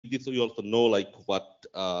this so you also know like what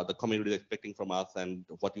the community is expecting from us and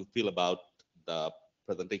what you feel about the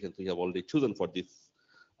presentations we have already chosen for this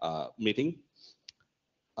meeting.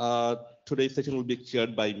 Today's session will be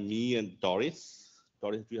chaired by me and Doris.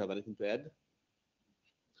 Doris, do you have anything to add?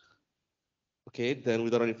 Okay, then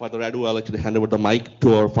without any further ado, I'll actually hand over the mic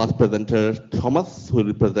to our first presenter, Thomas, who will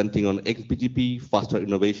be presenting on XBGP, faster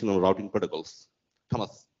innovation on routing protocols.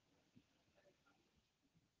 Thomas.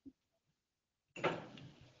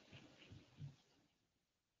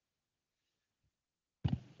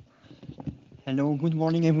 Hello, good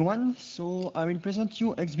morning everyone. So I will present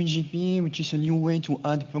you XBGP, which is a new way to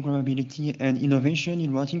add programmability and innovation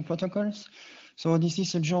in routing protocols. So this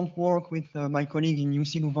is a joint work with my colleague in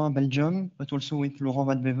UC Louvain, Belgium, but also with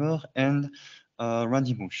Laurent Vadbever and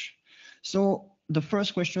Randy Bush. So the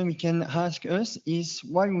first question we can ask us is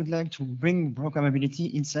why we would like to bring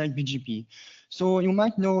programmability inside BGP. So you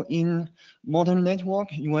might know in modern network,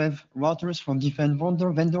 you have routers from different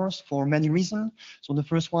vendors for many reasons. So the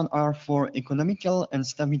first one are for economical and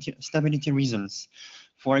stability reasons.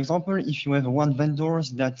 For example, if you have one vendor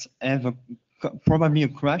that have probably a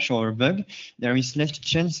crash or a bug, there is less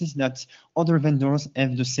chances that other vendors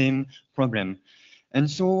have the same problem. And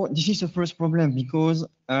so this is the first problem because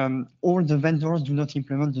all the vendors do not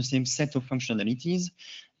implement the same set of functionalities.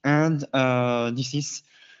 And this is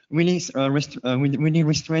really really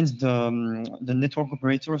restrains the network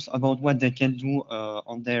operators about what they can do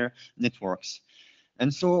on their networks.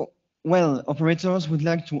 And so, well, operators would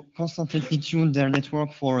like to constantly tune their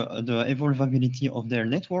network for the evolvability of their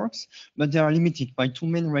networks, but they are limited by two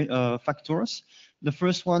main factors. The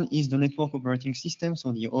first one is the network operating system,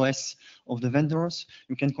 so the OS of the vendors.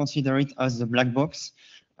 You can consider it as the black box,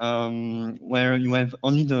 where you have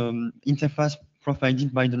only the interface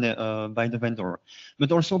provided by the vendor,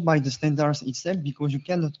 but also by the standards itself, because you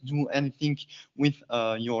cannot do anything with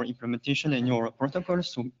your implementation and your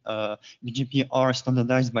protocols. So BGP are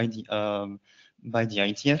standardized by the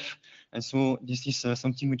IETF, and so this is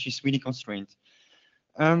something which is really constrained.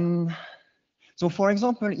 So for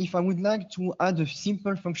example, if I would like to add a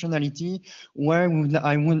simple functionality where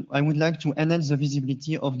I would like to enhance the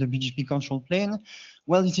visibility of the BGP control plane,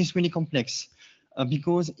 well, this is really complex.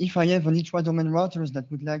 Because if I have an intra-domain routers that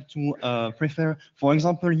would like to prefer, for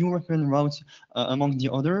example, European routes among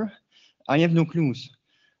the other, I have no clues.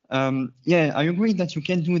 Yeah, I agree that you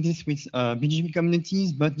can do this with BGP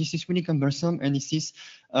communities, but this is really cumbersome, and this is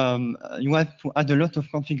you have to add a lot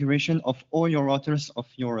of configuration of all your routers of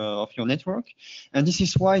your network, and this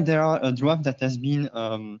is why there are a draft that has been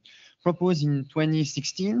proposed in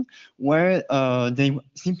 2016, where they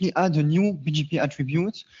simply add a new BGP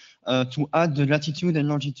attribute to add the latitude and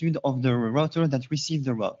longitude of the router that receives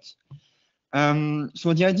the route.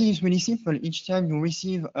 So the idea is really simple. Each time you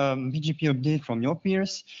receive BGP update from your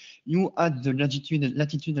peers, you add the latitude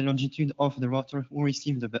and longitude of the router who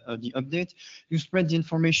received the update. You spread the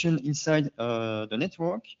information inside the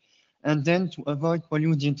network, and then to avoid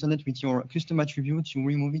pollute the internet with your custom attributes, you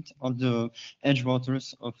remove it on the edge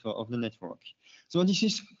routers of the network. So this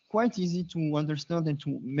is quite easy to understand and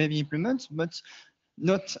to maybe implement, but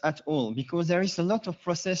not at all, because there is a lot of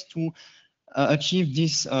process to achieve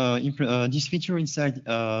this this feature inside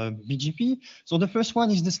BGP. So the first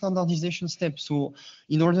one is the standardization step. So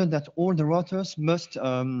in order that all the routers must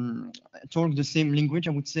talk the same language,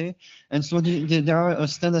 I would say. And so there are a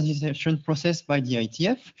standardization process by the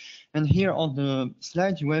IETF. And here on the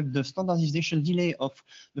slide, you have the standardization delay of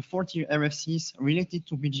the 40 RFCs related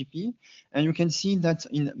to BGP. And you can see that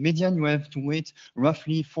in median, you have to wait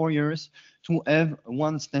roughly 4 years to have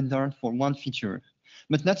one standard for one feature.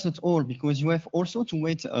 But that's not all, because you have also to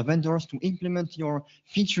wait vendors to implement your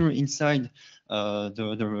feature inside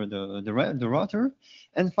the router.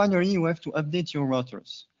 And finally, you have to update your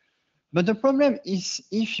routers. But the problem is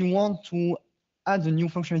if you want to add a new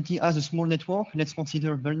functionality as a small network, let's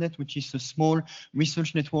consider Belnet, which is a small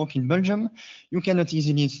research network in Belgium, you cannot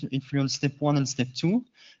easily influence step 1 and step 2,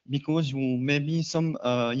 because you maybe some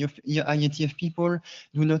IETF people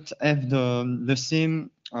do not have the same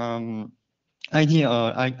idea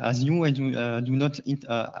as you and do not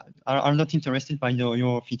are not interested by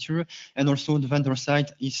your feature, and also the vendor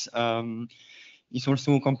side is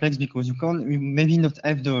also complex, because you can maybe not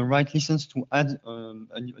have the right license to add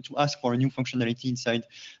to ask for a new functionality inside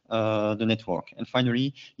the network. And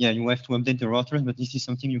finally, yeah, you have to update the routers, but this is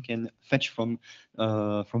something you can fetch from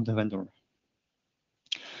the vendor.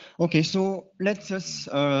 Okay, so let us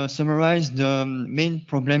summarize the main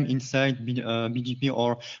problem inside BGP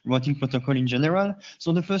or routing protocol in general.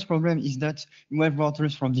 So the first problem is that you have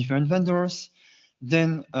routers from different vendors.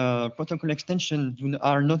 Then protocol extensions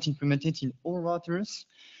are not implemented in all routers.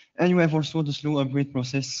 And you have also the slow upgrade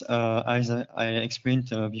process, as I explained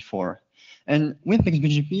before. And with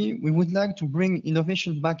XBGP, we would like to bring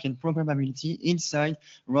innovation back in programmability inside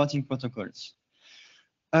routing protocols.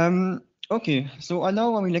 Okay, so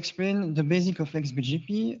now I will explain the basic of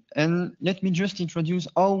XBGP, and let me just introduce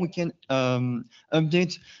how we can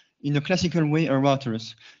update in a classical way our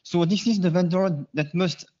routers. So this is the vendor that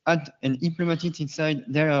must add and implement it inside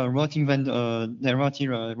their routing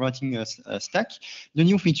stack, the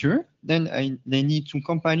new feature. Then they need to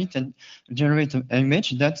compile it and generate an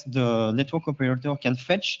image that the network operator can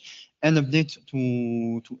fetch and update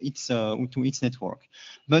to its network.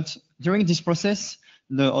 But during this process,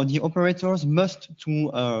 the operators must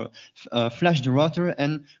flash the router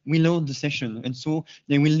and reload the session, and so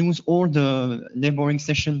they will lose all the neighboring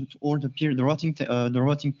session, all the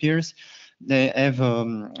routing peers they have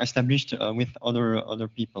established with other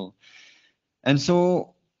people. And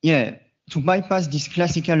so, yeah, to bypass this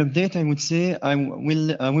classical update, I would say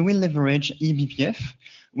we will leverage eBPF,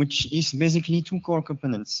 which is basically two core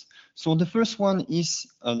components. So the first one is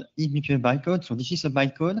eBPF bytecode. So this is a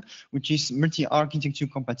bytecode which is multi-architecture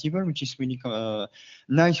compatible, which is really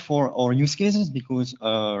nice for our use cases because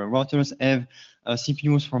routers have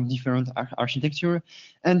CPUs from different architecture.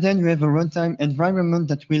 And then you have a runtime environment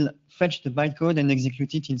that will fetch the bytecode and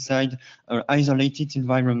execute it inside an isolated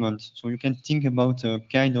environment. So you can think about a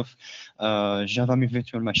kind of Java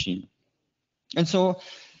virtual machine. And so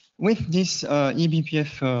with this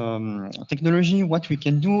eBPF technology, what we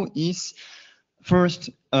can do is first,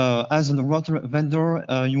 as a router vendor,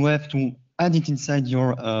 you have to add it inside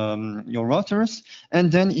your routers.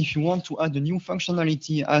 And then if you want to add a new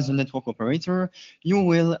functionality as a network operator, you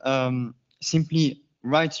will simply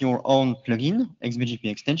write your own plugin, XBGP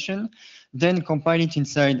extension, then compile it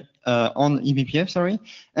inside on eBPF, sorry,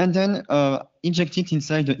 and then inject it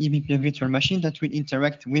inside the eBPF virtual machine that will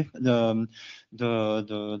interact with the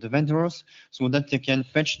vendors so that they can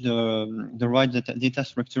fetch the right data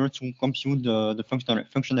structure to compute the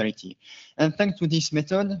functionality. And thanks to this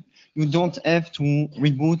method, you don't have to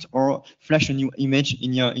reboot or flash a new image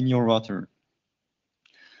in your router.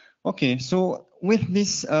 Okay, so with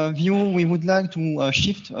this view, we would like to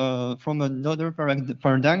shift from another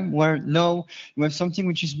paradigm where now you have something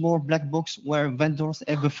which is more black box, where vendors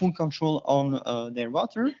have a full control on their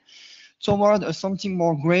router, toward something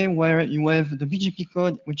more gray, where you have the BGP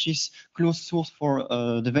code, which is closed source for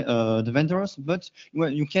the vendors, but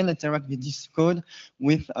you can interact with this code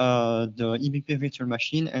with the eBPF virtual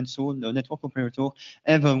machine, and so the network operator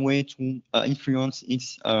have a way to influence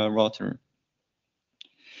its router.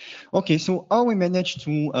 Okay, so how we manage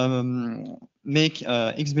to make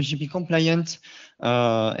XBGP compliant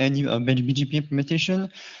and BGP implementation?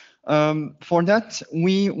 For that,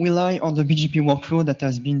 we rely on the BGP workflow that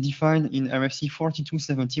has been defined in RFC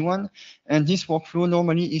 4271, and this workflow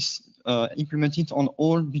normally is implemented on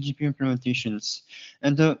all BGP implementations.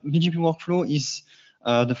 And the BGP workflow is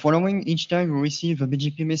the following. Each time you receive a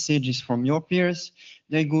BGP messages from your peers,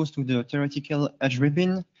 they goes to the theoretical edge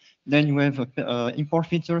ribbon. Then you have import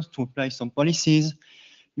filters to apply some policies.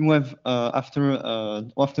 You have after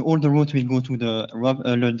all the route will go to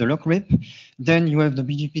the lock rip. Then you have the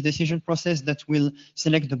BGP decision process that will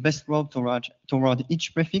select the best route toward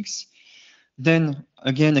each prefix. Then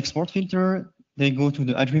again export filter. They go to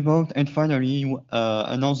the address route, and finally you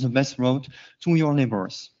announce the best route to your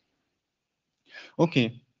neighbors.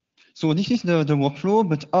 Okay. So this is the workflow,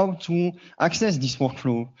 but how to access this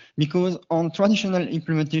workflow? Because on traditional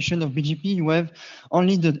implementation of BGP, you have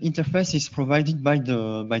only the interface is provided by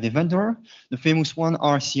the vendor. The famous one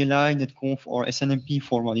are CLI, netconf, or SNMP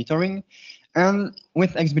for monitoring. And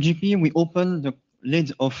with XBGP, we open the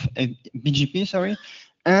lid of BGP, sorry,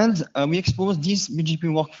 and we expose this BGP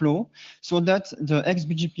workflow so that the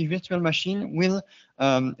XBGP virtual machine will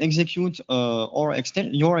execute or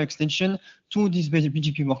extend your extension to this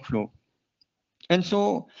BGP workflow. And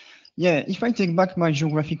so, yeah, if I take back my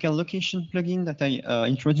geographical location plugin that I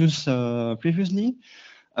introduced previously,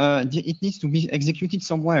 it needs to be executed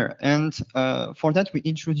somewhere. And for that, we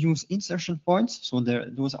introduce insertion points. So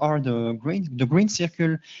those are the green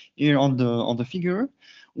circle here on the figure,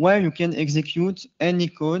 where you can execute any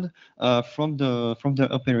code from the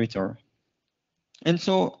operator. And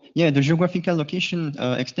so, yeah, the geographical location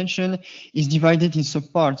extension is divided in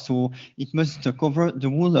subparts, so it must cover the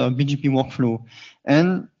whole BGP workflow.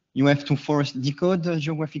 And you have to first decode the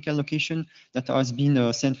geographical location that has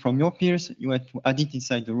been sent from your peers. You have to add it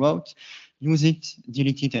inside the route. use it,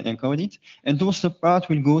 delete it, and encode it. And those subparts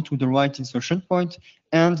will go to the right insertion point,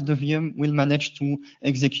 and the VM will manage to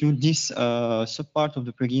execute this subpart of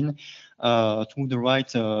the plugin to the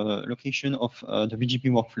right location of the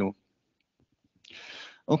BGP workflow.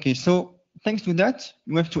 Okay, so thanks to that,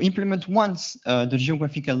 you have to implement once the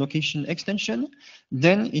geographical location extension,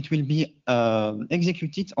 then it will be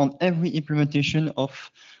executed on every implementation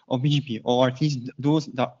of BGP, or at least those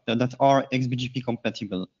that are XBGP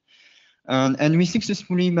compatible. And we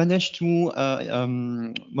successfully managed to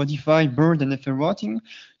modify bird and FL routing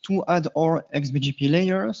to add our XBGP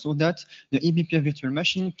layer so that the eBPF virtual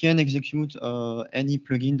machine can execute any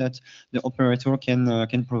plugin that the operator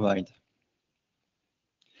can provide.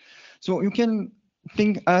 So you can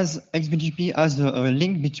think as XBGP as a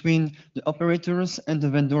link between the operators and the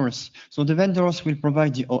vendors. So the vendors will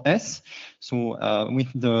provide the OS, so with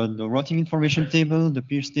the routing information table, the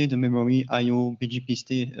peer state, the memory, IO,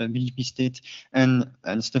 BGP state, and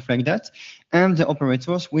stuff like that. And the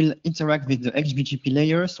operators will interact with the XBGP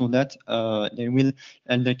layer so that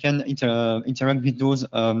they can interact with those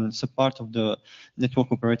subpart of the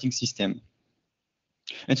network operating system.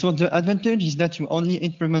 And so the advantage is that you only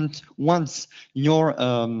implement once your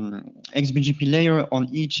XBGP layer on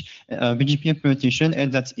each BGP implementation,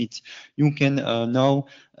 and that's it. You can now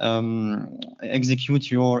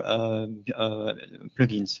execute your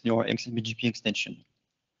plugins, your XBGP extension.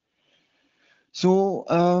 So,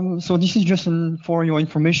 so this is just for your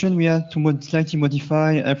information. We had to slightly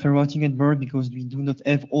modify FL routing and bird because we do not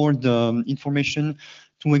have all the information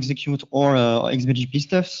to execute our XBGP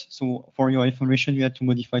stuffs. So for your information, we had to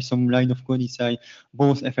modify some line of code inside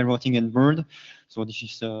both FL routing and bird. So this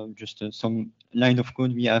is just some line of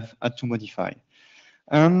code we have had to modify.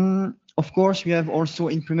 Of course, we have also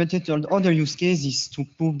implemented other use cases to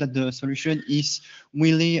prove that the solution is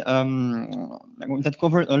really that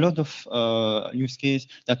cover a lot of use case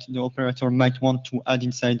that the operator might want to add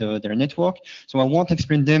inside their network. So I won't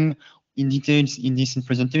explain them in details in this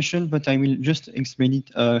presentation, but I will just explain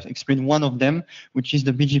one of them, which is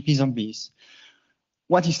the BGP zombies.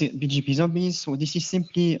 What is it, BGP zombies? So this is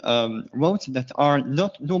simply routes that are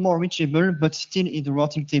no more reachable, but still in the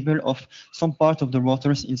routing table of some part of the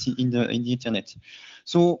routers in the internet.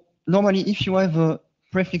 So normally, if you have a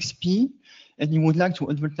prefix P and you would like to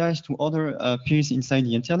advertise to other peers inside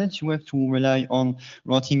the internet, you have to rely on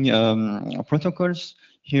routing protocols,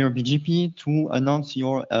 here BGP, to announce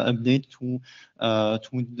your update to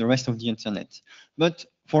the rest of the internet. But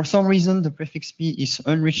for some reason, the prefix P is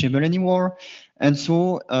unreachable anymore, and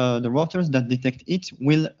so the routers that detect it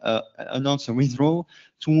will announce a withdraw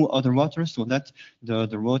to other routers so that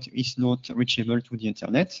the route is not reachable to the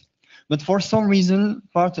internet. But for some reason,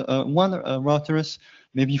 one routers,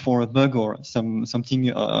 maybe for a bug or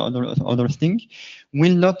something other thing,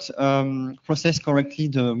 will not process correctly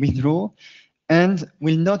the withdraw and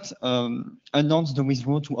will not announce the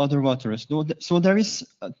withdrawal to other routers. So there is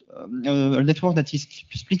a network that is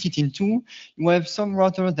split in two. You have some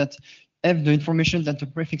routers that have the information that the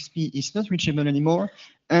prefix P is not reachable anymore,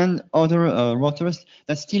 and other routers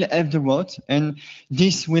that still have the route, and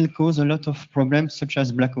this will cause a lot of problems such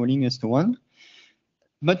as blackhauling and so on.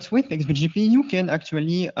 But with XBGP, you can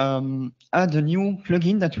actually add a new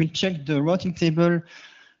plugin that will check the routing table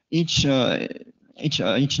each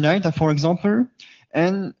night, for example,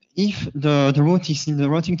 and if the route is in the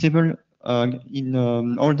routing table in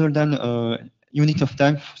older than unit of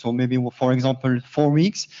time, so maybe for example 4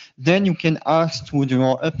 weeks, then you can ask to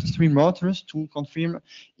your upstream routers to confirm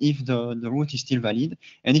if the route is still valid,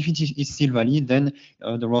 and if it is still valid, then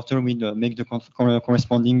the router will make the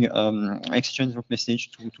corresponding exchange of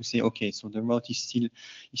message to say, okay, so the route is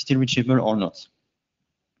still reachable or not.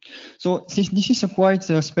 So this is a quite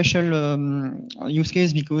special use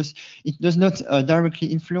case because it does not directly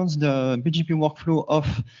influence the BGP workflow of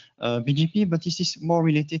BGP, but this is more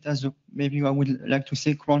related as maybe I would like to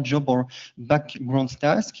say cron job or background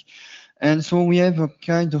task. And so we have a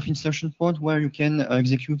kind of insertion point where you can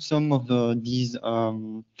execute some of these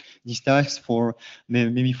tasks for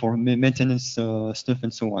maybe for maintenance stuff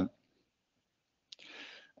and so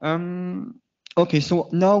on. Okay, so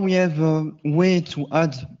now we have a way to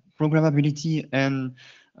add programmability and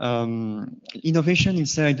innovation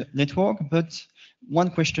inside network, but one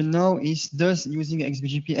question now is, does using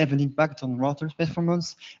XBGP have an impact on router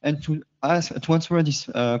performance? And to answer this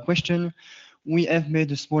question, we have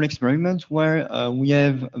made a small experiment where we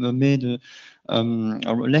have made a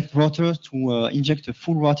left router to inject a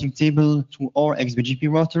full routing table to our XBGP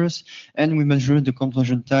routers, and we measured the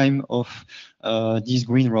conversion time of this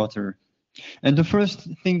green router. And the first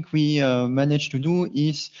thing we managed to do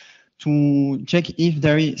is to check if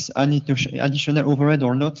there is an additional overhead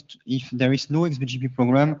or not, if there is no XBGP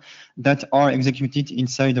program that are executed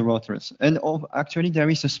inside the routers. And actually, there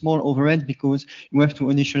is a small overhead because you have to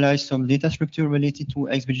initialize some data structure related to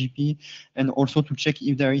XBGP and also to check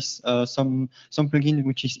if there is some plugin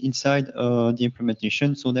which is inside the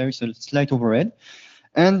implementation. So there is a slight overhead.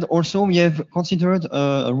 And also, we have considered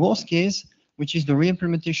a worst case, which is the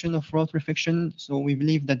re-implementation of route reflection. So we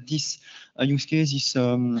believe that this use case is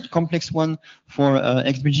a complex one for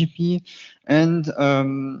XBGP, and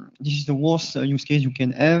this is the worst use case you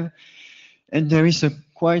can have. And there is a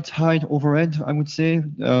quite high overhead, I would say.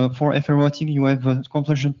 For FR routing, you have a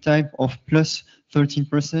conversion type of plus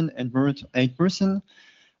 13% and BERT 8%.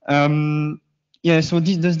 Yeah, so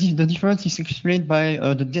the difference is explained by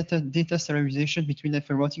the data serialization between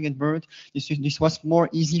FR routing and BERT. This was more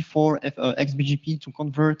easy for XBGP to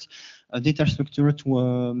convert a data structure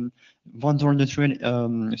to vendor neutral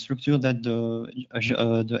structure that the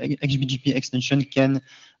XBGP extension can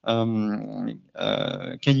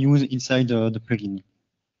use inside the plugin.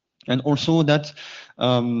 And also that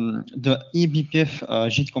the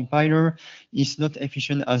eBPF JIT compiler is not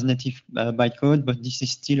efficient as native bytecode, but this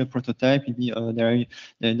is still a prototype.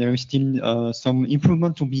 There is still some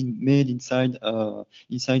improvement to be made inside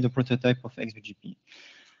the prototype of XBGP.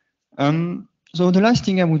 So the last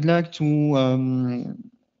thing I would like to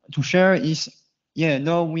share is, yeah,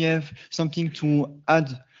 now we have something to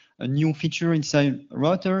add a new feature inside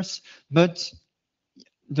routers, but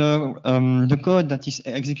the code that is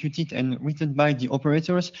executed and written by the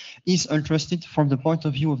operators is untrusted from the point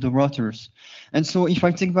of view of the routers. And so if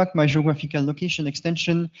I take back my geographical location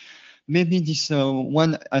extension, maybe this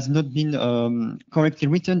one has not been correctly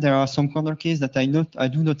written. There are some corner cases that I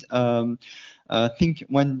do not think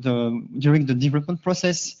during the development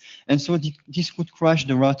process. And so this could crash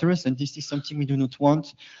the routers, and this is something we do not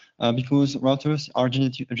want. Because routers are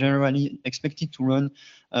generally expected to run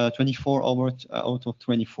 24 hours out of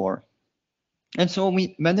 24. And so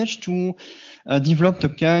we managed to develop a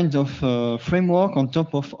kind of framework on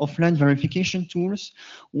top of offline verification tools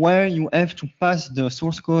where you have to pass the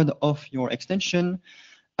source code of your extension,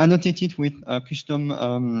 annotate it with a custom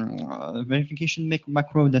verification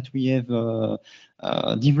macro that we have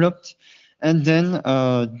developed. And then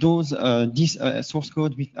this source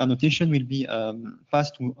code with annotation will be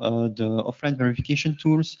passed to the offline verification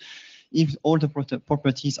tools. If all the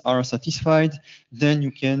properties are satisfied, then you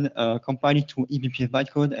can compile it to eBPF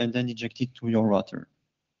bytecode and then inject it to your router.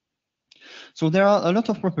 So there are a lot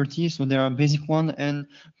of properties. So there are basic one and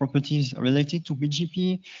properties related to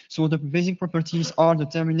BGP. So the basic properties are the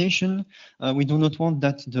termination. We do not want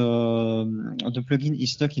that the plugin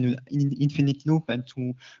is stuck in an infinite loop and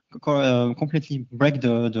to completely break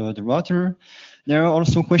the router. There are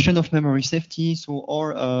also questions of memory safety. So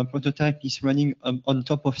our prototype is running on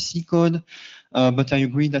top of C code. But I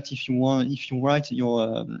agree that if you write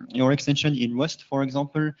your extension in Rust, for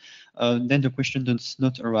example, then the question does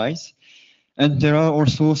not arise. And there are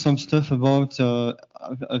also some stuff about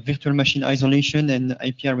virtual machine isolation and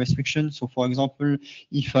API restriction. So, for example,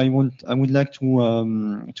 if I would like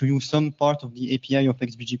to use some part of the API of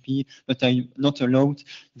XBGP, but I'm not allowed,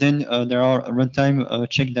 then there are a runtime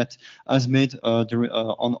check that has made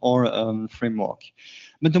on our framework.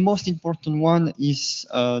 But the most important one is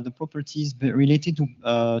the properties related to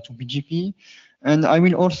BGP. And I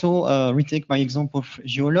will also retake my example of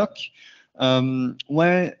Geolock,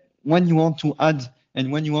 where when you want to add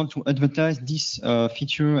and when you want to advertise this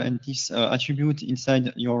feature and this attribute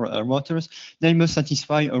inside your routers, they must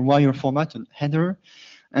satisfy a wire format, a header.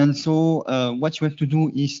 And so what you have to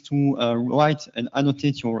do is to write and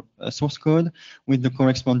annotate your source code with the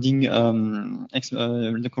corresponding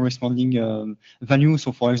value.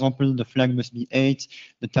 So for example, the flag must be 8,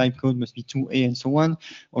 the type code must be 2A and so on.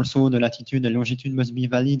 Also the latitude and longitude must be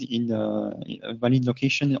valid in a valid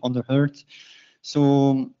location on the Earth.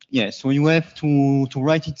 So yeah, so you have to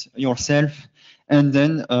write it yourself, and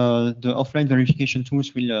then the offline verification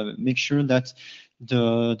tools will make sure that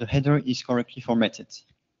the header is correctly formatted.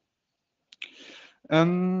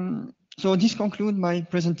 So this concludes my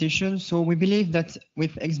presentation. So we believe that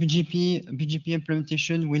with XBGP, BGP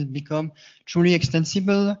implementation will become truly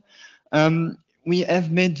extensible. We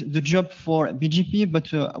have made the job for BGP,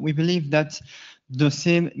 but we believe that the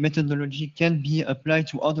same methodology can be applied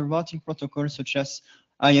to other routing protocols such as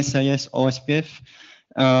ISIS or SPF.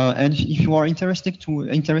 And if you are interested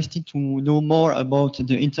to know more about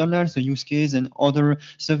the internals, the use case, and other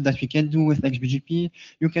stuff that we can do with XBGP,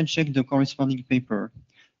 you can check the corresponding paper.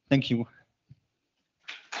 Thank you.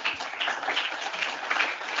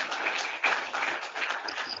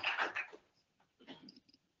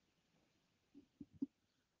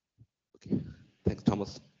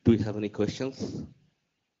 Thomas, do you have any questions?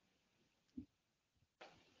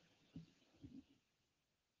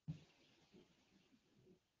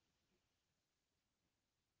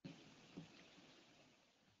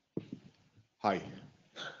 Hi.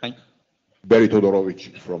 Hi. Barry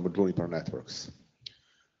Todorovic from Juniper Networks.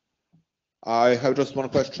 I have just one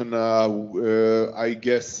question. I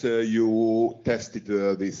guess you tested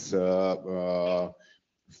this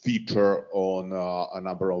feature on a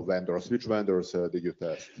number of vendors. Which vendors did you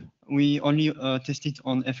test? We only test it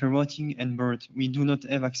on FA routing and BERT. We do not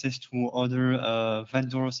have access to other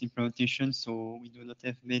vendors implementation, so we do not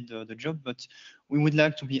have made the job, but we would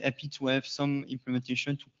like to be happy to have some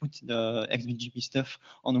implementation to put the XBGP stuff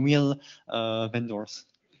on real vendors.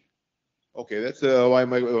 Okay, that's why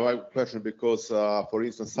my question, because for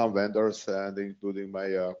instance, some vendors, and including my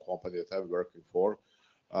company that I'm working for,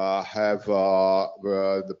 have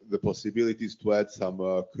the possibilities to add some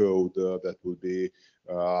code that would be,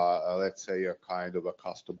 let's say, a kind of a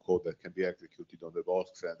custom code that can be executed on the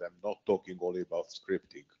box. And I'm not talking only about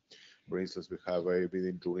scripting. For instance, we have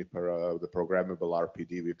within Juniper the programmable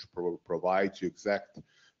RPD, which provides you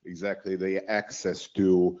exactly the access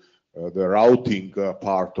to the routing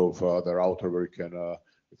part of the router, where you can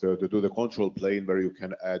to do the control plane, where you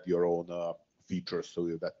can add your own features. So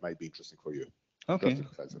that might be interesting for you. Okay,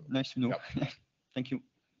 nice to know. Yep. Thank you.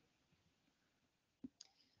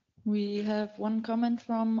 We have one comment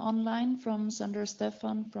from online from Sander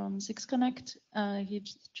Stefan from SixConnect.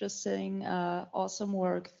 He's just saying, awesome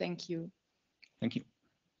work, thank you. Thank you.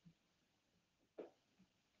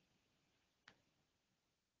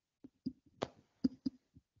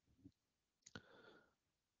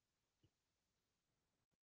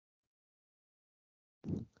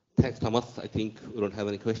 Thanks, Thomas. I think we don't have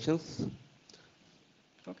any questions.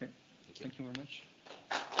 Okay, thank you very much.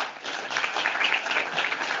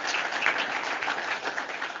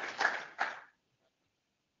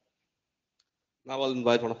 Now I'll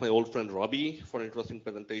invite one of my old friend, Robbie, for an interesting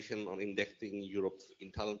presentation on indexing Europe's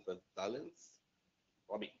internal web balance.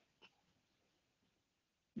 Robbie.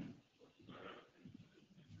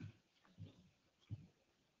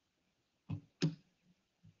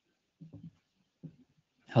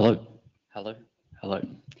 Hello, hello, hello.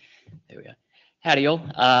 There we go. Howdy all.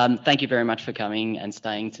 Thank you very much for coming and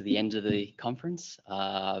staying to the end of the conference.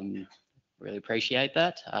 Really appreciate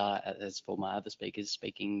that, as for my other speakers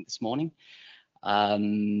speaking this morning.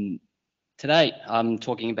 Today, I'm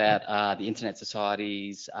talking about the Internet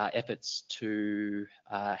Society's efforts to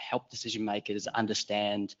help decision makers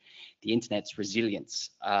understand the Internet's resilience,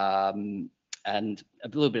 and a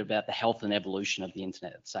little bit about the health and evolution of the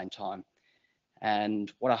Internet at the same time.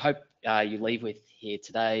 And what I hope you leave with here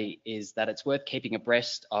today is that it's worth keeping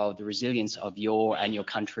abreast of the resilience of your and your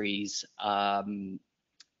country's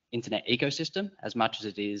internet ecosystem as much as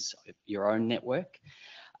it is your own network,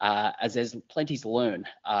 as there's plenty to learn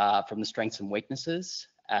from the strengths and weaknesses,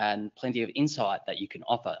 and plenty of insight that you can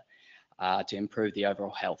offer to improve the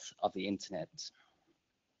overall health of the internet.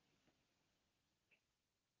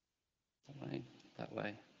 That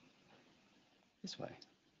way, this way.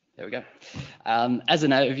 There we go. As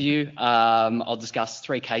an overview, I'll discuss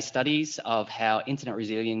 3 case studies of how internet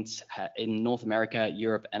resilience in North America,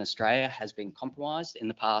 Europe, and Australia has been compromised in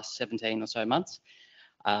the past 17 or so months.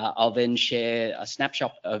 I'll then share a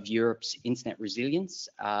snapshot of Europe's internet resilience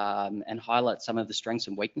and highlight some of the strengths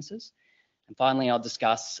and weaknesses. And finally, I'll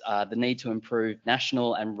discuss the need to improve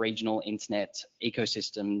national and regional internet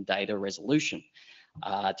ecosystem data resolution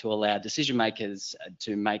to allow decision makers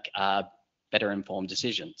to make better informed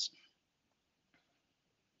decisions.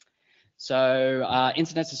 So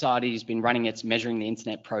Internet Society has been running its Measuring the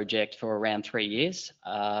Internet project for around 3 years.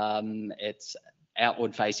 Its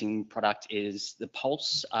outward facing product is the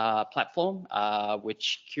Pulse platform,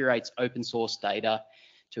 which curates open source data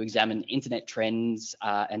to examine internet trends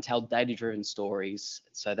and tell data-driven stories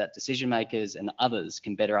so that decision makers and others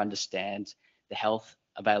can better understand the health,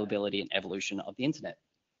 availability, and evolution of the internet.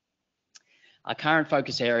 Our current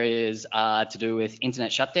focus areas are to do with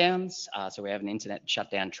internet shutdowns. So we have an internet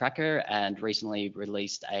shutdown tracker and recently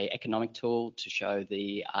released an economic tool to show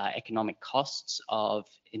the economic costs of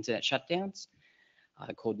internet shutdowns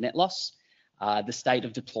called net loss. The state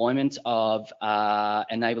of deployment of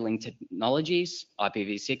enabling technologies,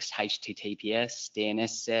 IPv6, HTTPS,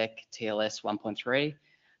 DNSSEC, TLS 1.3,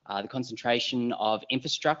 the concentration of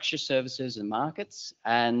infrastructure services and markets,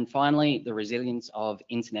 and finally, the resilience of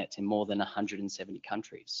internet in more than 170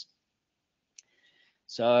 countries.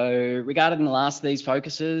 So regarding the last of these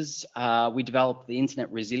focuses, we developed the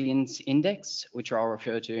Internet Resilience Index, which I'll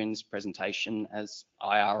refer to in this presentation as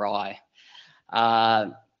IRI.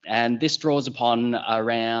 And this draws upon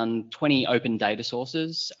around 20 open data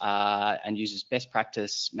sources and uses best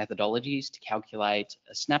practice methodologies to calculate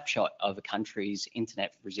a snapshot of a country's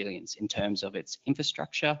internet resilience in terms of its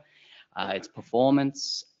infrastructure, its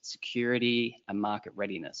performance, security, and market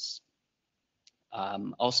readiness.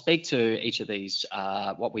 I'll speak to each of these,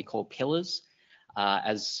 what we call pillars,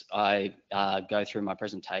 as I go through my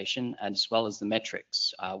presentation, as well as the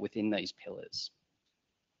metrics within these pillars.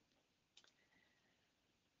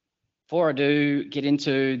 Before I do get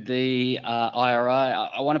into the IRI,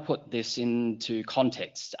 I want to put this into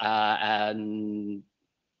context and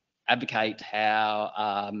advocate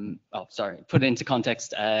how, put it into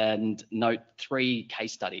context and note 3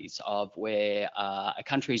 case studies of where a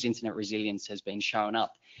country's internet resilience has been shown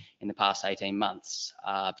up in the past 18 months,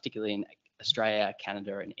 particularly in Australia,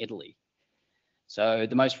 Canada, and Italy. So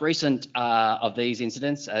the most recent of these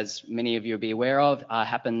incidents, as many of you will be aware of,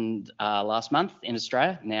 happened last month in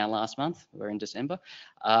Australia, last month, we're in December,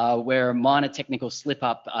 where a minor technical slip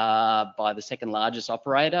up by the second largest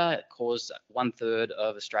operator caused 1/3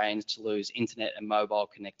 of Australians to lose internet and mobile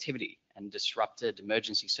connectivity and disrupted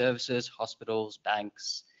emergency services, hospitals,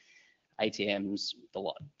 banks, ATMs, the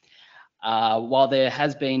lot. While there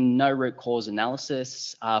has been no root cause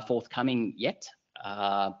analysis forthcoming yet,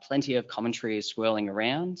 plenty of commentary is swirling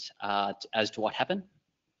around as to what happened.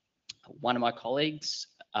 One of my colleagues,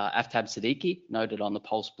 Aftab Siddiqui, noted on the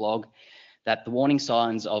Pulse blog that the warning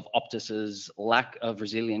signs of Optus's lack of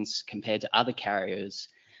resilience compared to other carriers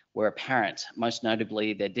were apparent, most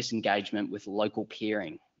notably their disengagement with local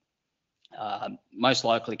peering. Most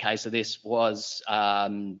likely case of this was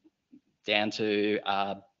down to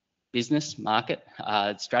business market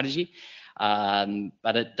strategy.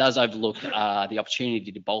 But it does overlook the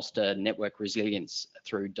opportunity to bolster network resilience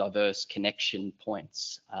through diverse connection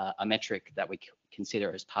points, a metric that we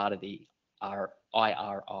consider as part of the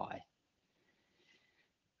IRI.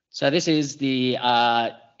 So this is the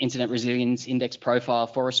Internet Resilience Index profile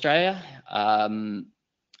for Australia.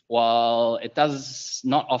 While it does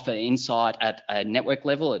not offer insight at a network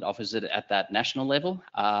level, it offers it at that national level,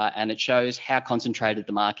 and it shows how concentrated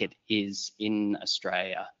the market is in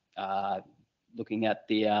Australia. Looking at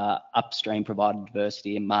the upstream provider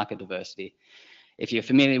diversity and market diversity. If you're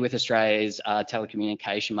familiar with Australia's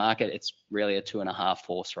telecommunication market, it's really a 2.5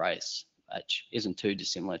 horse race, which isn't too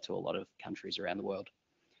dissimilar to a lot of countries around the world.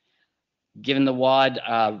 Given the wide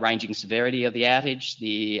ranging severity of the outage,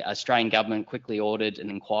 the Australian government quickly ordered an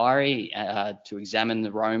inquiry to examine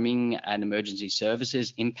the roaming and emergency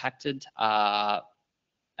services impacted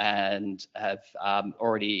and have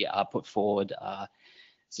already put forward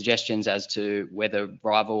suggestions as to whether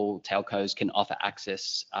rival telcos can offer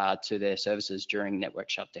access to their services during network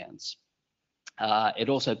shutdowns. It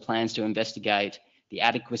also plans to investigate the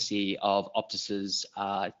adequacy of Optus's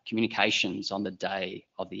communications on the day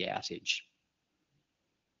of the outage.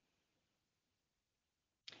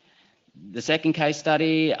 The second case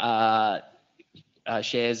study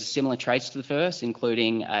shares similar traits to the first,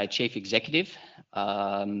 including a chief executive,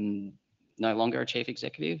 no longer a chief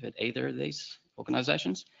executive at either of these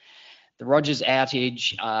organisations. The Rogers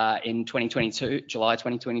outage in July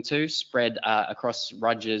 2022, spread across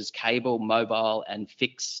Rogers cable, mobile, and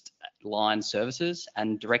fixed line services,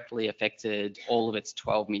 and directly affected all of its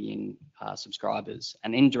 12 million subscribers,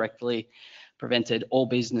 and indirectly prevented all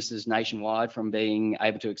businesses nationwide from being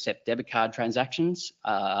able to accept debit card transactions,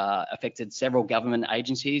 affected several government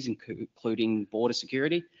agencies, including Border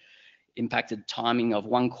Security, impacted timing of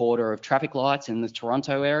 1/4 of traffic lights in the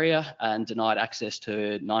Toronto area, and denied access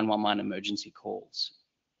to 911 emergency calls.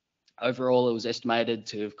 Overall, it was estimated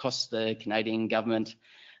to have cost the Canadian government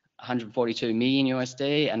 $142 million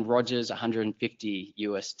USD and Rogers $150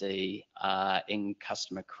 USD in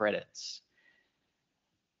customer credits.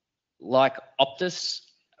 Like Optus,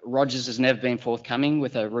 Rogers has never been forthcoming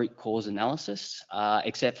with a root cause analysis,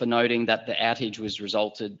 except for noting that the outage was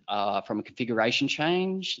resulted from a configuration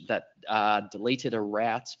change that deleted a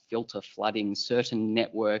route filter flooding certain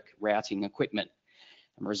network routing equipment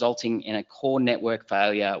and resulting in a core network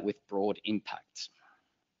failure with broad impact.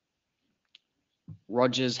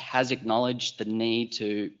 Rogers has acknowledged the need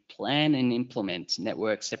to plan and implement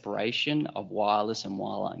network separation of wireless and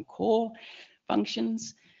wireline core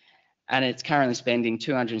functions, and it's currently spending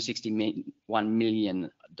 $261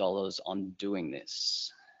 million on doing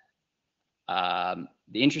this. The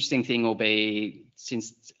interesting thing will be,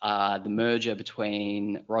 since the merger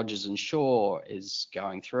between Rogers and Shaw is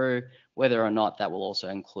going through, whether or not that will also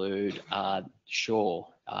include Shaw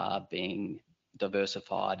being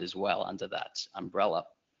diversified as well under that umbrella.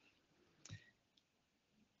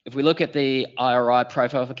 If we look at the IRI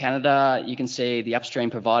profile for Canada, you can see the upstream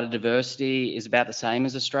provider diversity is about the same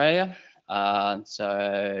as Australia.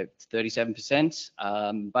 So it's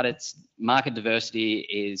 37%, but its market diversity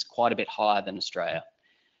is quite a bit higher than Australia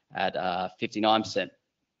at 59%.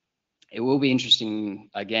 It will be interesting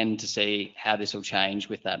again to see how this will change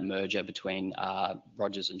with that merger between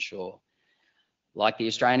Rogers and Shaw. Like the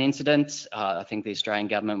Australian incident, I think the Australian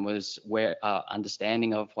government was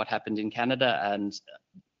understanding of what happened in Canada, and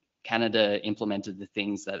Canada implemented the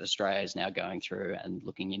things that Australia is now going through and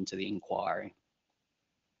looking into the inquiry.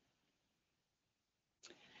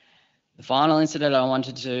 The final incident I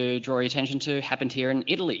wanted to draw your attention to happened here in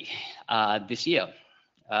Italy this year,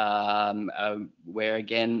 where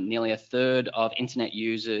again, nearly a third of internet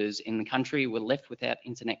users in the country were left without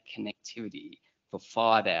internet connectivity for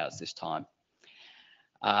 5 hours this time.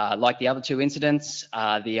 Like the other two incidents,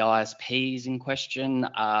 the ISPs in question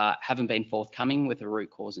haven't been forthcoming with a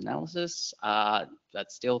root cause analysis,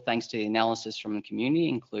 but still, thanks to the analysis from the community,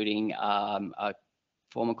 including a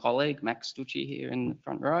former colleague, Max Stucci here in the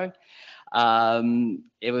front row,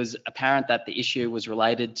 it was apparent that the issue was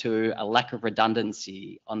related to a lack of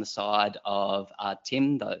redundancy on the side of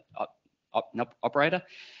TIM, the operator,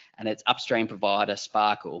 and its upstream provider,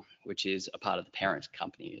 Sparkle, which is a part of the parent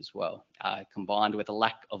company as well, combined with a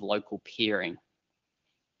lack of local peering.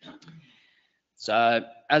 So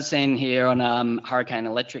as seen here on Hurricane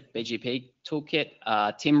Electric BGP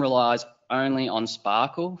Toolkit, TIM relies only on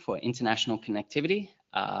Sparkle for international connectivity.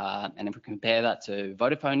 And if we compare that to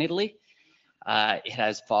Vodafone Italy, it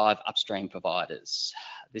has 5 upstream providers.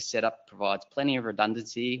 This setup provides plenty of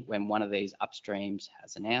redundancy when one of these upstreams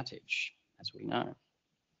has an outage, as we know.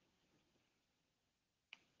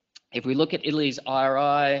 If we look at Italy's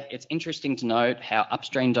IRI, it's interesting to note how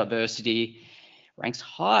upstream diversity ranks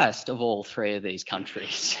highest of all 3 of these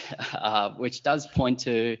countries, which does point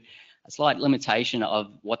to a slight limitation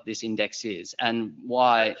of what this index is and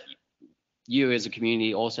why you as a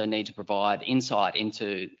community also need to provide insight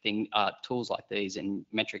into tools like these and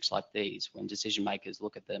metrics like these when decision makers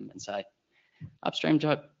look at them and say, upstream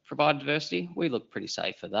provider diversity, we look pretty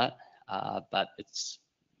safe for that, but it's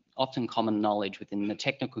often common knowledge within the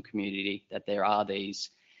technical community that there are these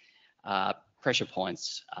pressure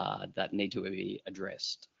points that need to be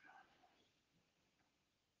addressed.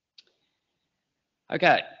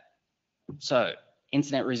 Okay, so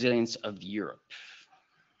internet resilience of Europe.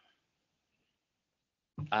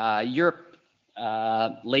 Europe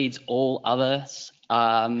leads all other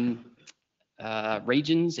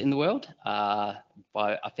regions in the world by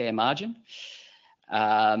a fair margin.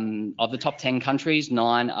 Of the top 10 countries,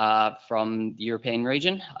 9 are from the European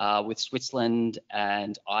region, with Switzerland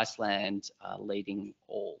and Iceland leading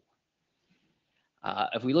all.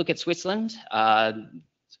 If we look at Switzerland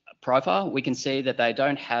profile, we can see that they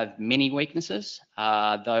don't have many weaknesses,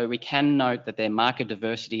 though we can note that their market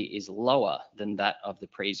diversity is lower than that of the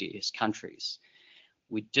previous countries.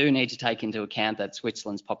 We do need to take into account that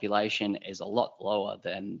Switzerland's population is a lot lower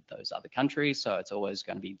than those other countries, so it's always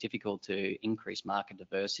going to be difficult to increase market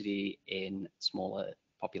diversity in smaller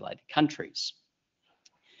populated countries.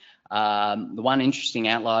 The one interesting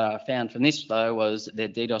outlier I found from this, though, was their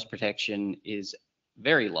DDoS protection is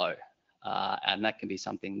very low, and that can be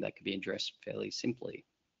something that can be addressed fairly simply.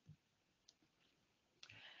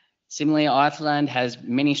 Similarly, Iceland has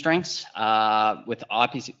many strengths with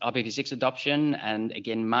IPv6 adoption and,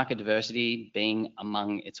 again, market diversity being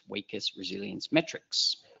among its weakest resilience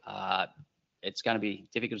metrics. It's going to be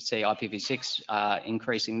difficult to see IPv6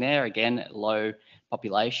 increasing there. Again, low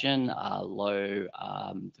population, low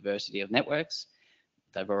diversity of networks.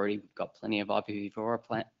 They've already got plenty of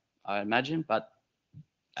IPv4, I imagine, but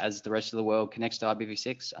as the rest of the world connects to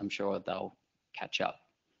IPv6, I'm sure they'll catch up.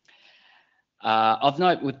 Of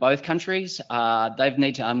note with both countries, they've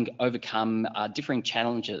need to overcome differing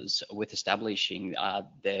challenges with establishing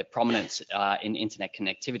their prominence in internet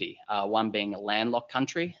connectivity. One being a landlocked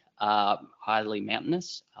country, highly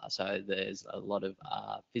mountainous, so there's a lot of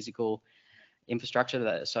physical infrastructure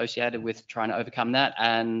that's associated with trying to overcome that,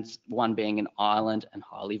 and one being an island and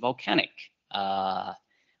highly volcanic,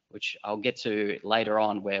 which I'll get to later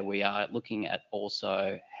on, where we are looking at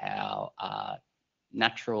also how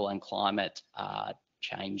natural and climate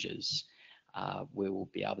changes, we will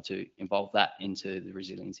be able to involve that into the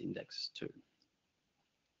resilience index too.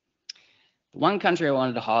 The one country I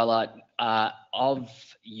wanted to highlight of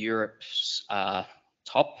Europe's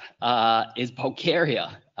top is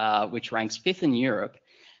Bulgaria, which ranks 5th in Europe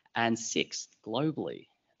and 6th globally.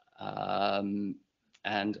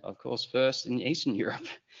 and of course first in Eastern Europe.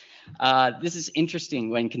 This is interesting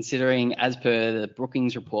when considering, as per the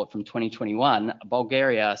Brookings report from 2021,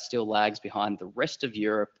 Bulgaria still lags behind the rest of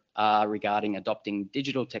Europe regarding adopting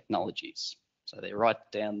digital technologies. So they're right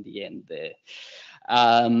down the end there.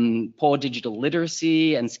 Poor digital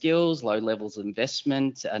literacy and skills, low levels of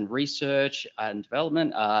investment and research and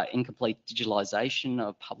development, incomplete digitalization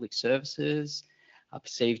of public services are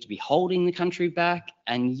perceived to be holding the country back,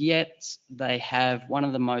 and yet they have one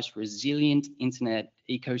of the most resilient internet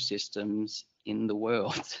ecosystems in the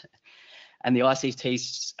world. And the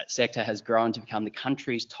ICT sector has grown to become the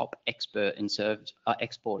country's top export in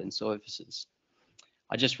services.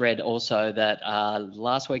 I just read also that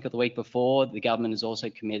last week or the week before, the government has also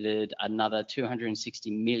committed another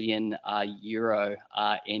 260 million euro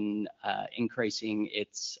in increasing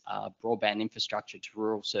its broadband infrastructure to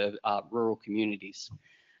rural communities.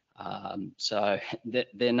 So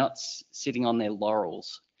they're not sitting on their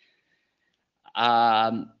laurels.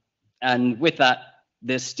 And with that,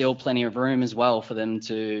 there's still plenty of room as well for them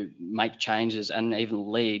to make changes and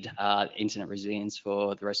even lead internet resilience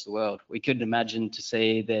for the rest of the world. We could imagine to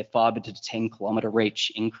see their fibre to 10-kilometre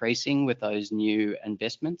reach increasing with those new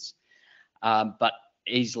investments, but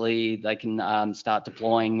easily they can start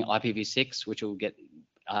deploying IPv6, which will get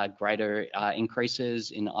greater increases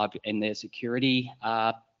in their security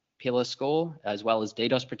pillar score, as well as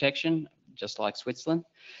DDoS protection, just like Switzerland.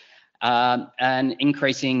 And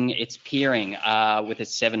increasing its peering with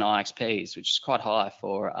its 7 IXPs, which is quite high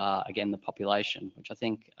for, again, the population, which I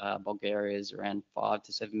think Bulgaria is around 5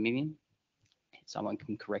 to 7 million. Someone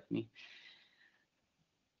can correct me.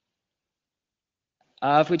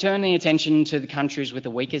 If we turn the attention to the countries with the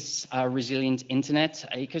weakest resilient internet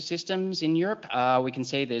ecosystems in Europe, we can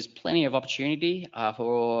see there's plenty of opportunity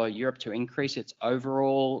for Europe to increase its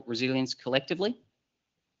overall resilience collectively.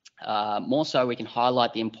 More so, we can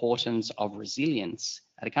highlight the importance of resilience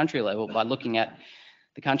at a country level by looking at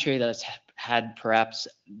the country that's perhaps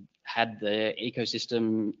had the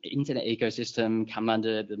internet ecosystem come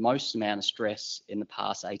under the most amount of stress in the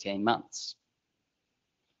past 18 months.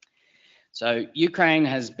 So Ukraine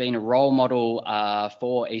has been a role model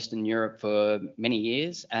for Eastern Europe for many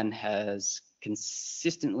years and has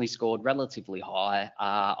consistently scored relatively high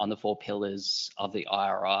on the 4 pillars of the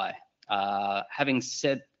IRI.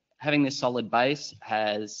 Having this solid base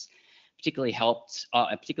has particularly helped,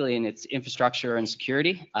 particularly in its infrastructure and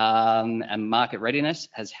security and market readiness,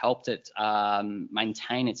 has helped it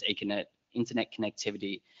maintain its internet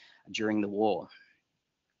connectivity during the war.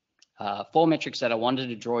 4 metrics that I wanted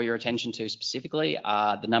to draw your attention to specifically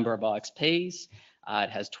are the number of IXPs. It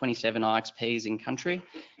has 27 IXPs in country.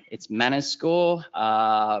 Its manners score,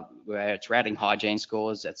 where it's routing hygiene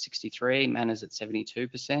scores at 63, manners at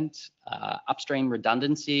 72%, upstream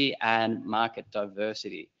redundancy and market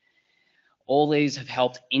diversity. All these have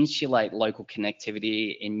helped insulate local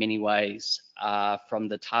connectivity in many ways from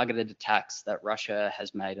the targeted attacks that Russia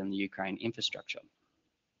has made on the Ukraine infrastructure.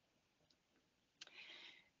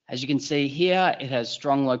 As you can see here, it has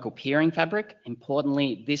strong local peering fabric.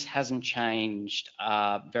 Importantly, this hasn't changed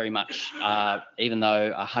very much, even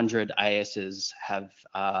though 100 ASs have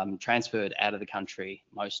transferred out of the country,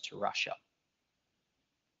 most to Russia.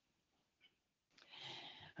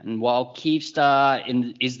 And while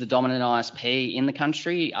Kyivstar is the dominant ISP in the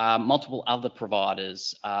country, multiple other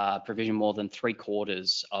providers provision more than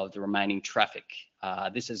 3/4 of the remaining traffic.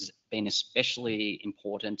 This has been especially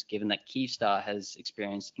important given that Kyivstar has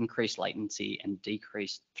experienced increased latency and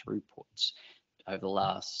decreased throughputs over the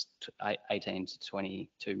last 18 to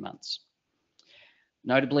 22 months.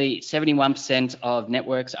 Notably, 71% of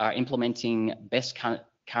networks are implementing best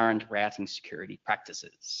current routing security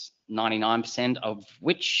practices, 99% of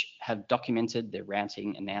which have documented their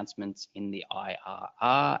routing announcements in the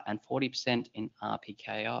IRR and 40% in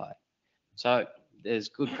RPKI. So there's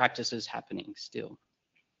good practices happening still.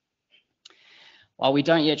 While we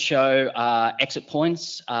don't yet show exit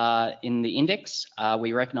points in the index,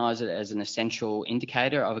 we recognise it as an essential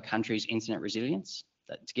indicator of a country's internet resilience.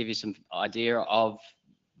 To give you some idea of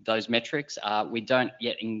those metrics, we don't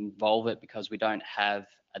yet involve it because we don't have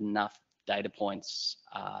enough data points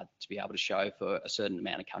to be able to show for a certain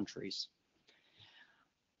amount of countries.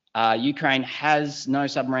 Ukraine has no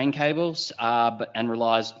submarine cables and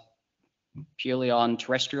relies purely on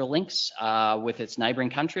terrestrial links with its neighbouring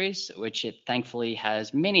countries, which it thankfully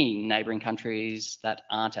has many neighbouring countries that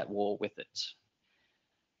aren't at war with it.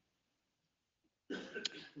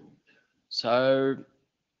 So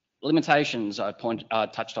limitations I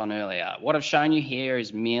touched on earlier. What I've shown you here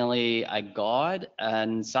is merely a guide,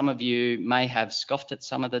 and some of you may have scoffed at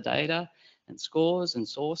some of the data. and scores and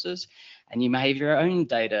sources, and you may have your own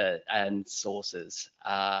data and sources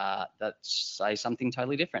that say something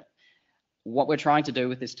totally different. What we're trying to do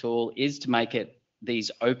with this tool is to make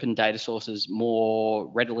these open data sources more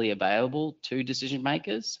readily available to decision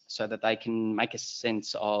makers so that they can make a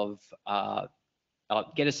sense of,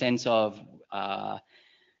 get a sense of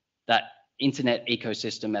that internet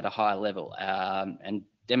ecosystem at a higher level, and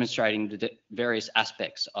demonstrating the various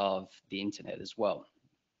aspects of the internet as well.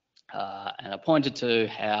 And I pointed to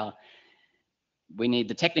how we need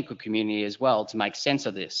the technical community as well to make sense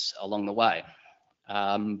of this along the way.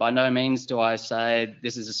 By no means do I say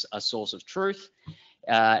this is a source of truth.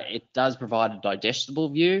 It does provide a digestible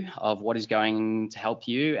view of what is going to help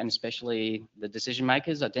you, and especially the decision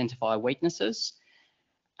makers, identify weaknesses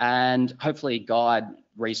and hopefully guide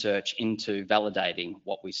research into validating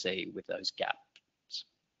what we see with those gaps.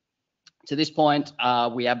 To this point,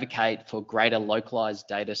 we advocate for greater localized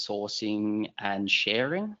data sourcing and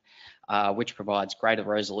sharing, which provides greater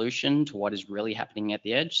resolution to what is really happening at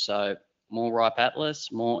the edge. So more RIPE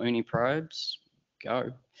Atlas, more UNI probes,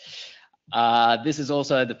 go. This is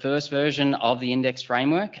also the first version of the index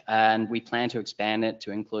framework, and we plan to expand it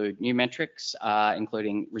to include new metrics,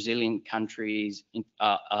 including resilient countries,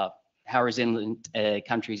 how resilient a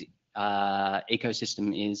country's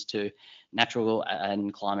ecosystem is to natural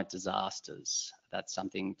and climate disasters. That's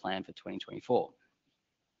something planned for 2024.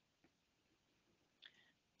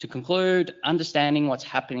 To conclude, understanding what's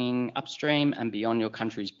happening upstream and beyond your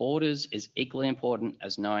country's borders is equally important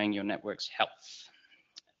as knowing your network's health.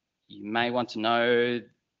 You may want to know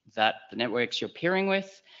that the networks you're peering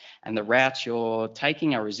with and the routes you're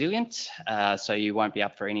taking are resilient, so you won't be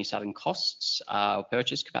up for any sudden costs or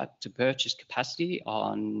purchase capacity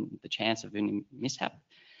on the chance of any mishap.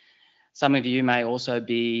 Some of you may also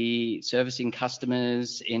be servicing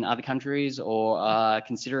customers in other countries or are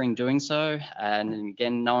considering doing so. And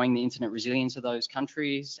again, knowing the internet resilience of those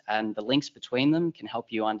countries and the links between them can help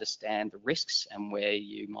you understand the risks and where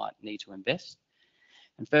you might need to invest.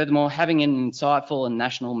 And furthermore, having an insightful and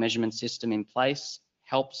national measurement system in place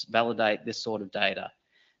helps validate this sort of data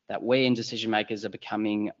that we and decision makers are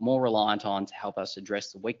becoming more reliant on to help us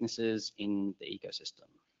address the weaknesses in the ecosystem.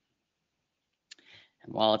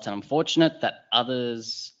 And while it's unfortunate that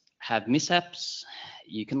others have mishaps,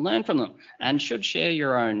 you can learn from them and should share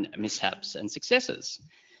your own mishaps and successes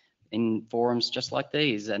in forums just like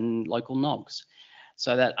these and local NOGs,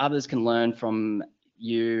 so that others can learn from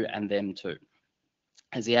you and them too.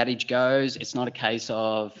 As the adage goes, it's not a case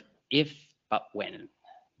of if, but when.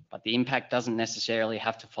 But the impact doesn't necessarily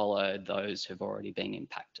have to follow those who've already been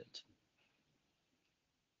impacted.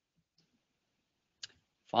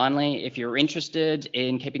 Finally, if you're interested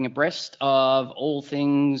in keeping abreast of all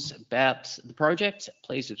things about the project,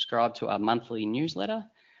 please subscribe to our monthly newsletter.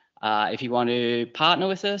 If you want to partner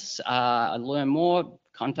with us and learn more,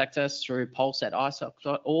 contact us through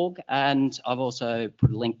pulse@isoc.org. And I've also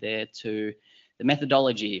put a link there to the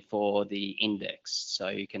methodology for the index, so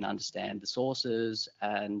you can understand the sources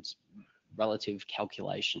and relative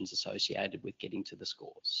calculations associated with getting to the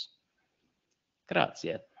scores.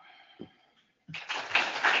 Grazie.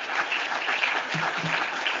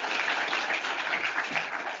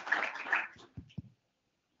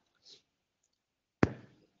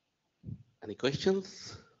 Any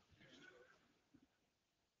questions?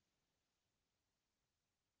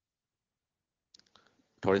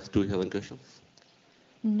 Doris, do you have any questions?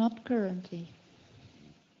 Not currently.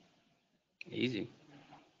 Easy.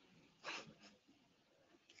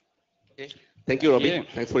 Okay. Thank you, Robbie. Thank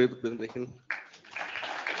you. Thanks for your presentation.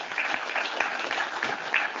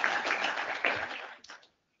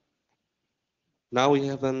 Now we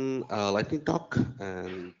have an lightning talk,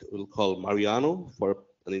 and we'll call Mariano for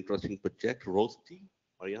an interesting project, Rosti.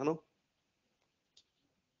 Mariano.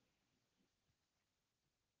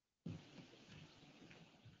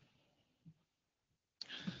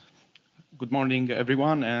 Good morning,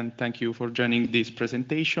 everyone, and thank you for joining this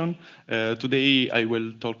presentation. Today, I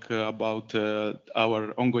will talk about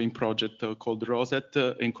our ongoing project called ROSET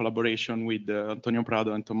in collaboration with Antonio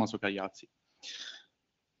Prado and Tommaso Cagliazzi.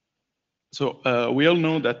 So we all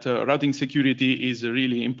know that routing security is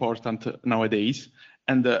really important nowadays,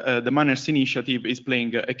 and the Manners Initiative is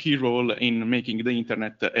playing a key role in making the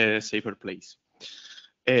internet a safer place.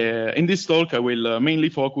 In this talk, I will mainly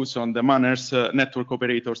focus on the Manners network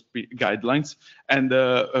operators guidelines and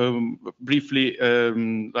briefly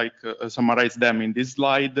summarize them in this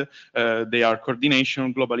slide. They are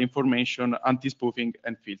coordination, global information, anti-spoofing,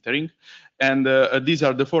 and filtering. And these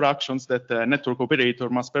are the 4 actions that a network operator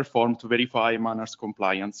must perform to verify Manners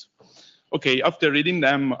compliance. Okay, after reading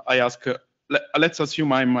them, I ask, let's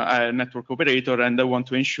assume I'm a network operator and I want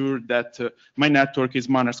to ensure that my network is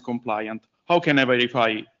manners compliant. How can I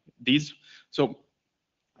verify this? So,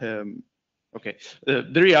 okay,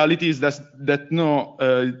 the reality is that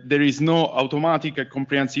there is no automatic and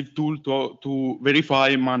comprehensive tool to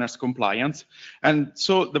verify manners compliance. And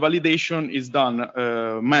so the validation is done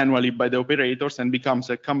manually by the operators and becomes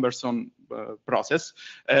a cumbersome process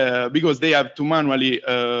because they have to manually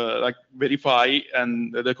like verify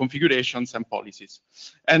and the configurations and policies.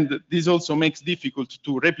 And this also makes difficult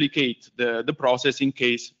to replicate the process in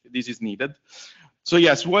case this is needed. So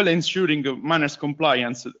yes, while ensuring manners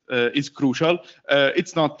compliance is crucial,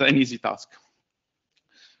 it's not an easy task.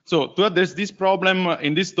 So to address this problem,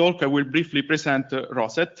 in this talk, I will briefly present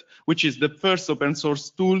Roset, which is the first open source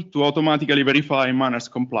tool to automatically verify manners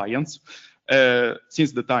compliance.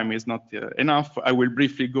 Since the time is not enough, I will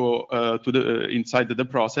briefly go inside the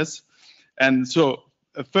process. And so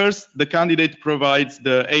first, the candidate provides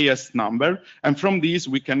the AS number, and from this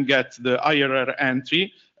we can get the IRR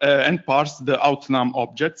entry and parse the outnum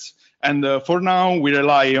objects. And for now, we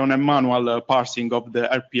rely on a manual parsing of the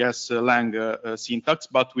RPS lang syntax,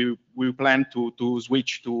 but we plan to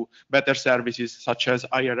switch to better services such as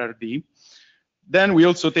IRRD. Then we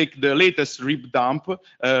also take the latest RIP dump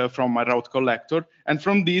from a route collector, and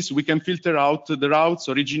from this we can filter out the routes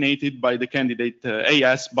originated by the candidate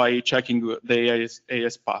AS by checking the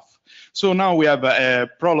AS path. So now we have a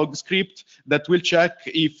Prolog script that will check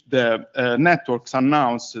if the networks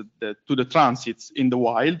announced to the transits in the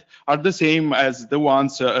wild are the same as the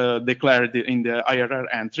ones declared in the IRR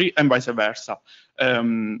entry, and vice versa.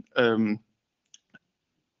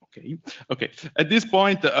 Okay. At this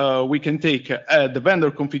point, we can take the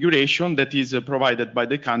vendor configuration that is provided by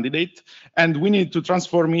the candidate, and we need to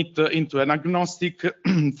transform it into an agnostic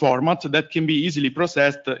format that can be easily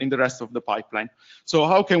processed in the rest of the pipeline. So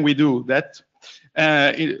how can we do that?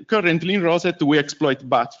 Currently in Roset, we exploit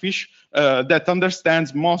Batfish that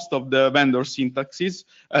understands most of the vendor syntaxes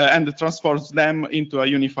and transforms them into a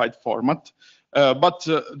unified format. But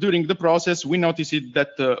during the process, we noticed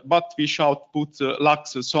that Batfish output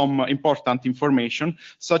lacks some important information,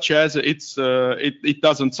 such as it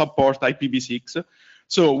doesn't support IPv6.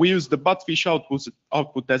 So we use the Batfish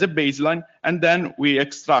output as a baseline, and then we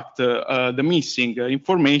extract the missing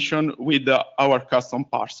information with our custom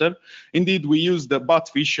parser. Indeed, we use the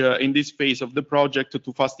Batfish in this phase of the project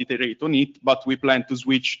to fast iterate on it, but we plan to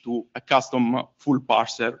switch to a custom full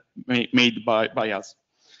parser made by us.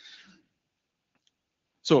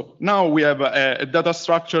 So now we have a data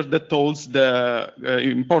structure that holds the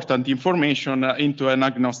important information into an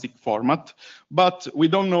agnostic format, but we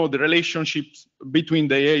don't know the relationships between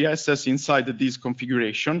the ASs inside this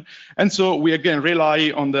configuration. And so we again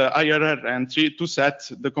rely on the IRR entry to set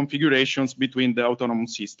the configurations between the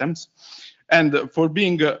autonomous systems. And for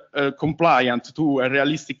being compliant to a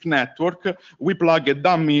realistic network, we plug a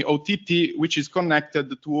dummy OTT, which is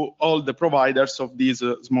connected to all the providers of this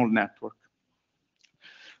small network.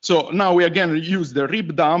 So now we again use the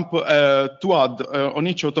RIP dump to add on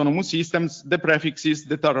each autonomous systems the prefixes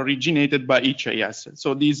that are originated by each AS.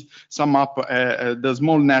 So these sum up the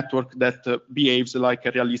small network that behaves like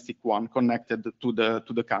a realistic one connected to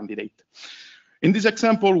the candidate. In this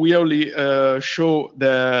example, we only show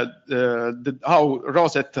how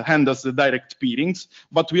Roset handles the direct peerings,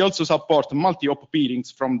 but we also support multi-op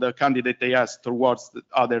peerings from the candidate AS towards the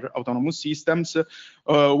other autonomous systems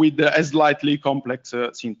with a slightly complex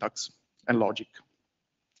syntax and logic.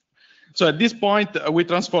 So at this point, we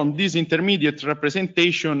transform this intermediate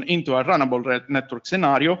representation into a runnable network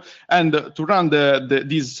scenario. And to run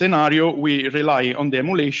this scenario, we rely on the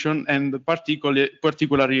emulation and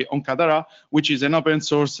particularly on Kadara, which is an open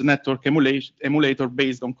source network emulator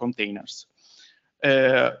based on containers.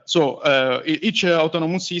 Each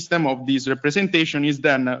autonomous system of this representation is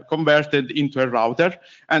then converted into a router.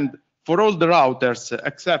 And for all the routers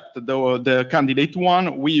except the candidate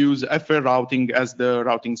one, we use FR routing as the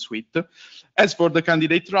routing suite. As for the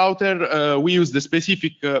candidate router, we use the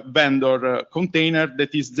specific vendor container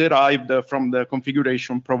that is derived from the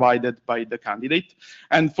configuration provided by the candidate.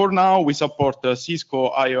 And for now, we support Cisco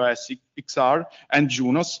iOS XR and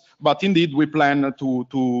Junos, but indeed we plan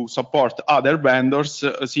to support other vendors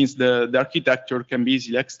since the architecture can be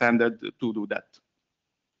easily extended to do that.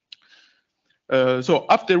 So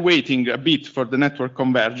after waiting a bit for the network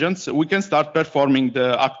convergence, we can start performing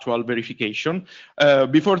the actual verification.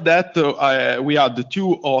 Before that, we add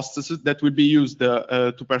 2 hosts that will be used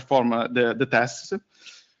to perform the tests.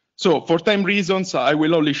 So for time reasons, I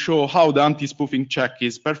will only show how the anti-spoofing check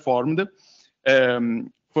is performed.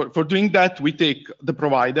 For doing that, we take the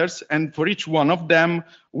providers, and for each one of them,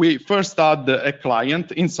 we first add a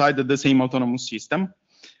client inside the same autonomous system.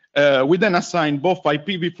 We then assign both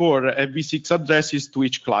IPv4 and v6 addresses to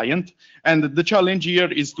each client. And the challenge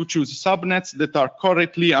here is to choose subnets that are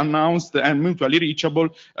correctly announced and mutually reachable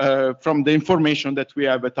from the information that we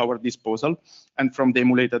have at our disposal and from the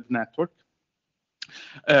emulated network.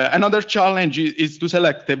 Another challenge is to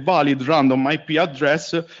select a valid random IP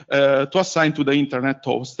address to assign to the internet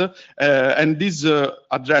host. And this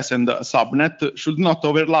address and subnet should not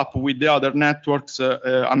overlap with the other networks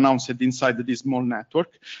announced inside this small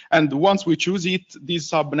network. And once we choose it, this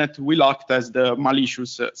subnet will act as the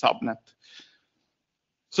malicious subnet.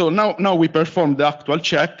 So now we perform the actual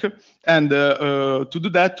check, and to do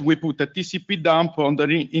that, we put a TCP dump on the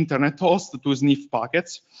internet host to sniff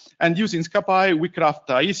packets. And using SCAPI, we craft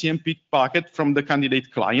a ECMP packet from the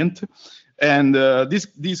candidate client. And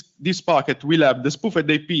this packet will have the spoofed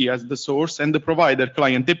IP as the source and the provider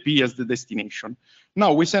client IP as the destination.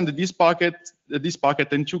 Now we send this packet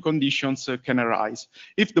and two conditions can arise.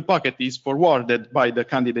 If the packet is forwarded by the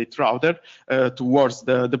candidate router towards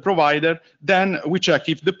the provider, then we check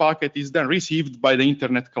if the packet is then received by the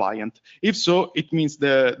internet client. If so, it means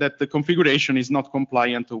that the configuration is not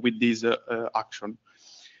compliant with this action.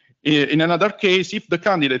 In another case, if the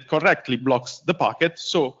candidate correctly blocks the packet,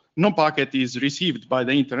 so no packet is received by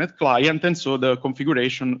the internet client, and so the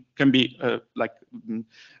configuration can be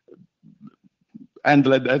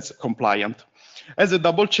handled as compliant. As a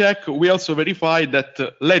double check, we also verify that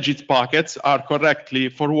legit packets are correctly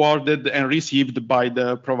forwarded and received by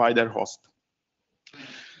the provider host.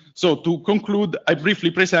 So to conclude, I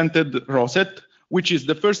briefly presented ROSET, which is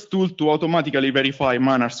the first tool to automatically verify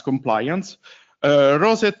manners compliance.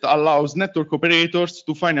 ROSET allows network operators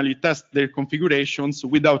to finally test their configurations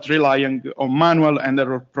without relying on manual and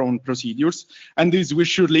error-prone procedures. And this will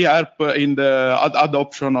surely help in the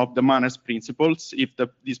adoption of the manners principles if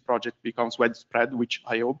this project becomes widespread, which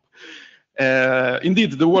I hope.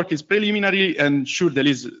 Indeed, the work is preliminary, and sure, there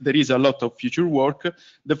is a lot of future work.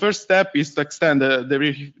 The first step is to extend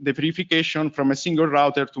the verification from a single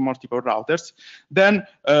router to multiple routers. Then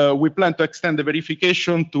we plan to extend the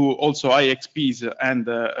verification to also IXPs and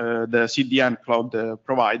the CDN cloud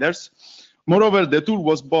providers. Moreover, the tool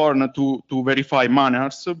was born to verify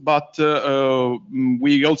manners, but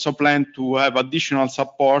we also plan to have additional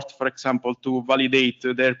support, for example, to validate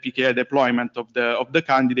their PKI deployment of the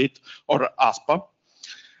candidate or ASPA.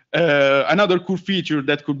 Another cool feature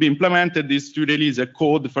that could be implemented is to release a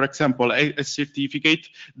code, for example, a certificate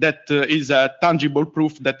that is a tangible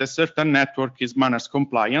proof that a certain network is manners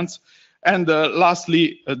compliant. And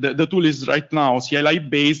lastly, the tool is right now CLI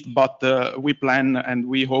based, but we plan and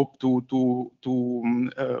we hope to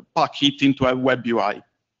pack it into a web UI.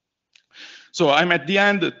 So I'm at the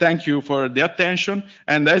end. Thank you for the attention.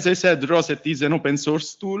 And as I said, ROSET is an open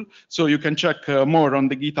source tool, so you can check more on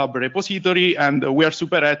the GitHub repository, and we are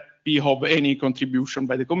super happy of any contribution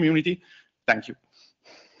by the community. Thank you.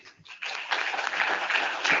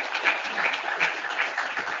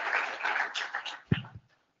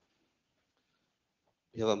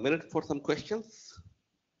 We have a minute for some questions.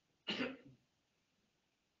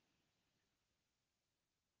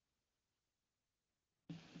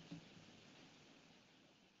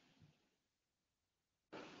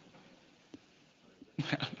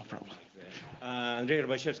 No problem. Andrei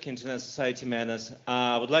Robachevsky, Internet Society Manners.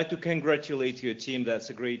 I would like to congratulate your team. That's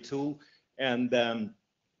a great tool. And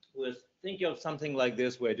we're thinking of something like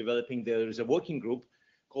this. We're developing, there is a working group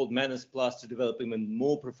called Manners Plus to develop even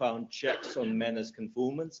more profound checks on manners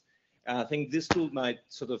conformance. And I think this tool might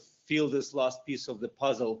sort of fill this last piece of the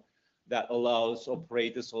puzzle that allows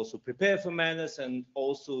operators also prepare for manners and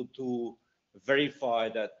also to verify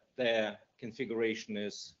that their configuration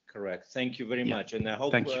is correct. Thank you very much. And I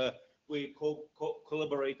hope we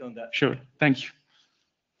collaborate on that. Sure. Thank you.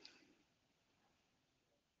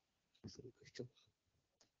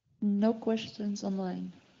 No questions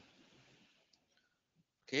online.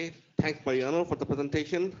 Okay, thanks Mariano for the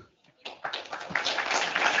presentation.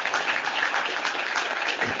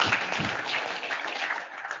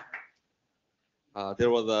 There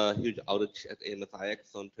was a huge outage at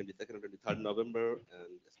AMS-IX on 22nd and 23rd November,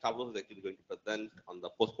 and Stavros is actually going to present on the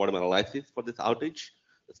post-mortem analysis for this outage.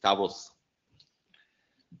 Stavros.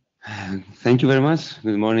 Thank you very much.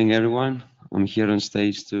 Good morning, everyone. I'm here on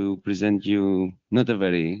stage to present you not a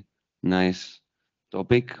very nice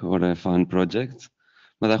topic or a fun project,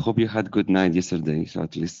 but I hope you had a good night yesterday, so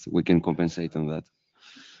at least we can compensate on that.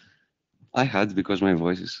 I had, because my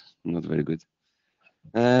voice is not very good.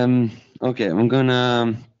 Okay, I'm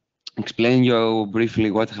gonna explain you briefly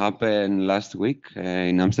what happened last week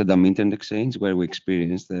in Amsterdam Internet Exchange, where we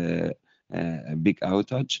experienced a big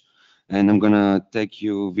outage. And I'm gonna take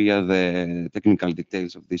you via the technical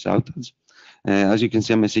details of this outage. As you can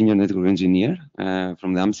see, I'm a senior network engineer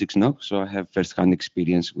from the AM6 NOC, so I have first-hand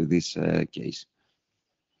experience with this case.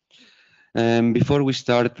 Before we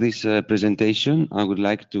start this presentation, I would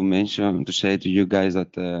like to say to you guys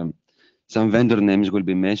that some vendor names will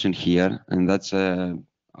be mentioned here, and that's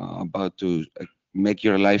about to make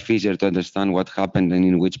your life easier to understand what happened and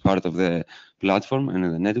in which part of the platform and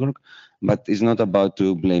the network. But it's not about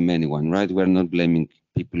to blame anyone, right? We're not blaming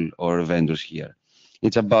people or vendors here.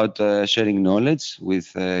 It's about sharing knowledge with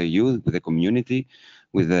you, with the community,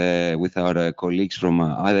 with our colleagues from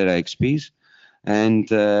other IXPs. And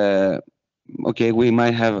okay, we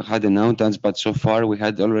might have had an outage, but so far we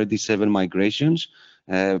had already 7 migrations,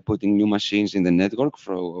 putting new machines in the network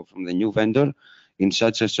from the new vendor in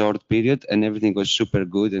such a short period, and everything was super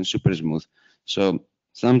good and super smooth. So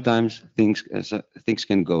sometimes things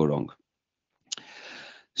can go wrong.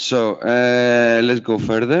 So let's go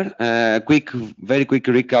further. Very quick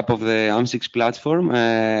recap of the AM6 platform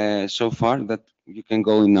so far that you can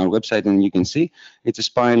go in our website and you can see. It's a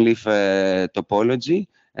spine leaf topology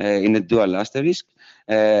in a dual asterisk.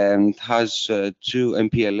 It has 2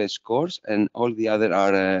 MPLS cores, and all the other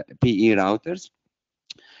are PE routers.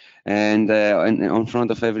 And on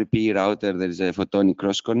front of every PE router, there is a photonic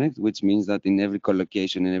cross connect, which means that in every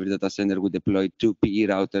collocation, in every data center, we deploy 2 PE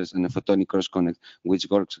routers and a photonic cross connect, which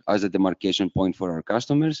works as a demarcation point for our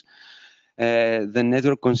customers. The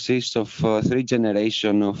network consists of 3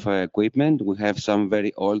 generations of equipment. We have some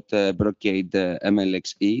very old Brocade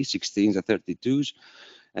MLXE 16s and 32s.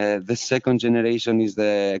 The second generation is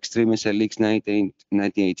the Extreme SLX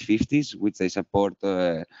 9850s, which they support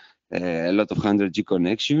a lot of 100G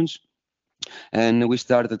connections. And we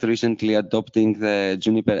started recently adopting the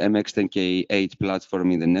Juniper MX10K8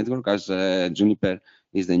 platform in the network, as Juniper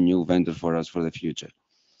is the new vendor for us for the future.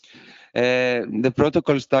 The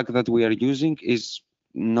protocol stack that we are using is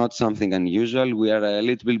not something unusual. We are a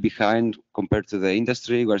little bit behind compared to the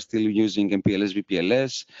industry. We're still using MPLS,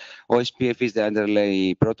 VPLS. OSPF is the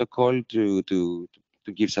underlay protocol to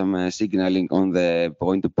give some signaling on the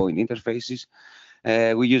point-to-point interfaces.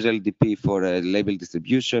 We use LDP for label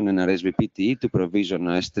distribution and RSVP-TE to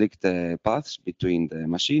provision strict paths between the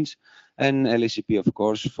machines, and LACP, of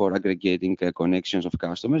course, for aggregating connections of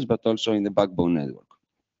customers, but also in the backbone network.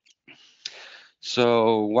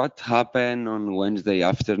 So what happened on Wednesday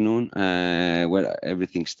afternoon where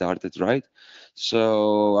everything started, right?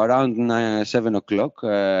 So around 7 o'clock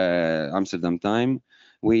Amsterdam time,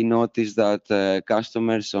 we noticed that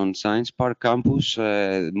customers on Science Park campus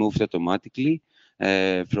moved automatically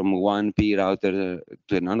from one PE router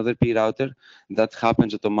to another PE router. That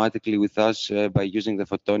happens automatically with us by using the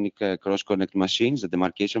photonic cross-connect machines, the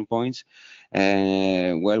demarcation points,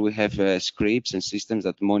 where we have scripts and systems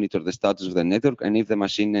that monitor the status of the network. And if the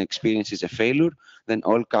machine experiences a failure, then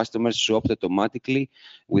all customers swapped automatically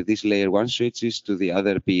with these layer 1 switches to the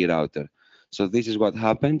other PE router. So this is what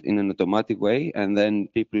happened in an automatic way. And then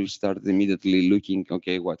people started immediately looking,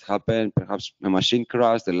 okay, what happened? Perhaps a machine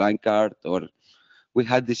crashed, a line card, or we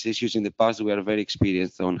had these issues in the past. We are very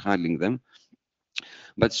experienced on handling them.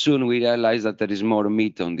 But soon we realized that there is more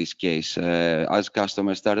meat on this case. As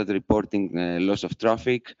customers started reporting loss of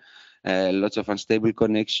traffic, lots of unstable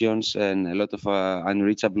connections, and a lot of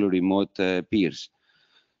unreachable remote peers.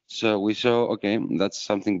 So we saw, okay, that's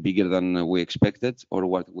something bigger than we expected or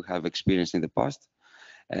what we have experienced in the past.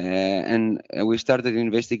 And we started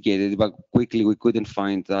investigating, but quickly we couldn't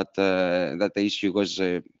find that that the issue was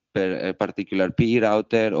per a particular PE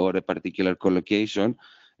router or a particular collocation.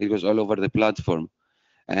 It was all over the platform.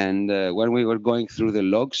 And when we were going through the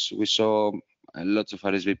logs, we saw lots of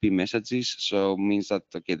RSVP messages. So it means that,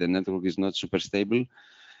 okay, the network is not super stable.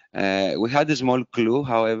 We had a small clue,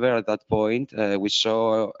 however, at that point, we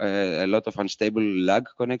saw a lot of unstable lag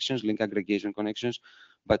connections, link aggregation connections,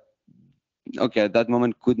 but okay, at that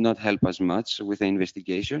moment could not help us much with the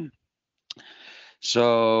investigation.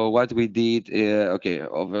 So what we did, okay,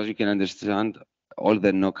 as you can understand, all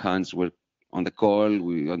the NOC hands were on the call,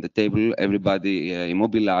 on the table, everybody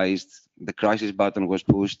immobilized, the crisis button was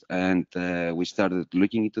pushed, and we started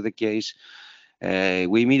looking into the case.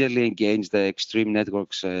 We immediately engaged the Extreme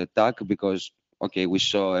Networks TAC because, okay, we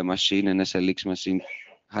saw a machine, an SLX machine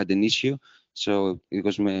had an issue. So it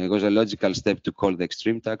was a logical step to call the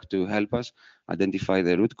Extreme TAC to help us identify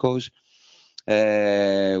the root cause.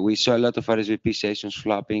 We saw a lot of RSVP sessions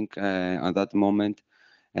flapping at that moment.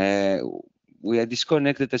 We had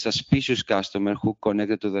disconnected a suspicious customer who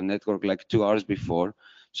connected to the network like 2 hours before.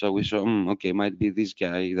 So we saw, okay, might be this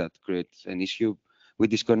guy that creates an issue. We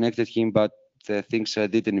disconnected him, but things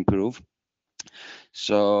didn't improve.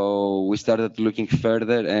 So we started looking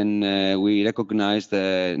further, and we recognized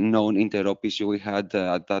the known interop issue we had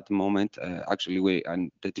at that moment. Actually, we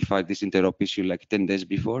identified this interop issue like 10 days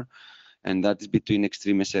before, and that is between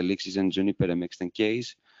Extreme SLXs and Juniper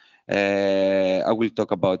MX10Ks. I will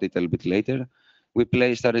talk about it a little bit later. We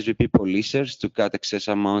placed RSVP policers to cut excess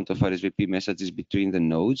amount of RSVP messages between the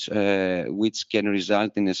nodes, which can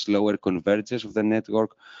result in a slower convergence of the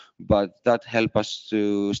network, but that helped us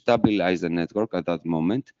to stabilize the network at that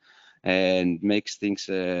moment and makes things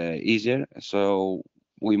easier. So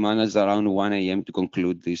we managed around 1 a.m. to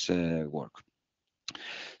conclude this work.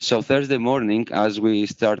 So Thursday morning, as we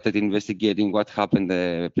started investigating what happened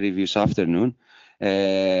the previous afternoon,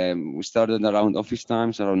 we started around office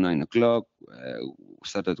times, around 9 o'clock. We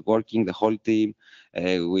started working, the whole team.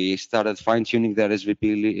 We started fine-tuning the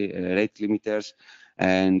RSVP rate limiters.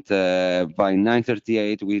 And by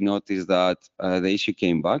 9:38, we noticed that the issue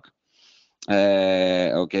came back.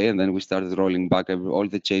 Okay, and then we started rolling back all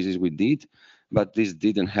the changes we did. But this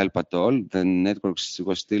didn't help at all. The network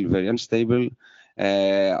was still very unstable.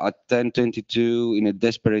 At 10:22, in a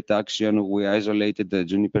desperate action, we isolated the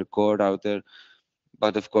Juniper core router.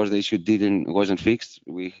 But of course, the issue wasn't fixed.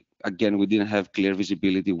 We didn't have clear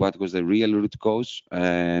visibility what was the real root cause.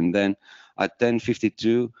 And then at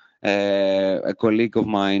 10:52, a colleague of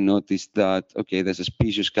mine noticed that, okay, the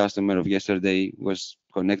suspicious customer of yesterday was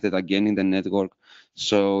connected again in the network.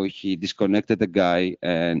 So he disconnected the guy,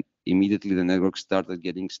 and immediately the network started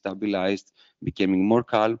getting stabilized, becoming more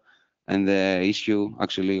calm, and the issue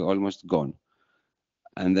actually almost gone.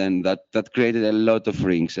 And then that created a lot of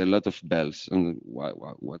rings, a lot of bells, and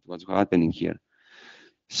what's happening here.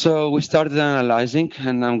 So we started analyzing,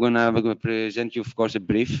 and I'm gonna present you, of course, a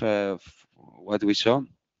brief of what we saw.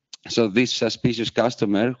 So this suspicious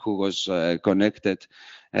customer who was connected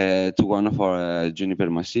to one of our Juniper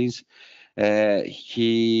machines,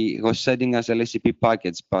 he was sending us LSCP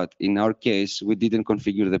packets, but in our case, we didn't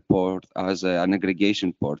configure the port as an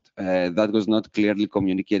aggregation port. That was not clearly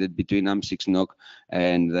communicated between AMP6 NOC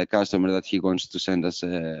and the customer that he wants to send us,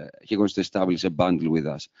 he wants to establish a bundle with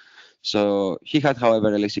us. So he had, however,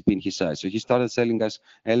 LSCP in his side. So he started selling us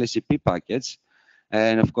LSCP packets.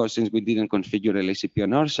 And of course, since we didn't configure LSCP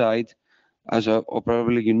on our side, as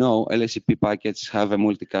probably you know, LSCP packets have a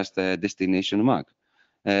multicast destination MAC.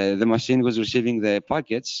 The machine was receiving the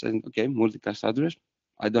packets and, okay, multicast address.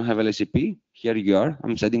 I don't have LSCP. Here you are.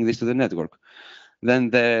 I'm sending this to the network. Then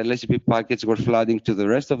the LSCP packets were flooding to the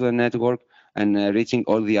rest of the network and reaching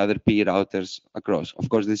all the other PE routers across. Of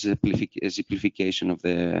course, this is a simplification of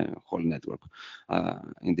the whole network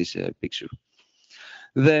in this picture.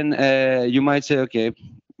 Then you might say, okay,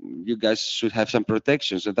 you guys should have some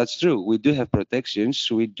protection. So that's true. We do have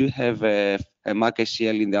protections. We do have a MAC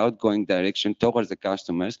ACL in the outgoing direction towards the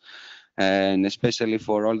customers. And especially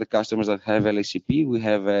for all the customers that have LSCP, we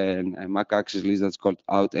have a MAC access list that's called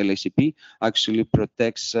out LSCP, actually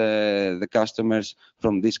protects the customers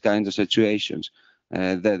from these kinds of situations.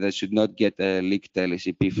 They should not get leaked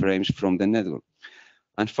LSCP frames from the network.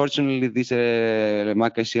 Unfortunately, this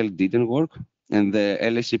MAC ACL didn't work, and the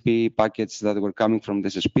LSCP packets that were coming from the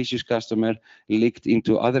suspicious customer leaked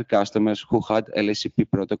into other customers who had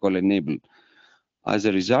LSCP protocol enabled. As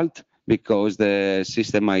a result, because the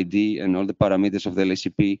system ID and all the parameters of the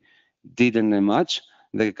LSCP didn't match,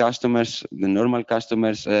 the customers, the normal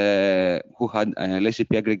customers who had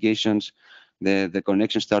LSCP aggregations, the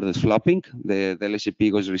connection started flapping. The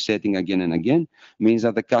LSCP was resetting again and again, means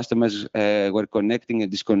that the customers were connecting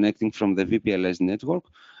and disconnecting from the VPLS network,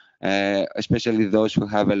 especially those who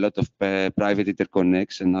have a lot of private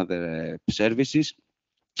interconnects and other services,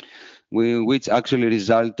 which actually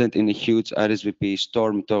resulted in a huge RSVP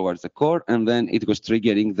storm towards the core, and then it was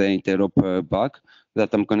triggering the interop bug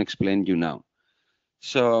that I'm going to explain you now.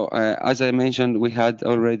 So as I mentioned, we had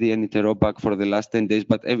already an interop bug for the last 10 days,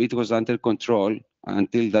 but it was under control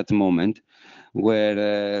until that moment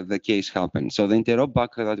where the case happened. So the interop bug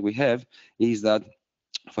that we have is that,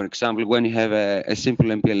 for example, when you have a simple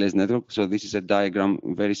MPLS network, so this is a diagram,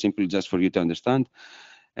 very simple just for you to understand.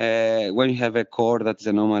 When you have a core that is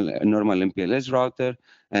a normal MPLS router,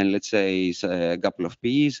 and let's say a couple of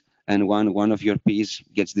PEs, and one of your PEs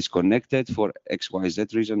gets disconnected for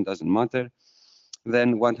XYZ reason, doesn't matter.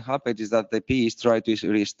 Then what happens is that the PEs try to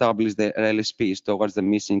reestablish the LSPs towards the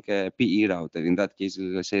missing PE router. In that case,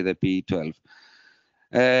 let's say the PE12.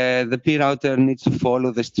 The P router needs to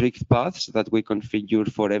follow the strict paths that we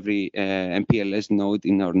configure for every MPLS node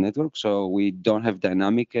in our network. So we don't have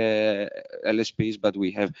dynamic LSPs, but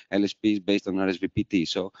we have LSPs based on RSVPT.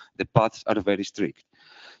 So the paths are very strict.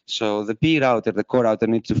 So the P router, the core router,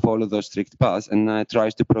 needs to follow those strict paths and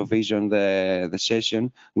tries to provision the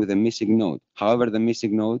session with a missing node. However, the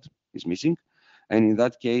missing node is missing. And in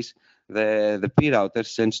that case, the P router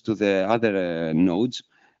sends to the other nodes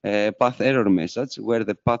a path error message where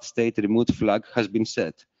the path state remote flag has been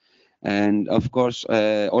set. And of course,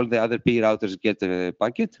 all the other P routers get a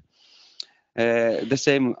packet. The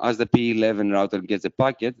same as the P11 router gets a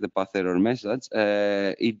packet, the path error message.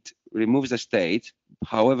 It removes the state.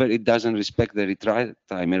 However, it doesn't respect the retry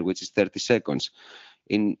timer, which is 30 seconds.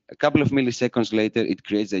 In a couple of milliseconds later, it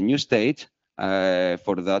creates a new state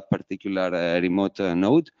for that particular remote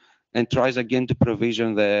node and tries again to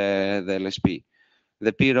provision the LSP.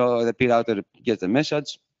 The P router gets a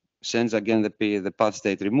message, sends again the path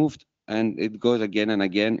state removed, and it goes again and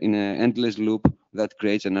again in an endless loop that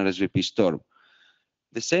creates an RSVP storm.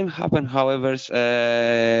 The same happened, however,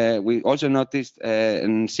 we also noticed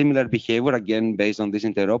a similar behavior, again, based on this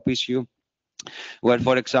interop issue, where,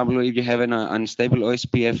 for example, if you have an unstable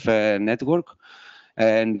OSPF network,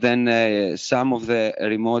 and then some of the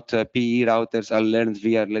remote PE routers are learned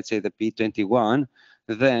via, let's say, the P21,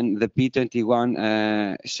 then the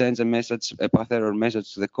P21 sends a message, a path error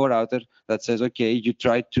message to the core router that says, okay, you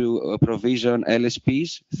tried to provision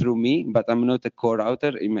LSPs through me, but I'm not a core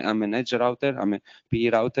router, I'm an edge router, I'm a PE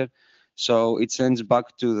router. So it sends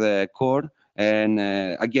back to the core and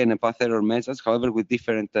again, a path error message, however, with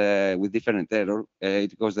different error.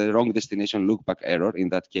 It was the wrong destination loopback error in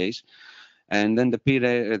that case. And then the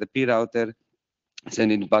P router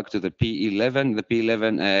send it back to the P11. The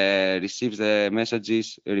P11 receives the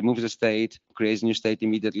messages, removes the state, creates new state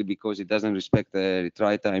immediately because it doesn't respect the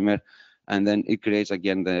retry timer, and then it creates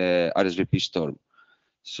again the RSVP storm.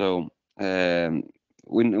 So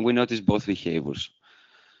we notice both behaviors.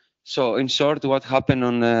 So in short, what happened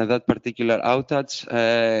on that particular outage?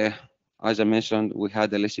 As I mentioned, we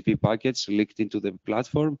had LSCP packets leaked into the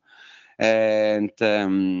platform. And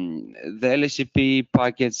the LSCP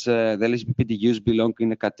packets, the LSCP PDUs belong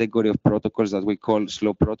in a category of protocols that we call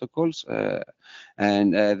slow protocols.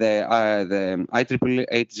 And the IEEE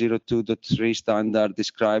 802.3 standard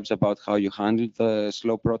describes about how you handle the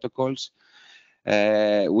slow protocols.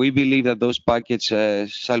 We believe that those packets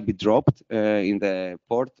shall be dropped in the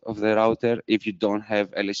port of the router if you don't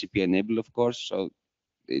have LSCP enabled, of course. So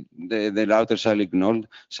the router shall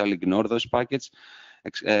ignore those packets.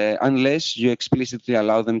 Unless you explicitly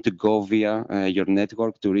allow them to go via your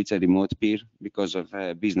network to reach a remote peer because of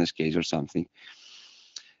a business case or something.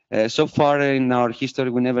 So far in our history,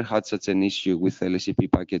 we never had such an issue with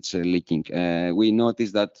LSCP packets leaking. We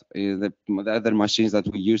noticed that the other machines that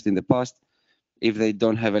we used in the past, if they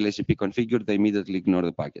don't have LSCP configured, they immediately ignore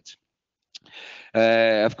the packets.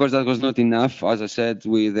 Of course, that was not enough. As I said,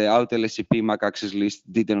 with the out LSCP MAC access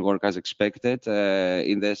list didn't work as expected.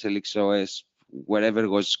 In the SLX OS, wherever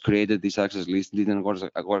was created, this access list didn't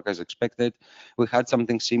work as expected. We had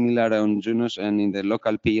something similar on Junos and in the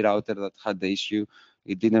local P router that had the issue.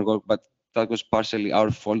 It didn't work, but that was partially our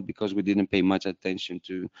fault because we didn't pay much attention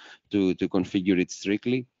to configure it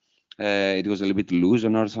strictly. It was a little bit loose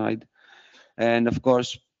on our side. And of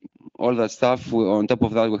course, all that stuff, on top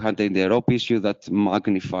of that, we had the interop issue that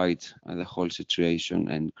magnified the whole situation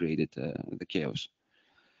and created the chaos.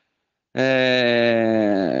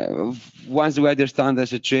 Once we understand the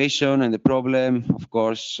situation and the problem, of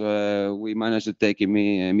course, we managed to take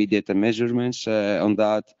immediate measurements on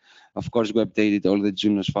that. Of course, we updated all the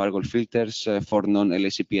Junos firewall filters for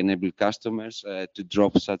non-LSCP enabled customers to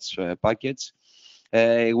drop such packets.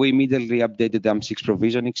 We immediately updated the AMP6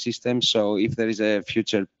 provisioning system. So if there is a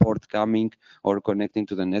future port coming or connecting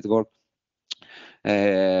to the network,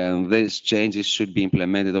 these changes should be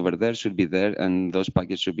implemented over there, should be there, and those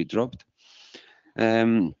packets should be dropped.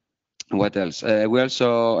 What else? We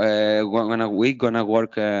also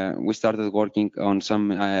we started working on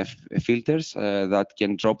some filters that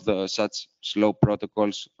can drop such slow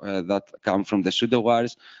protocols that come from the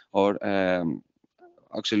pseudowires or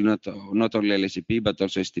actually not only LSCP, but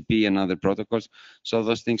also STP and other protocols. So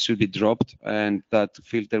those things should be dropped, and that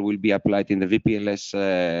filter will be applied in the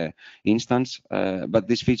VPLS instance. But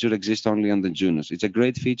this feature exists only on the Junos. It's a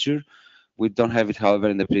great feature. We don't have it, however,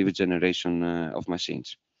 in the previous generation of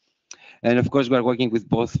machines. And of course, we're working with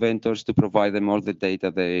both vendors to provide them all the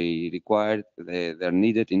data they require, they're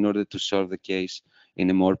needed in order to solve the case in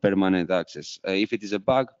a more permanent access. If it is a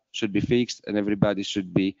bug, should be fixed, and everybody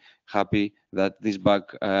should be happy that this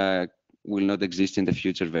bug will not exist in the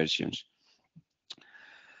future versions.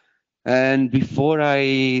 And before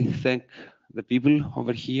I thank the people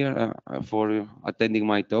over here for attending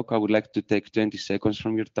my talk, I would like to take 20 seconds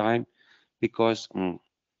from your time because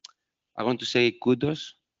I want to say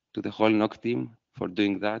kudos to the whole NOC team for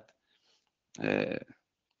doing that.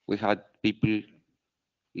 We had people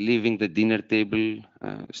leaving the dinner table,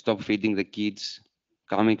 stop feeding the kids,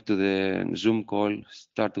 coming to the Zoom call,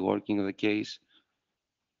 start working on the case.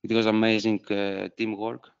 It was amazing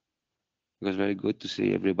teamwork. It was very good to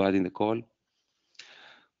see everybody in the call.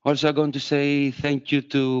 Also, I'm going to say thank you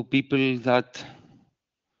to people that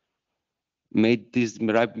made this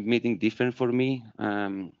RIPE meeting different for me.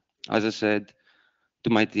 As I said to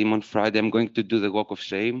my team on Friday, I'm going to do the walk of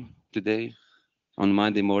shame today on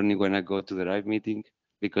Monday morning when I go to the RIPE meeting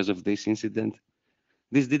because of this incident.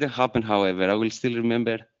 This didn't happen, however. I will still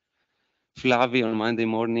remember Flavi on Monday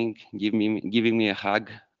morning giving me a hug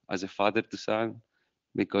as a father to son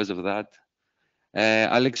because of that.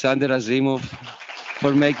 Alexander Azimov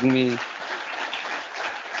for making me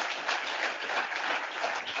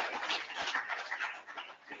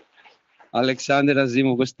Alexander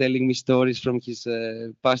Azimov was telling me stories from his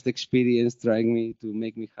past experience, trying to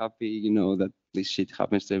make me happy, you know, that this shit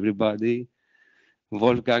happens to everybody.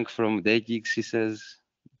 Wolfgang from DEGIX, he says,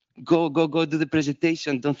 go do the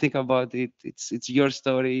presentation, don't think about it. It's your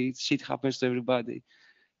story, shit happens to everybody.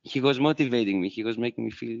 He was motivating me, he was making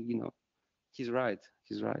me feel, you know, he's right.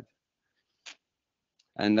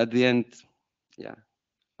 And at the end, yeah,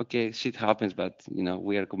 okay, shit happens, but you know,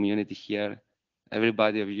 we are a community here.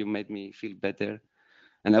 Everybody of you made me feel better.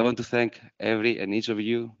 And I want to thank every and each of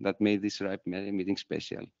you that made this RIPE meeting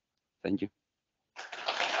special. Thank you.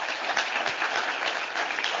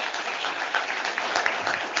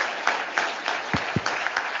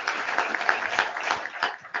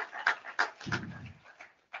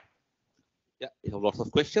 Yeah, we have lots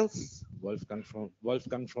of questions. Wolfgang from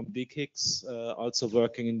DKIX, also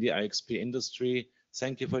working in the IXP industry.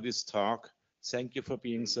 Thank you for this talk. Thank you for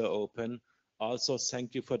being so open. Also,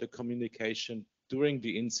 thank you for the communication during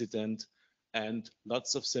the incident and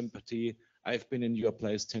lots of sympathy. I've been in your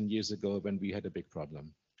place 10 years ago when we had a big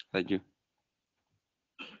problem. Thank you.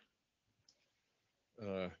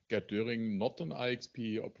 Gerd Döring, not an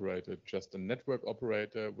IXP operator, just a network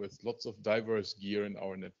operator with lots of diverse gear in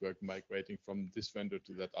our network, migrating from this vendor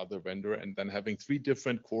to that other vendor, and then having 3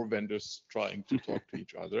 different core vendors trying to talk to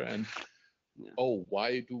each other. And yeah. Oh,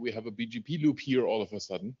 why do we have a BGP loop here all of a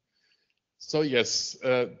sudden? So yes,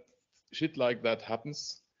 shit like that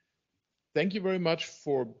happens. Thank you very much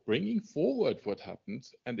for bringing forward what happened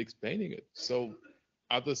and explaining it, so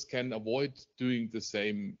others can avoid doing the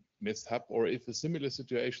same mishap, or if a similar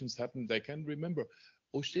situations happen, they can remember,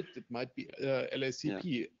 oh shit, it might be LACP.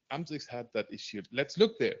 Yeah. AMSIX had that issue. Let's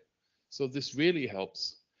look there. So this really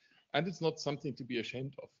helps. And it's not something to be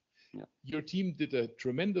ashamed of. Yeah. Your team did a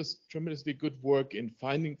tremendously good work in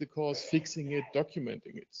finding the cause, fixing it,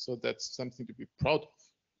 documenting it. So that's something to be proud of.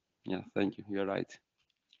 Yeah, thank you. You're right.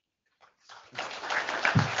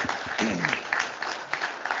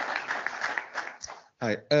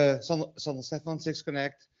 Hi, Sander Stefan,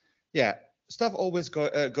 6Connect. Yeah, stuff always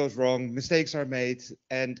goes wrong, mistakes are made,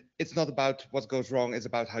 and it's not about what goes wrong, it's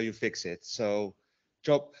about how you fix it. So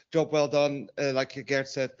job well done. Like Gerd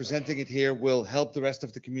said, presenting it here will help the rest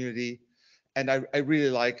of the community. And I really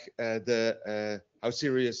like how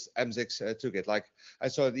serious AMSIX took it. Like I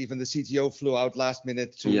saw that even the CTO flew out last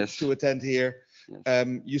minute to attend here. Yes.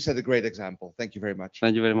 You set a great example. Thank you very much.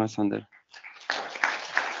 Thank you very much, Sander.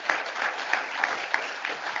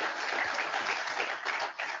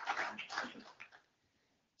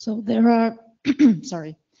 So there are,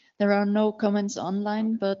 sorry, there are no comments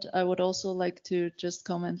online, but I would also like to just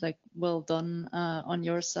comment, like, well done on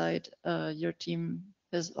your side. Your team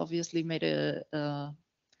has obviously made a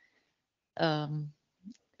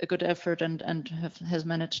good effort and has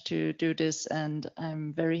managed to do this. And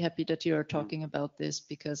I'm very happy that you are talking about this,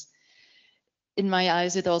 because in my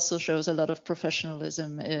eyes, it also shows a lot of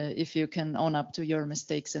professionalism if you can own up to your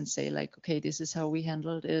mistakes and say, like, okay, this is how we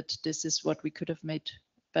handled it. This is what we could have made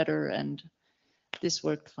better, and this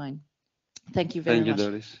worked fine. Thank you very much. Thank you,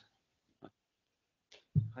 Doris.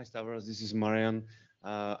 Hi, Stavros. This is Marian.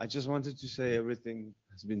 I just wanted to say everything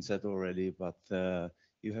has been said already, but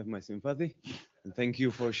you have my sympathy. And thank you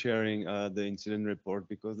for sharing the incident report,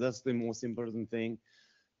 because that's the most important thing,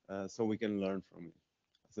 so we can learn from it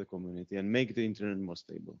as a community and make the internet more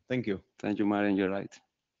stable. Thank you. Thank you, Marian. You're right.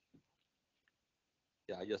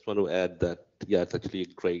 Yeah, I just want to add that, yeah, it's actually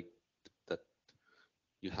great that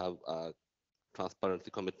you have a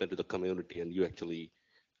transparency commitment to the community and you actually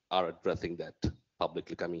are addressing that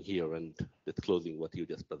publicly coming here and disclosing what you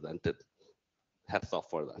just presented. Hats off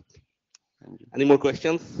for that. Any more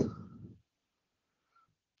questions?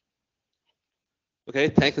 Okay,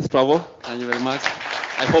 thanks, Gustavo. Thank you very much.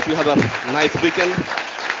 I hope you have a nice weekend.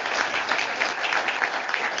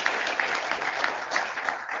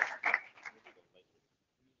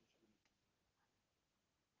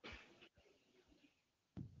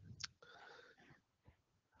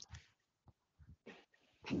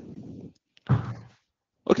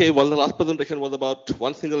 Okay, well, the last presentation was about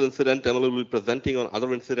one single incident. Emil will be presenting on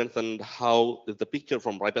other incidents and how is the picture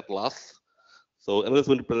from RIPE Atlas. So Emil is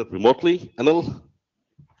going to present remotely. Emil?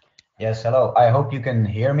 Yes, hello. I hope you can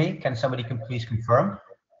hear me. Can somebody please confirm?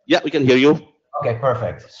 Yeah, we can hear you. Okay,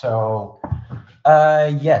 perfect. So,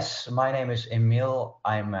 yes, my name is Emil.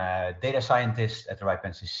 I'm a data scientist at the RIPE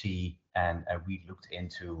NCC, and we looked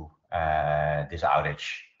into this outage.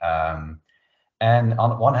 And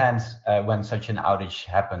on one hand, when such an outage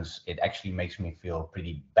happens, it actually makes me feel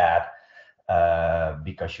pretty bad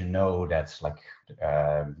because you know that's like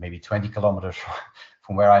maybe 20 kilometers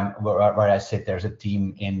from where I sit. There's a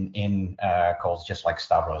team in calls just like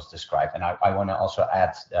Stavros described, and I want to also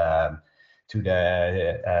add to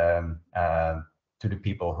the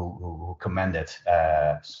people who commended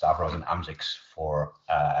Stavros and Amzix for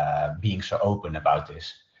being so open about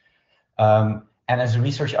this. And as a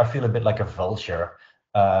researcher, I feel a bit like a vulture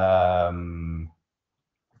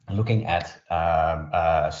looking at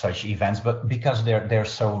such events, but because they're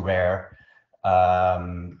so rare,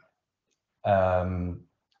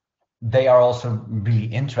 they are also really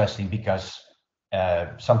interesting because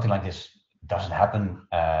something like this doesn't happen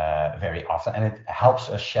very often, and it helps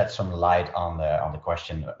us shed some light on the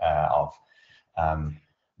question of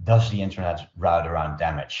does the internet route around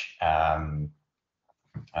damage?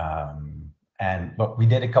 But we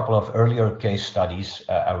did a couple of earlier case studies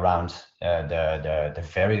around the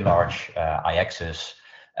very large IXs,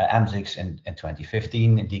 Amzix in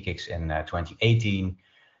 2015, DKIX in 2018,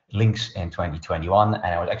 Lynx in 2021, and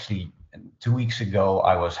I was actually 2 weeks ago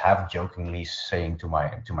I was half jokingly saying to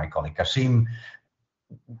my colleague Kasim,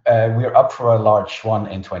 we're up for a large one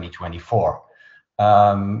in 2024,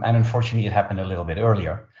 and unfortunately it happened a little bit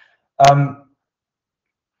earlier,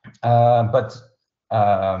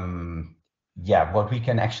 yeah, what we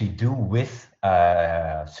can actually do with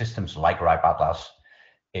systems like RIPE Atlas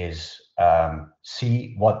is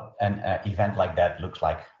see what an event like that looks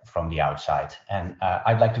like from the outside. And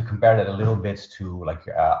I'd like to compare that a little bit to like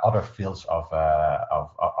other fields of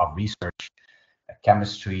research,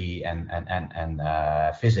 chemistry and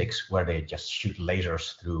physics, where they just shoot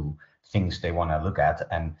lasers through things they want to look at.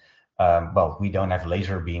 And well, we don't have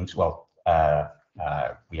laser beams. Well,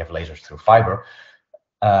 we have lasers through fiber.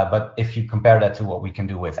 But if you compare that to what we can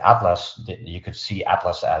do with Atlas, you could see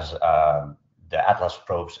Atlas as the Atlas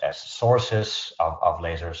probes as sources of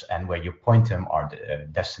lasers, and where you point them are the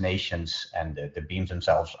destinations, and the beams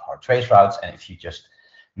themselves are trace routes. And if you just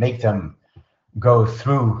make them go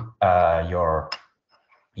through your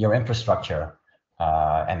infrastructure,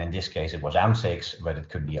 and in this case it was Amzix, but it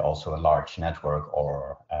could be also a large network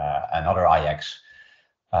or another IX,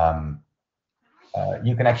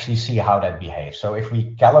 you can actually see how that behaves. So if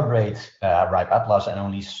we calibrate RIPE Atlas and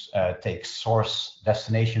only take source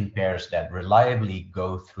destination pairs that reliably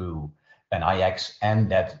go through an IX and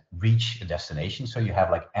that reach a destination, so you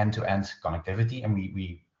have like end-to-end connectivity, and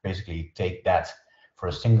we basically take that for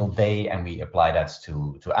a single day and we apply that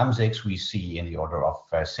to Amzix, we see in the order of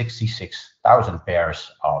 66,000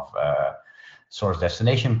 pairs of source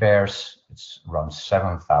destination pairs. It's around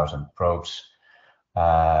 7,000 probes.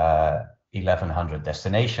 1,100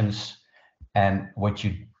 destinations, and what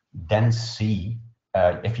you then see,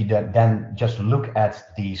 if you then just look at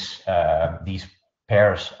these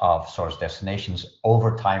pairs of source destinations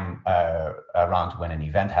over time around when an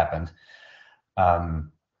event happened,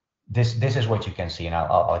 this is what you can see, and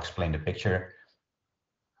I'll explain the picture.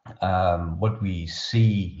 What we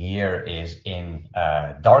see here is in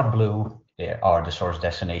dark blue are the source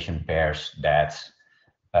destination pairs that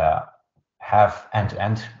have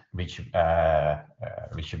end-to-end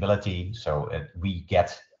reachability, so we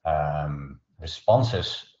get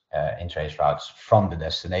responses in trace routes from the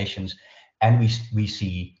destinations, and we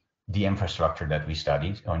see the infrastructure that we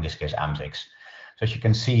studied, or in this case Amzix. So as you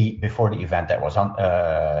can see, before the event, that was on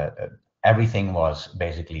everything was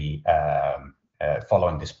basically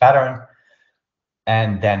following this pattern,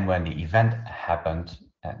 and then when the event happened,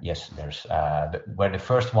 yes, there's where the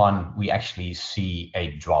first one we actually see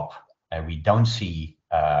a drop. We don't see,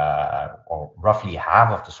 or roughly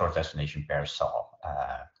half of the source destination pairs saw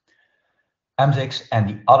Amzix, and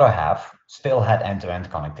the other half still had end-to-end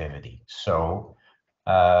connectivity. So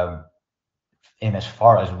in as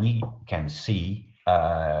far as we can see,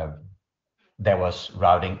 there was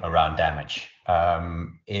routing around damage.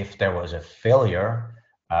 If there was a failure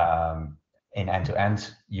in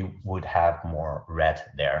end-to-end, you would have more red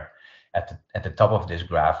there. At the top of this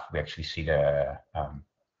graph, we actually see a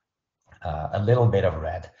little bit of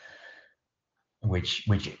red, which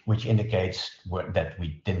indicates that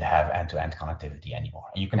we didn't have end-to-end connectivity anymore.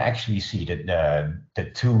 And you can actually see that the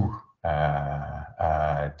two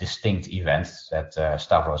distinct events that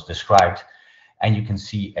Stavros described, and you can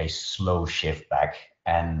see a slow shift back,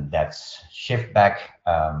 and that's shift back.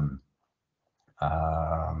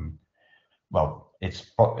 Well,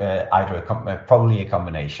 it's either probably a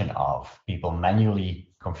combination of people manually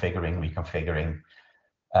configuring, reconfiguring,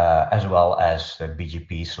 as well as the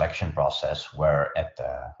BGP selection process, where at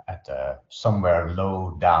somewhere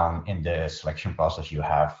low down in the selection process, you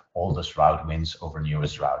have oldest route wins over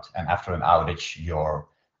newest route, and after an outage,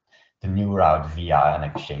 the new route via an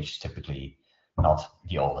exchange is typically not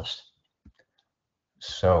the oldest.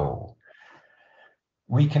 So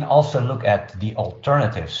we can also look at the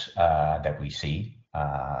alternatives that we see.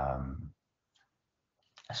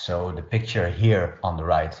 So the picture here on the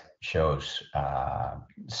right shows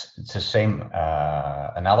it's the same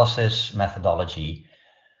analysis methodology,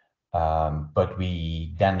 but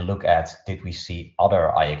we then look at, did we see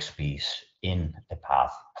other IXPs in the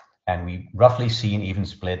path? And we roughly see an even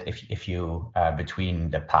split if you between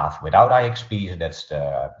the path without IXPs, that's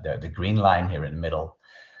the green line here in the middle.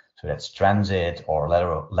 So that's transit or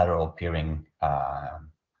lateral peering.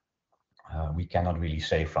 We cannot really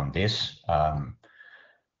say from this.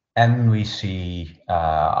 And we see,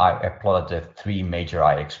 I plotted the three major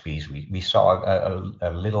IXPs. We saw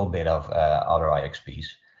a little bit of other IXPs.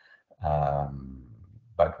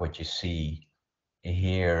 But what you see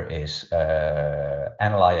here is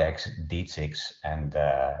NLIX, D6, and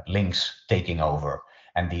Lynx taking over.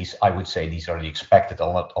 And these, I would say, these are the expected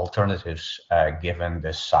alternatives given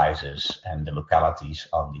the sizes and the localities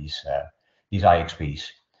of these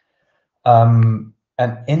IXPs.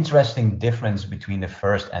 An interesting difference between the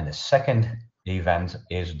first and the second event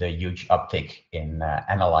is the huge uptick in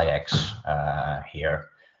NLIX here.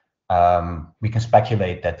 We can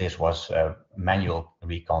speculate that this was manual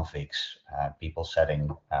reconfigs, people setting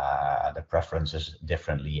the preferences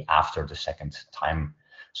differently after the second time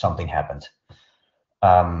something happened.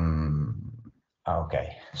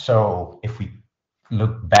 Okay, so if we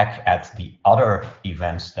look back at the other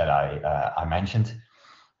events that I mentioned,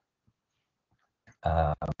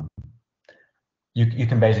 you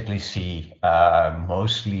can basically see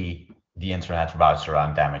mostly the internet routes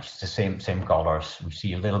around damage. It's the same colors. We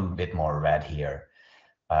see a little bit more red here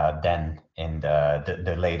than in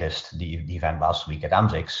the latest the event last week at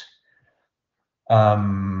AMSIX.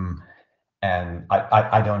 And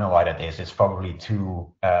I don't know why that is. It's probably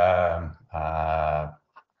too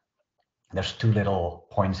there's too little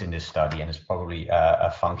points in this study, and it's probably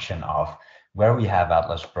a function of where we have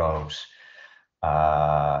Atlas probes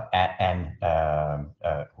and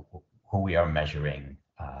who we are measuring.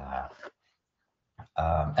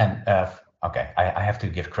 Okay, I have to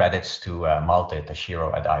give credits to Malte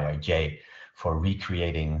Tashiro at IIJ for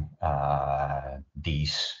recreating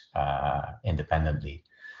these independently.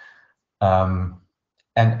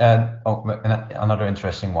 Another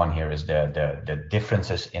interesting one here is the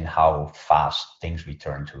differences in how fast things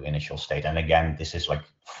return to initial state. And again, this is like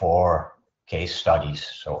 4 case studies,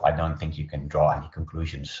 so I don't think you can draw any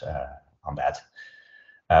conclusions on that.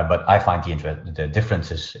 But I find the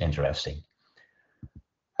differences interesting.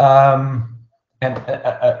 And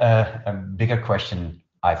a bigger question,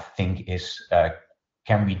 I think, is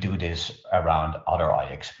can we do this around other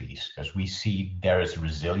IXPs? Because we see there is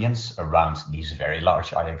resilience around these very large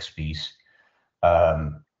IXPs.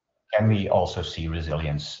 Can we also see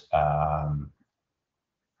resilience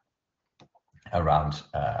around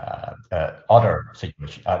other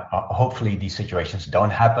situations? Hopefully these situations don't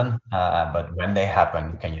happen, but when they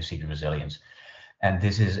happen, can you see the resilience? And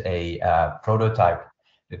this is a prototype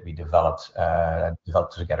that we developed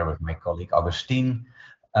together with my colleague Augustine,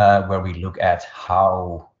 where we look at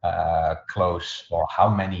how close or how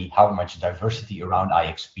much diversity around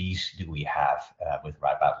IXPs do we have with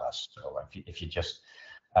RIPE Atlas. So if you just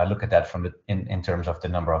look at that from in terms of the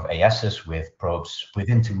number of ASs with probes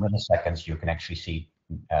within 2 milliseconds, you can actually see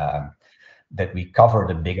that we cover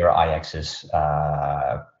the bigger IXs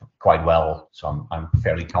quite well. So I'm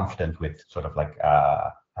fairly confident with sort of like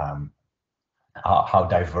how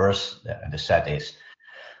diverse the set is.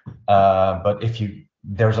 But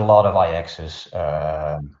there's a lot of IXs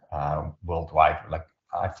worldwide. Like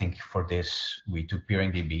think for this, we took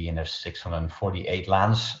PeeringDB and there's 648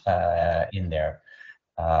 LANs in there.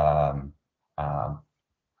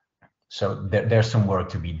 So there's some work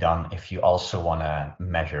to be done if you also want to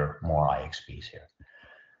measure more IXPs here.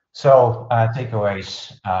 So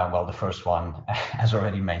takeaways, well, the first one, as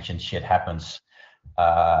already mentioned, shit happens.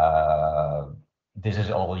 This is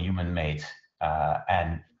all human-made,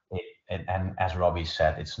 and as Robbie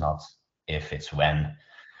said, it's not if, it's when.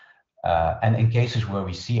 And in cases where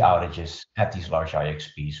we see outages at these large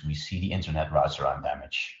IXPs, we see the internet routes around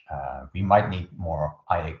damage. We might need more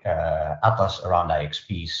Atlas around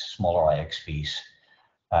IXPs, smaller IXPs,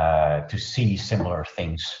 to see similar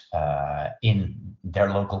things in their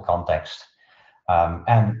local context.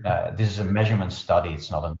 And this is a measurement study, it's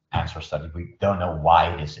not an answer study. We don't know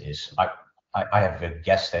why this is. I have a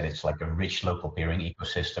guess that it's like a rich local peering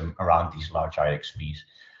ecosystem around these large IXPs.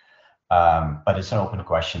 But it's an open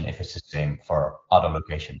question if it's the same for other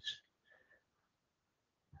locations.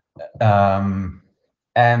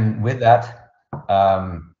 And with that,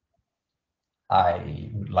 I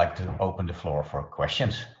would like to open the floor for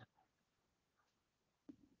questions.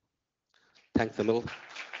 Thanks, Emil.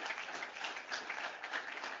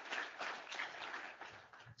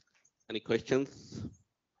 Any questions?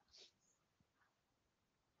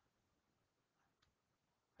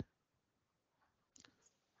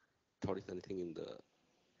 Is anything in the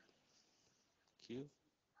queue?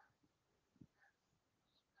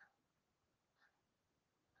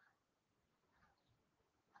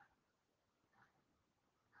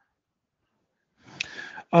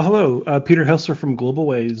 Hello, Peter Hessler from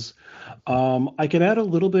GlobalWays. I can add a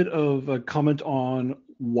little bit of a comment on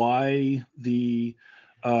why the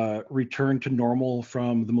return to normal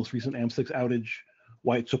from the most recent AM6 outage,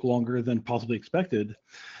 why it took longer than possibly expected,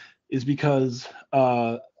 is because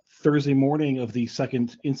Thursday morning of the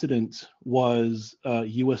second incident was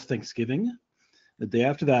US Thanksgiving. The day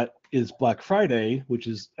after that is Black Friday, which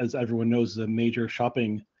is, as everyone knows, a major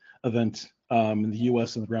shopping event in the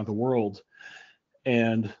US and around the world.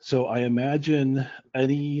 And so I imagine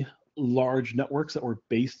any large networks that were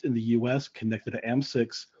based in the US connected to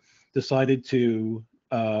AM6 decided to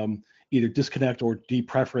either disconnect or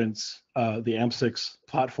depreference the AM6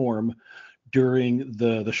 platform during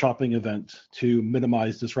the shopping event to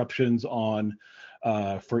minimize disruptions on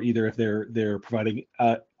for either if they're providing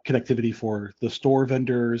connectivity for the store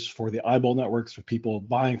vendors, for the eyeball networks, for people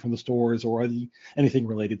buying from the stores, or anything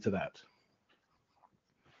related to that.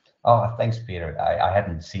 Oh, thanks, Peter. I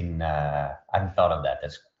hadn't thought of that.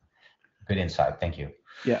 That's good insight. Thank you.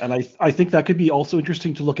 Yeah, and I think that could be also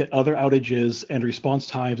interesting to look at other outages and response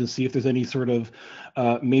times and see if there's any sort of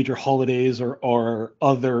major holidays or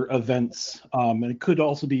other events. And it could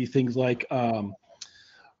also be things like a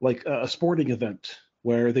sporting event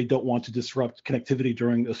where they don't want to disrupt connectivity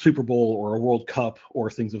during a Super Bowl or a World Cup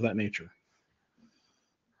or things of that nature.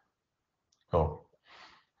 Cool.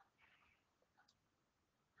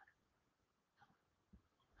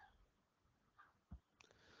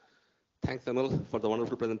 Thanks, Emil, for the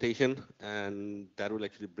wonderful presentation. And that will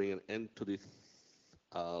actually bring an end to this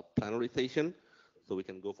plenary session. So we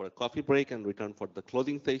can go for a coffee break and return for the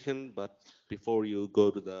closing session. But before you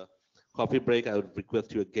go to the coffee break, I would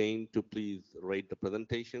request you again to please rate the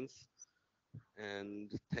presentations.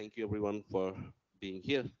 And thank you, everyone, for being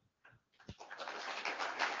here.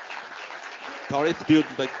 Doris, would you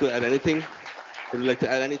like to add anything? Would you like to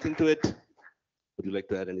add anything to it? Would you like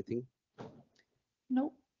to add anything?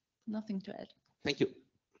 No. Nothing to add. Thank you.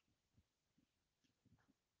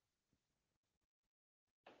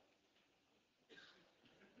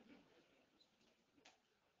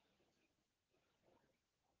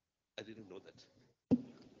 I didn't know that.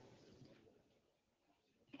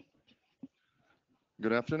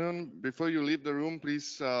 Good afternoon. Before you leave the room,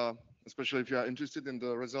 please, especially if you are interested in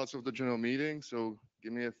the results of the general meeting, so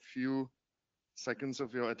give me a few seconds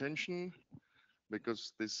of your attention,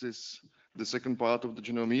 because this is the second part of the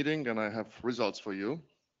general meeting and I have results for you.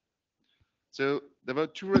 So there were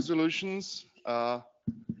two resolutions that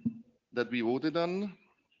we voted on,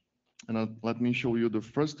 and let me show you the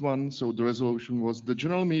first one. So the resolution was: the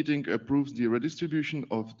general meeting approves the redistribution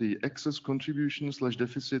of the excess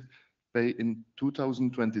contribution/deficit pay in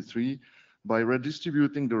 2023 by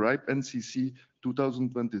redistributing the RIPE NCC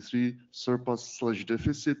 2023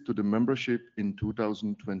 surplus/deficit to the membership in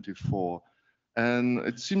 2024. And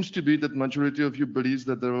it seems to be that majority of you believes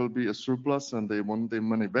that there will be a surplus and they want their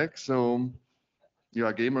money back. So you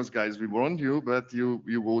are gamers, guys, we warned you, but you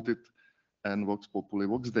voted, and Vox Populi,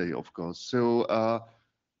 Vox Dei, of course. So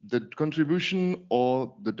the contribution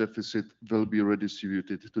or the deficit will be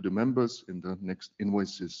redistributed to the members in the next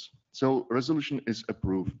invoices. So resolution is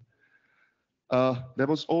approved. There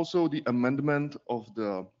was also the amendment of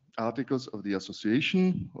the articles of the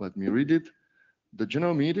association. Let me read it. The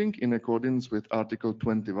general meeting, in accordance with Article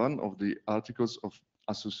 21 of the Articles of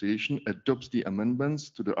Association, adopts the amendments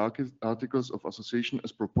to the Articles of Association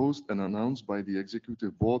as proposed and announced by the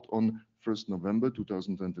Executive Board on 1st November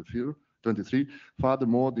 2023.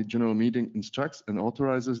 Furthermore, the general meeting instructs and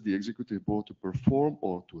authorizes the Executive Board to perform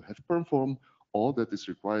or to have performed all that is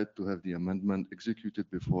required to have the amendment executed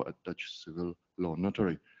before a Dutch civil law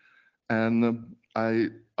notary. And I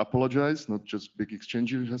apologize, not just Big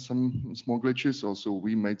Exchange has some small glitches, also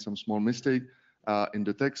we made some small mistake in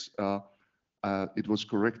the text. It was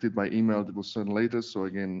corrected by email that was sent later, so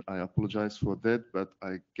again, I apologize for that, but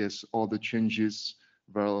I guess all the changes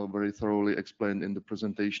were very thoroughly explained in the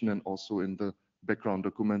presentation and also in the background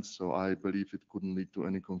documents, so I believe it couldn't lead to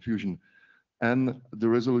any confusion. And the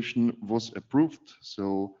resolution was approved,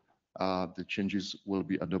 so the changes will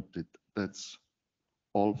be adopted. That's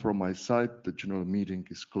all from my side. The general meeting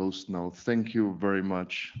is closed now. Thank you very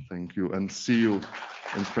much. Thank you, and see you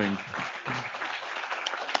in spring.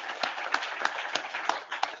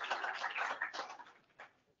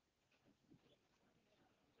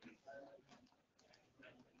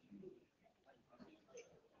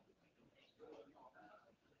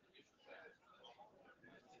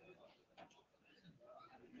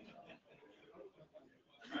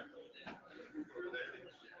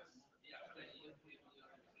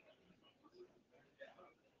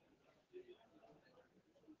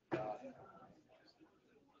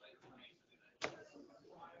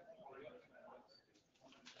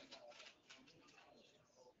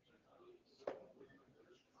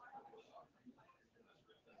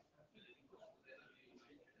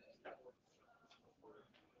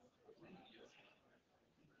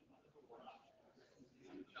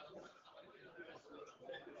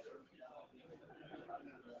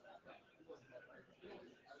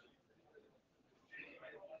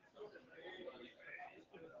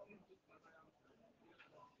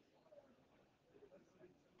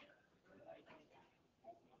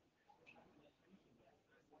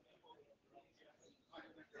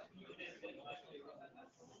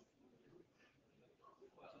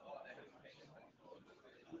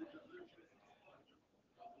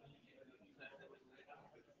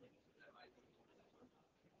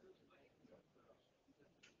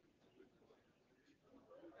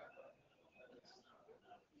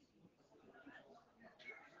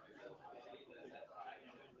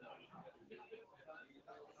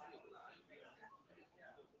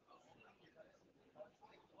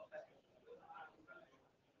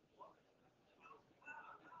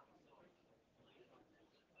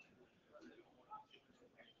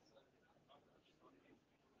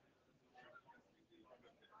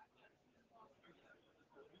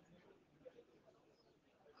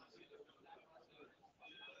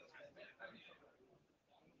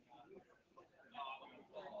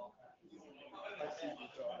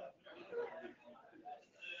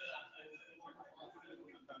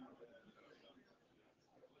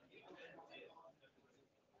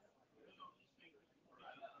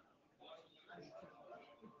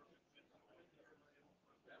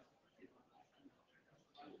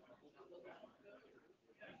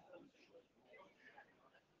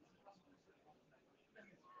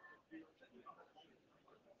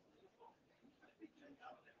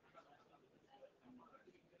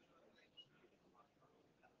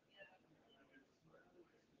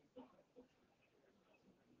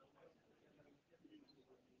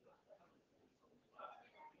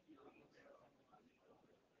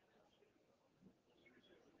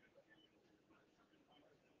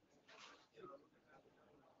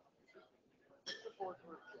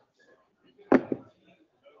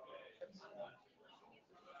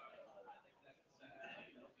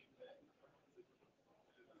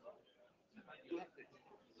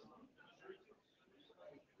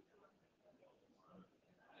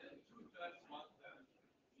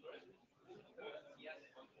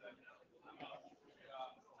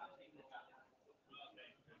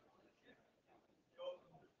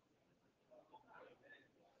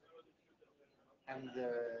 And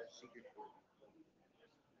secret code.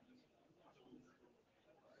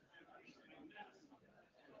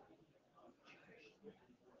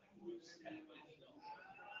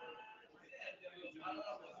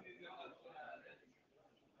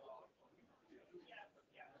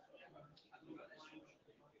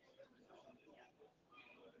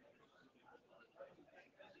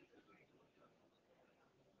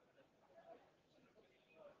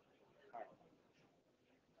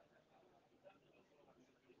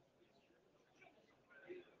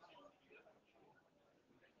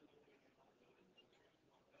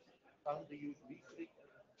 Found the use weekly.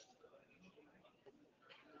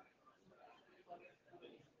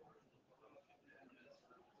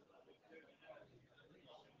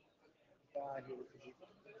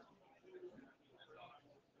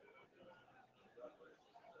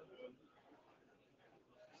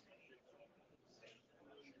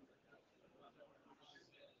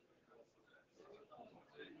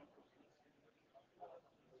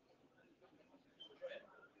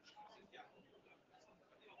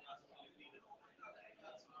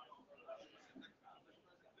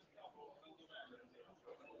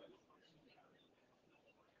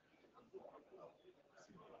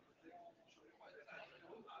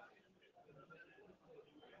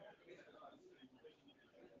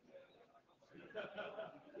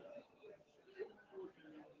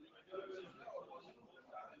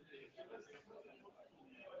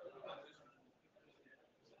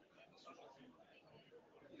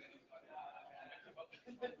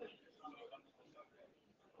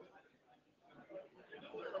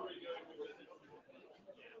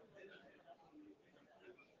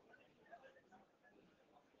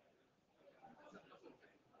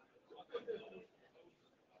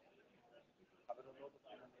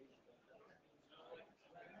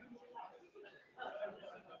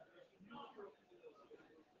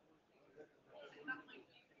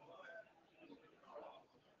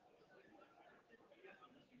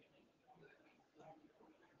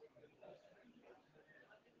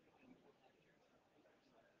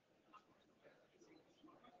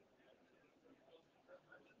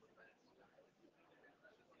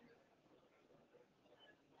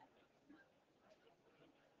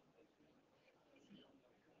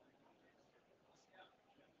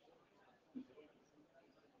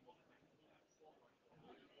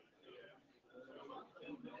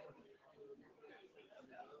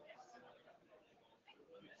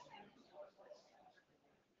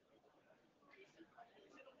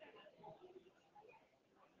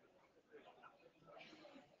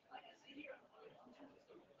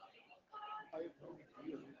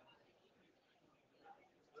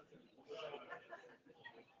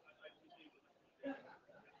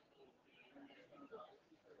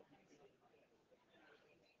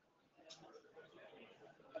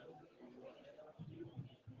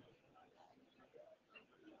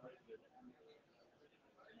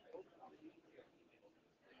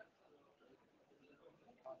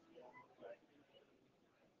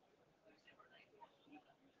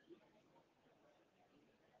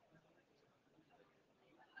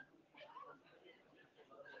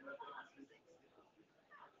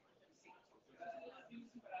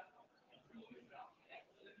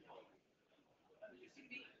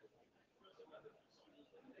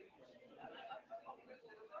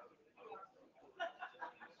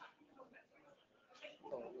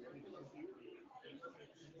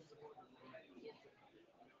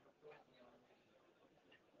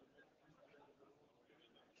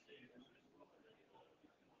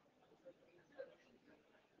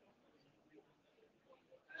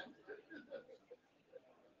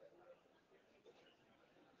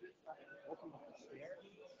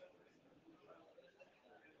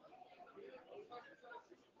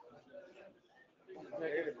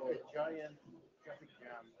 Giant traffic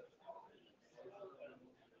jam.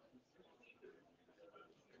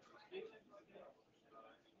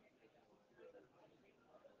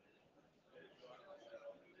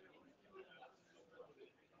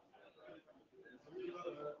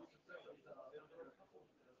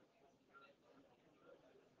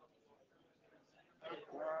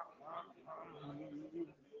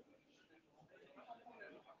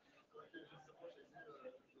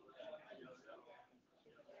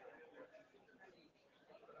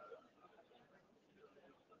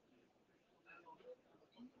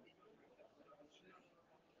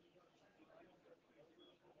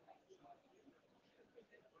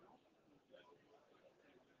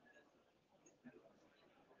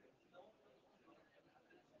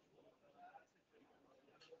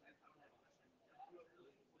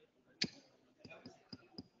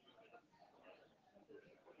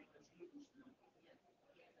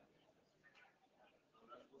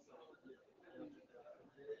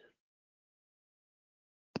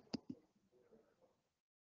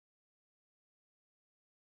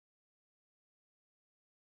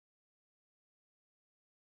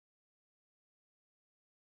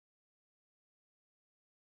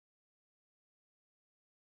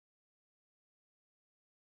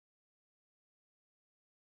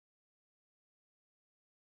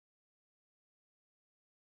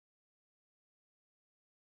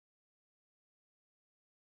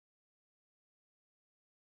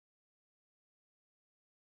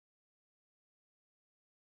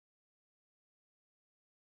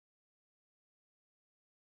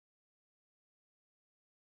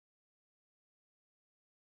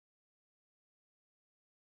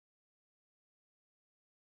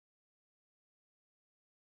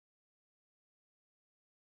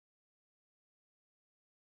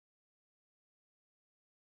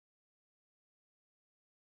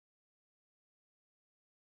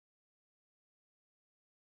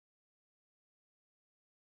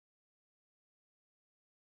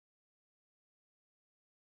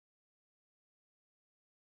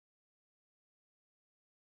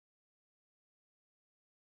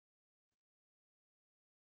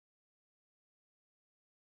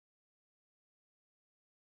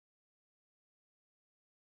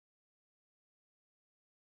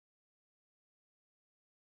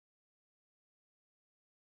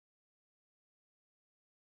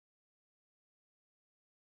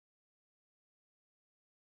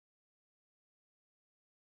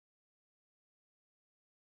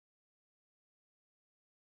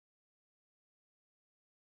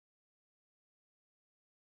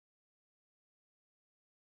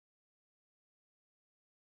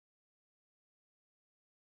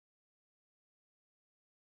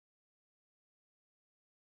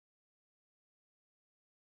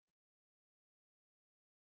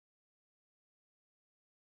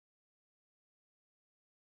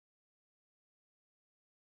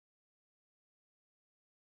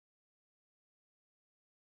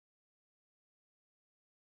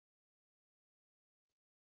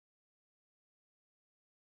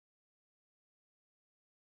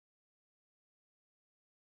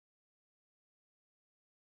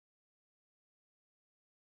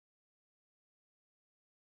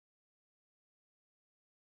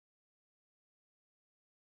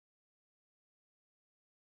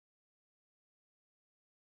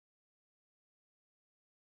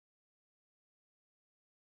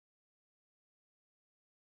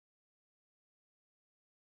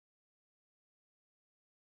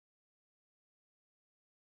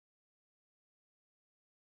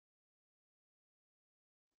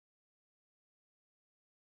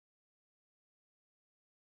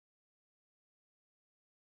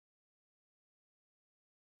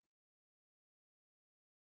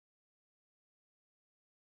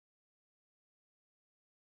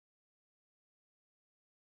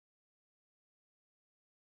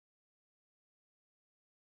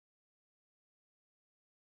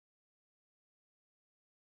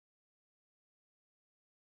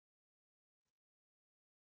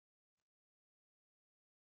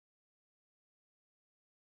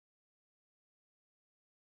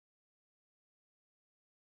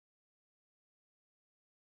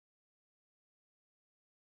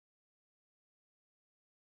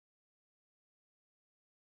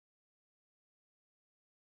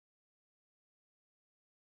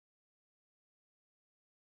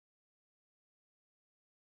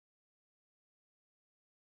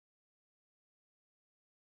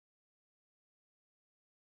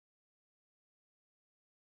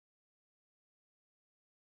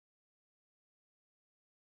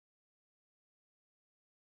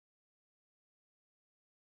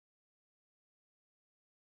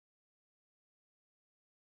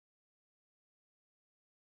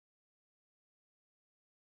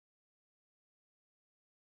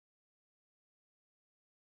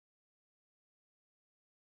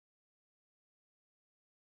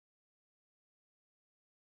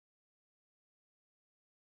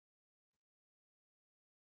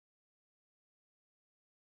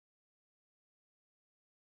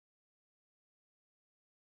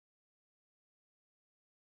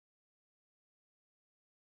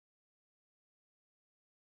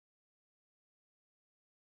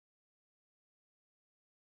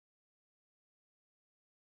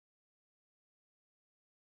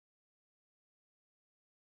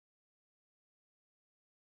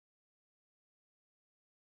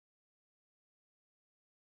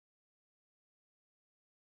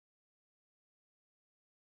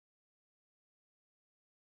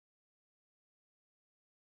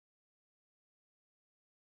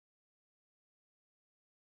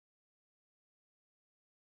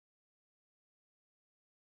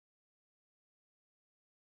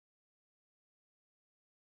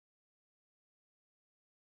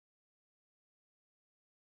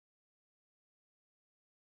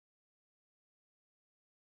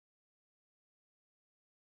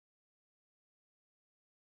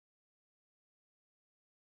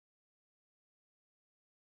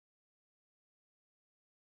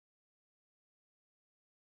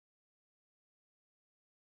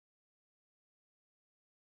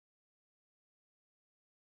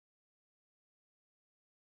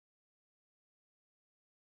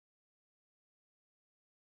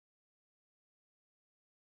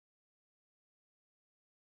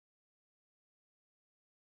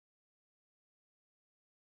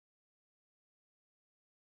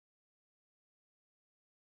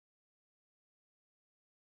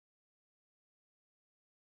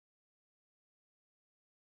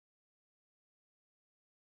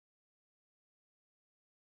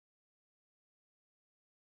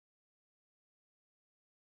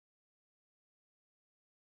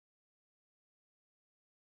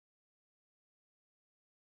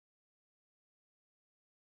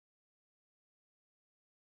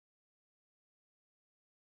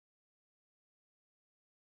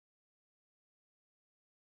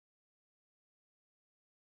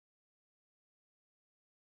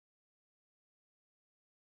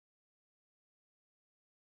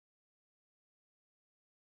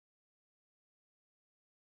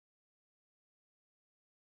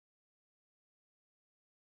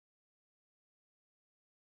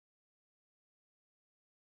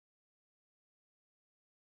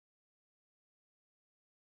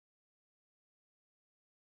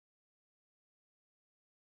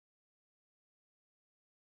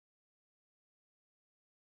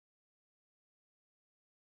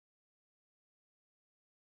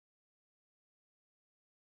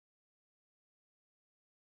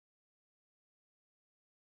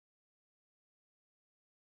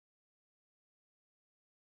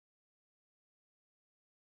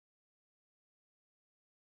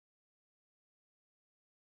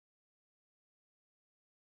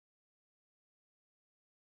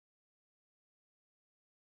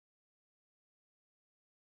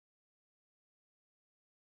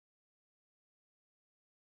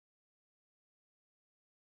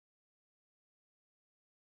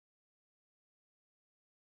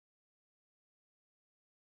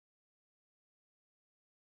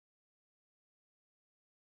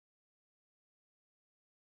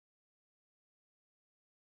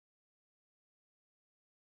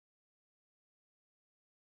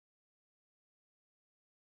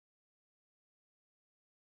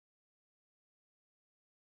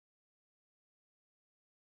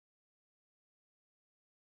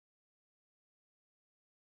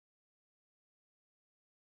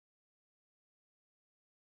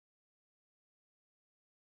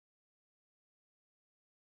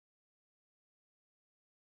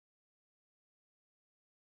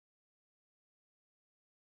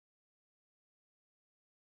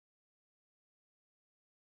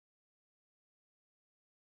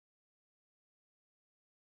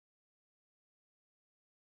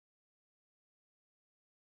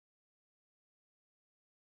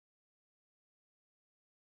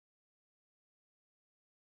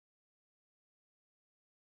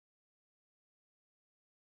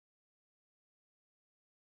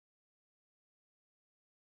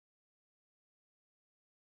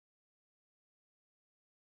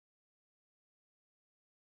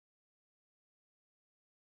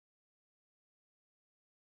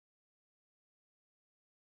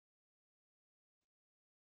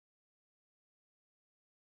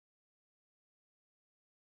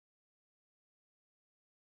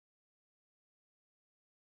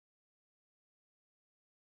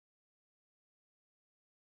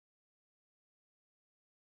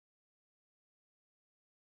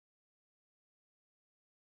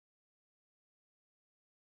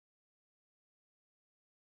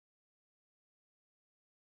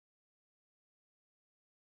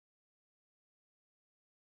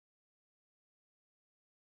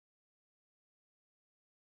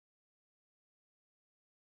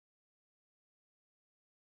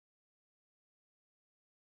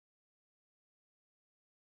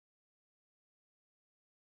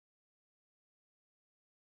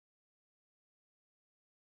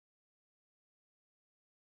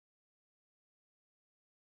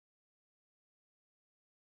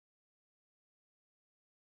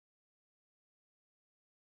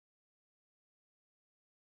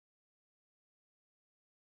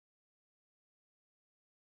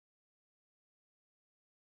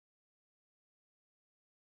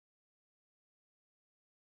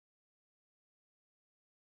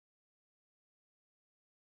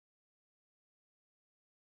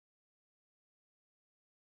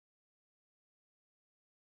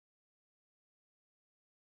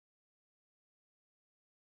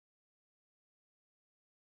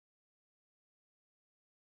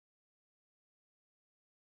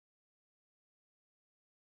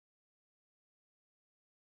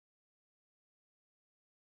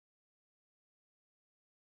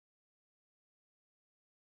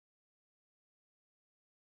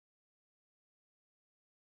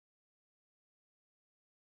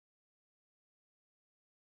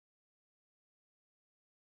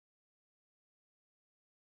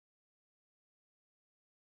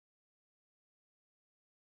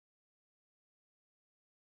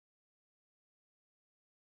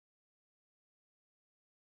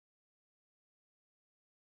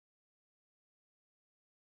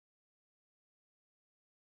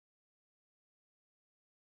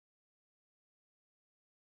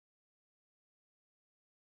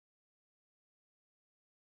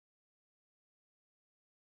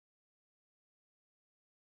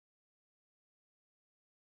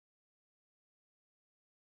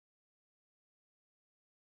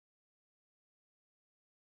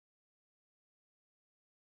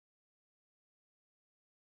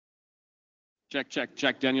 Check, check,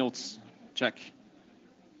 check, Daniels. Check.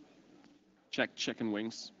 Check, chicken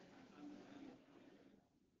wings.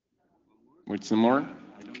 Wait some more.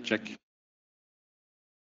 Check.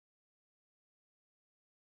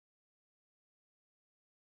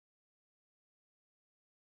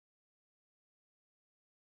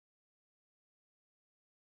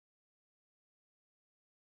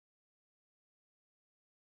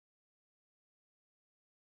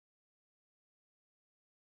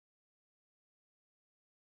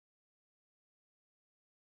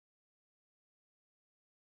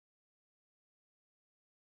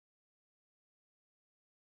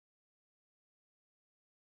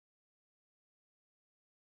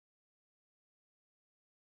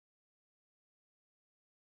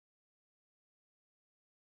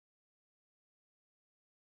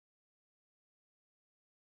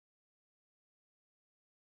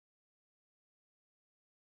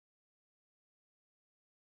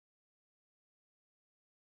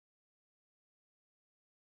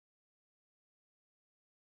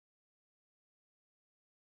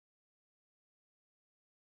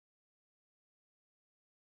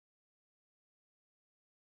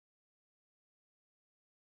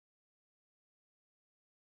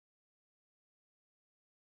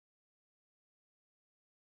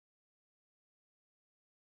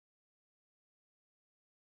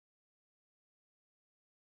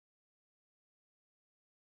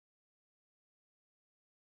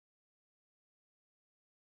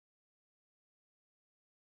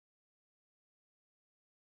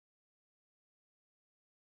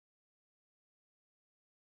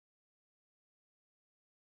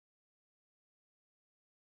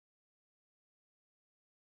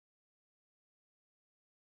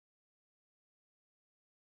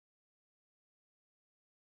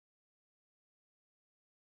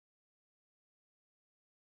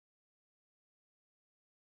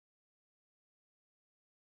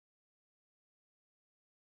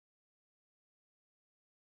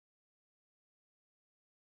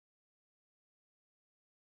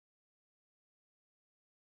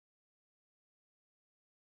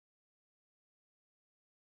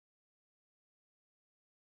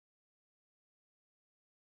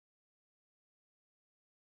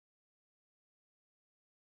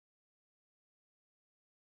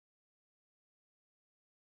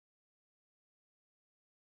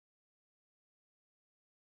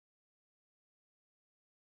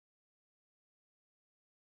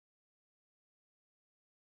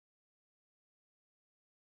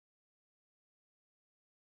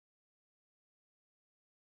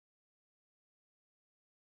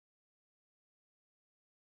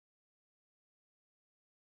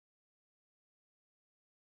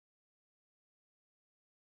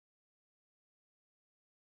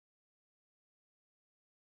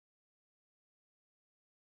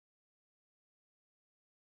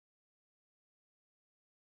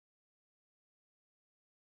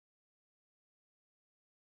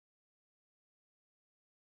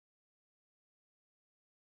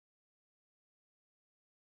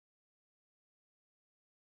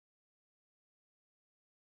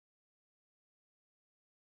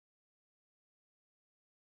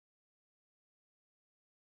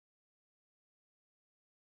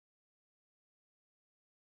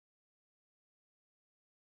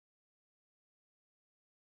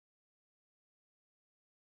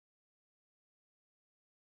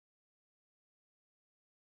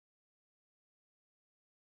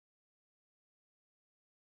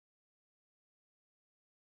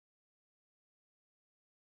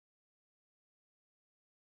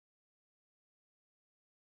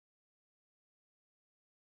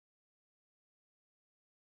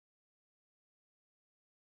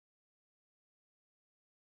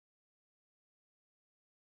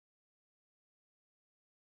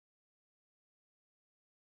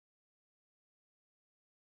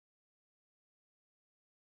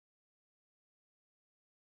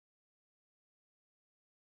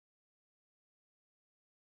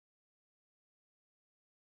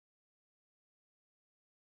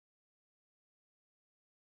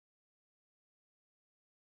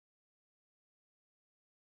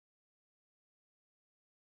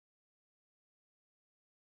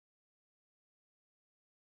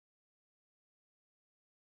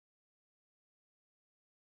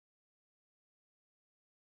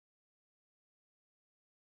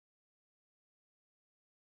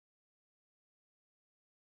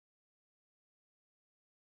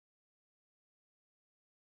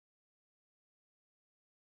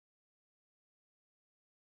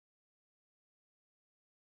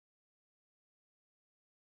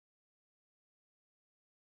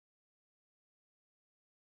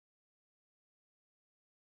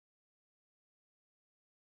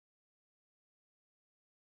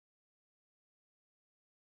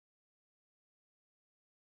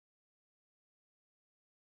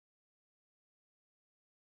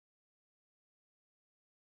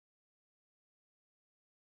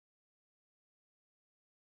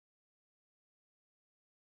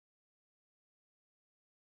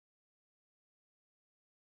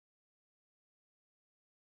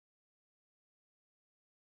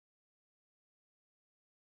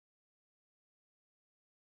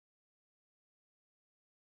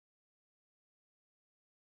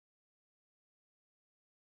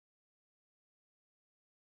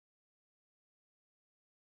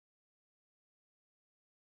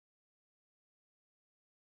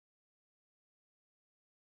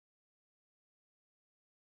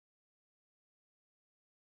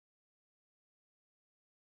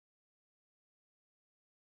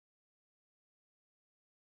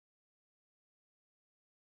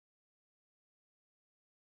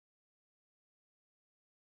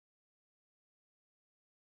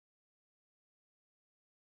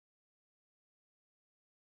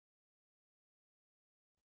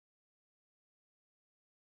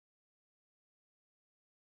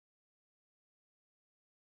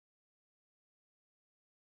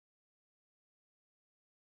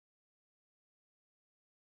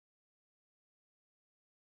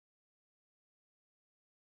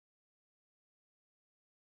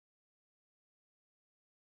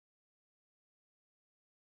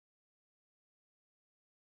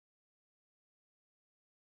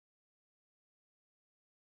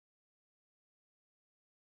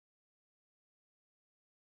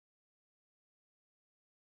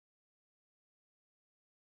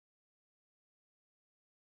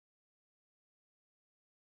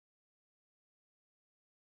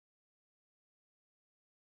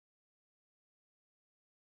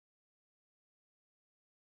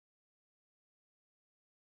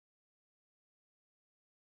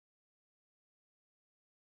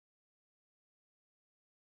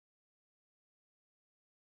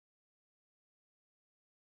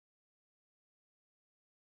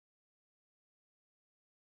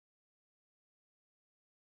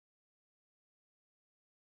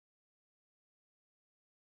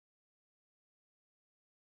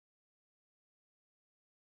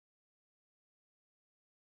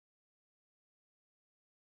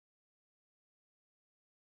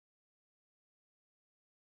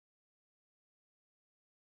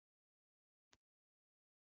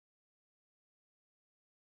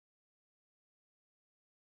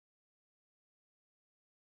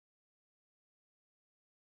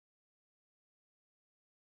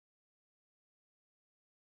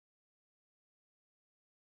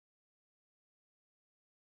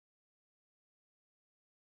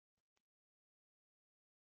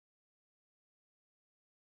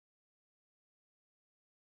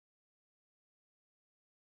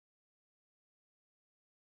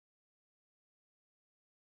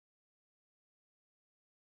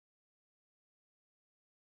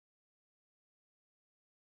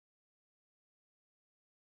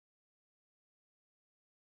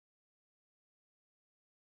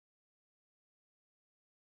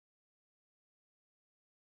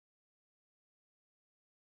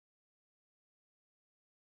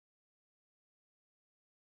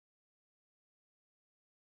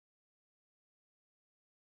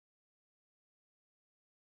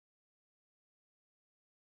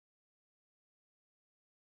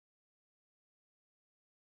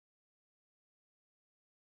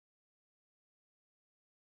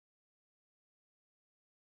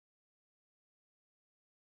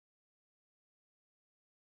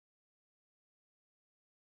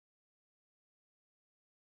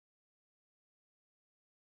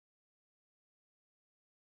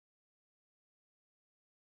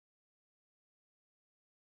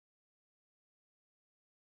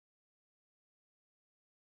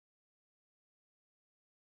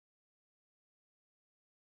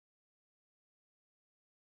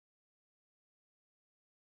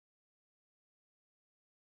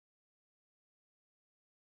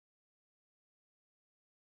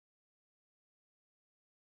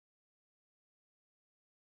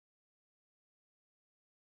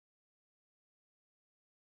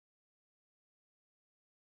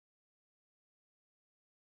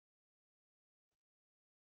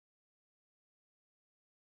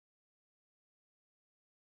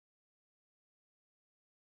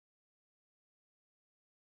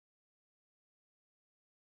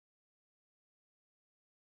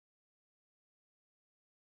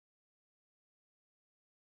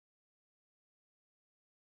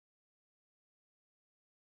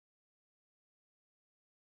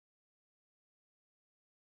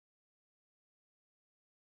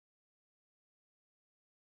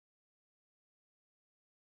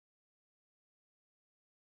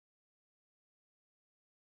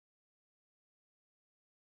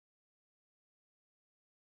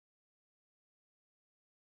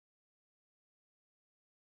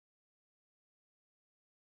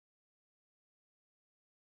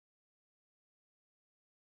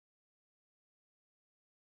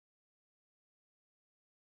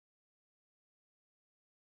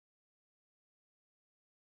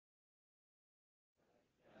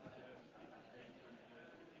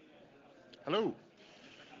 Hello.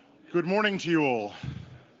 Good morning to you all,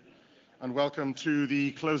 and welcome to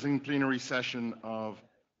the closing plenary session of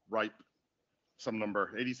RIPE, some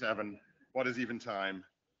number 87. What is even time?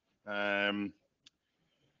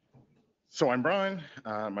 So I'm Brian.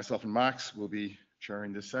 Myself and Max will be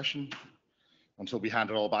chairing this session until we hand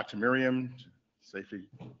it all back to Miriam to safely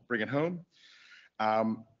bring it home.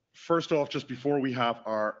 First off, just before we have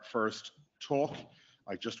our first talk,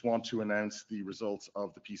 I just want to announce the results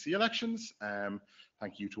of the PC elections.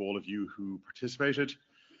 Thank you to all of you who participated.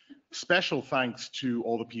 Special thanks to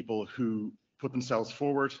all the people who put themselves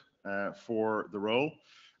forward for the role.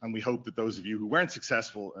 And we hope that those of you who weren't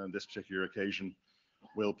successful on this particular occasion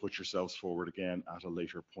will put yourselves forward again at a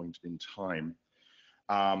later point in time.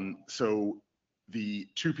 So the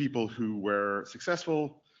two people who were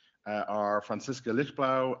successful are Franziska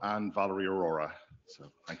Lichtblau and Valerie Aurora.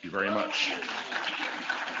 So thank you very much.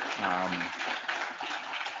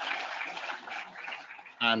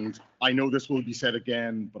 And I know this will be said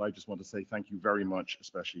again, but I just want to say thank you very much,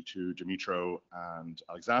 especially to Dimitro and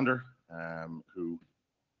Alexander, whose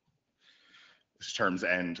terms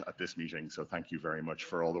end at this meeting. So thank you very much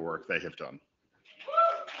for all the work they have done.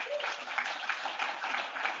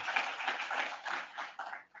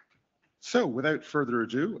 So without further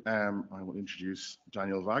ado, I will introduce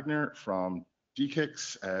Daniel Wagner from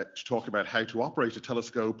DKICS to talk about how to operate a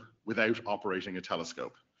telescope without operating a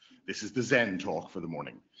telescope. This is the Zen talk for the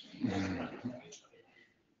morning.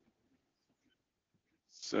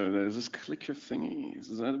 So there's this clicker thingy.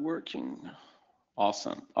 Is that working?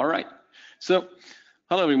 Awesome. All right. So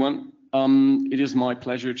hello, everyone. It is my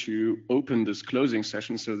pleasure to open this closing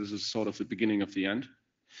session. So this is sort of the beginning of the end.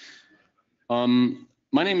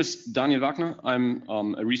 My name is Daniel Wagner. I'm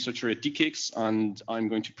a researcher at DKICS, and I'm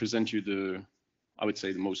going to present you I would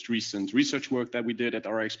say, the most recent research work that we did at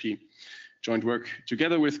RIXP. Joint work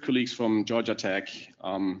together with colleagues from Georgia Tech,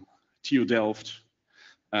 TU Delft,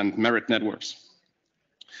 and Merit Networks.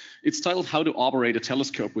 It's titled How to Operate a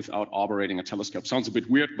Telescope Without Operating a Telescope. Sounds a bit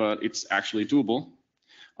weird, but it's actually doable,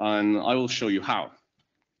 and I will show you how.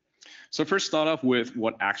 So first start off with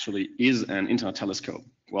what actually is an internet telescope.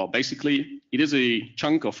 Well, basically, it is a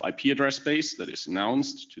chunk of IP address space that is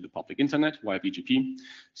announced to the public internet via BGP,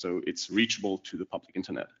 so it's reachable to the public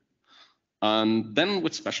internet. And then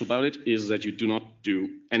what's special about it is that you do not do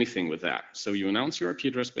anything with that. So you announce your IP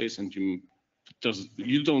address space and you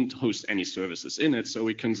don't host any services in it, so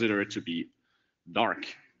we consider it to be dark.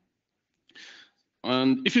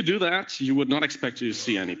 And if you do that, you would not expect to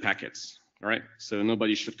see any packets, right? So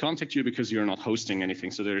nobody should contact you because you're not hosting anything,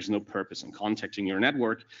 so there is no purpose in contacting your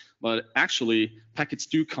network. But actually, packets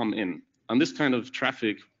do come in. And this kind of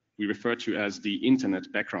traffic we refer to as the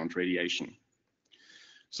internet background radiation.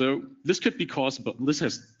 So this could be caused, but this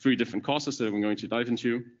has 3 different causes that I'm going to dive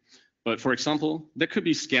into. But for example, there could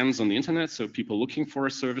be scans on the internet, so people looking for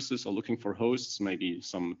services or looking for hosts, maybe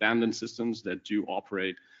some abandoned systems that do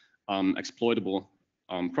operate exploitable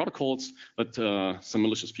protocols, but some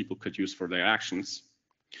malicious people could use for their actions.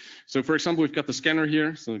 So for example, we've got the scanner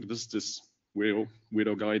here. So this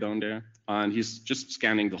weirdo guy down there, and he's just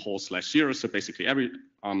scanning the whole /0, so basically every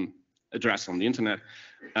address on the internet,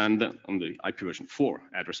 and on the IPv4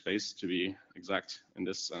 address space, to be exact in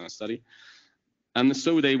this study. And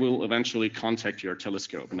so they will eventually contact your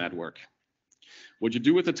telescope network. What you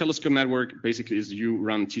do with the telescope network basically is you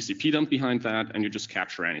run TCP dump behind that, and you just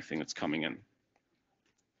capture anything that's coming in.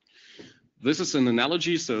 This is an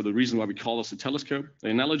analogy, so the reason why we call this a telescope, the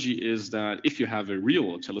analogy is that if you have a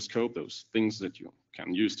real telescope, those things that you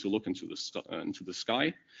can use to look into the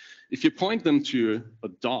sky, if you point them to a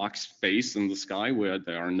dark space in the sky where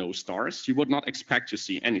there are no stars, you would not expect to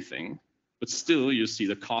see anything, but still you see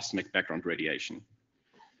the cosmic background radiation.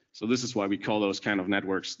 So this is why we call those kind of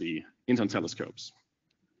networks the internet telescopes.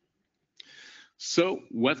 So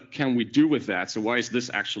what can we do with that? So why is this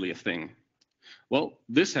actually a thing? Well,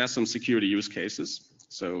 this has some security use cases.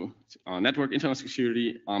 So network internet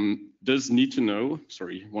security does need to know,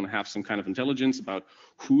 you want to have some kind of intelligence about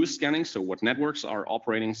who is scanning, so what networks are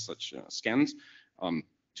operating such scans.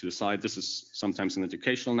 To the side, this is sometimes an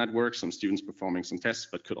educational network, some students performing some tests,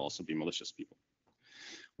 but could also be malicious people.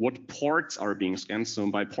 What ports are being scanned? So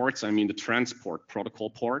by ports, I mean the transport protocol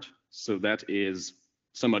port. So that is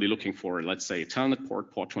somebody looking for, let's say, a Telnet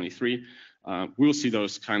port, port 23. We'll see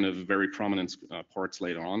those kind of very prominent ports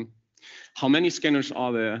later on. How many scanners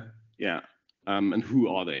are there? Yeah, and who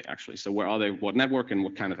are they actually? So where are they? What network and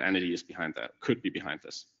what kind of entity is behind that? Could be behind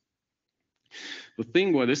this. The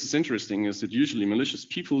thing why this is interesting is that usually malicious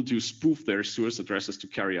people do spoof their source addresses to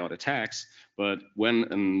carry out attacks, but when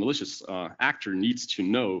a malicious actor needs to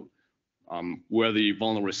know where the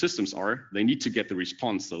vulnerable systems are, they need to get the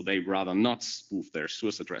response. So they rather not spoof their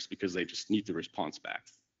source address because they just need the response back.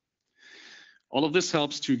 All of this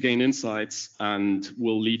helps to gain insights and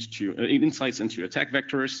will lead to insights into attack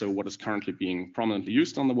vectors. So what is currently being prominently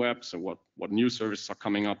used on the web. So what new services are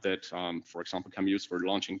coming up that, for example, can be used for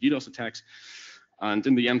launching DDoS attacks. And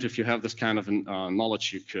in the end, if you have this kind of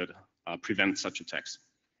knowledge, you could prevent such attacks.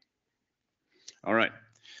 All right.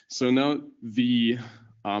 So now the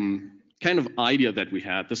kind of idea that we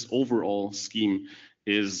had, this overall scheme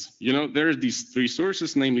is, there are these three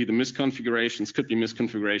sources, namely the misconfigurations, could be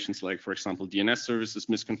misconfigurations like, for example, DNS services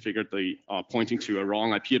misconfigured, they are pointing to a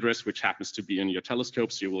wrong IP address, which happens to be in your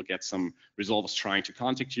telescope, so you will get some resolvers trying to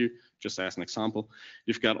contact you, just as an example.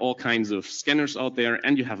 You've got all kinds of scanners out there,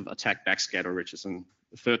 and you have attack backscatter, which is a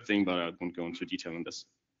third thing, but I won't go into detail on this.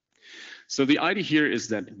 So the idea here is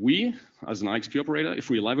that we, as an IXP operator, if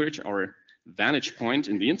we leverage our vantage point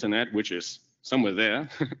in the internet, which is somewhere there,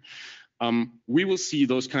 we will see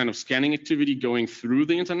those kind of scanning activity going through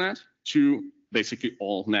the internet to basically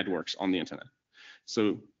all networks on the internet.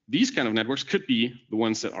 So these kind of networks could be the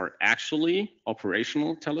ones that are actually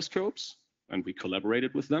operational telescopes, and we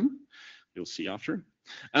collaborated with them. You'll see after.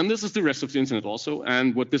 And this is the rest of the internet also.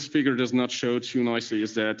 And what this figure does not show too nicely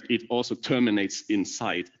is that it also terminates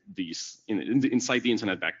inside inside the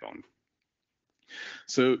internet backbone.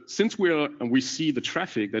 So since we see the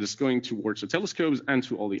traffic that is going towards the telescopes and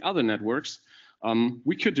to all the other networks,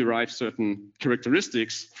 we could derive certain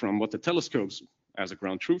characteristics from what the telescopes as a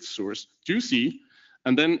ground truth source do see,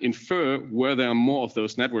 and then infer where there are more of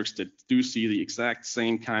those networks that do see the exact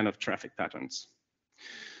same kind of traffic patterns.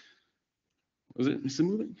 Is it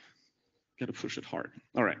moving? Gotta push it hard.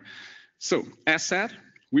 All right. So as said,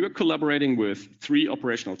 we were collaborating with 3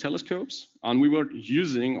 operational telescopes, and we were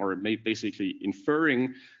using or basically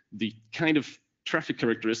inferring the kind of traffic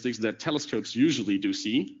characteristics that telescopes usually do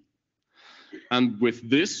see. And with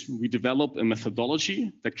this, we developed a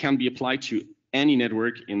methodology that can be applied to any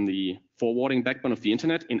network in the forwarding backbone of the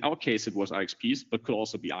internet. In our case, it was IXPs, but could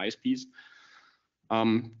also be ISPs,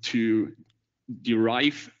 to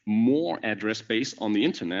derive more address space on the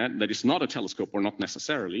internet that is not a telescope or not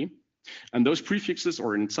necessarily. And those prefixes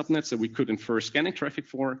or in subnets that we could infer scanning traffic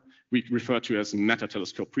for, we refer to as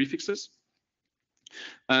meta-telescope prefixes.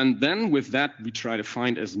 And then with that, we try to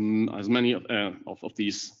find as many of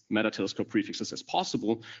these meta-telescope prefixes as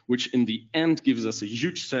possible, which in the end gives us a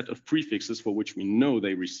huge set of prefixes for which we know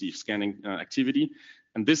they receive scanning activity.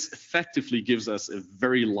 And this effectively gives us a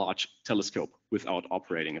very large telescope without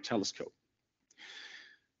operating a telescope.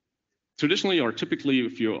 Traditionally, or typically,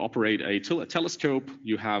 if you operate a telescope,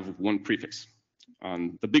 you have one prefix.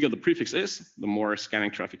 The bigger the prefix is, the more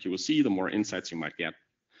scanning traffic you will see, the more insights you might get.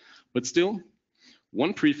 But still,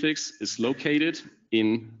 one prefix is located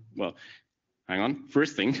in, well, hang on,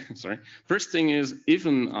 first thing is, if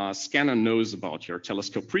a scanner knows about your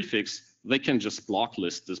telescope prefix, they can just block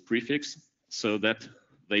list this prefix so that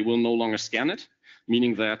they will no longer scan it,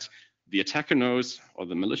 meaning that the attacker knows, or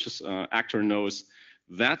the malicious actor knows,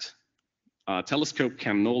 that telescope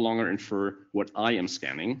can no longer infer what I am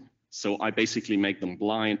scanning. So I basically make them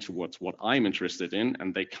blind towards what I'm interested in,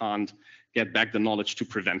 and they can't get back the knowledge to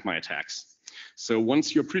prevent my attacks. So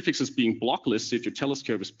once your prefix is being blocklisted, your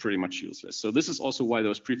telescope is pretty much useless. So this is also why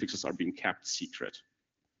those prefixes are being kept secret.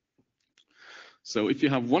 So if you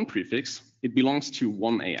have one prefix, it belongs to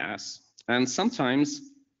one AS. And sometimes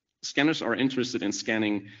scanners are interested in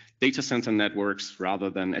scanning data center networks rather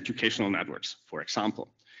than educational networks, for example.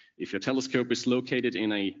 If your telescope is located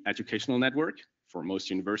in an educational network, for most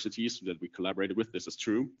universities that we collaborated with, this is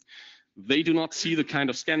true, they do not see the kind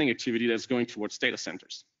of scanning activity that's going towards data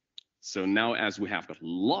centers. So now as we have got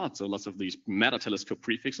lots of these meta-telescope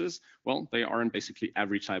prefixes, well, they are in basically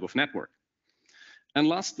every type of network. And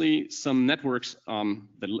lastly, some networks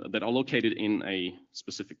that are located in a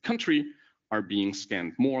specific country are being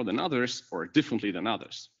scanned more than others or differently than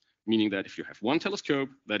others. Meaning that if you have one telescope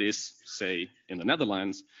that is, say, in the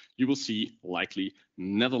Netherlands, you will see likely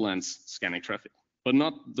Netherlands scanning traffic, but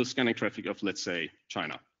not the scanning traffic of, let's say,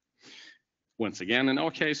 China. Once again, in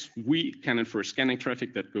our case, we can infer scanning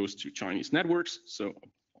traffic that goes to Chinese networks. So,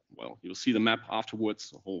 well, you'll see the map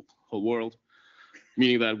afterwards, the whole world,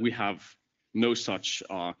 meaning that we have no such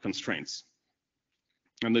constraints.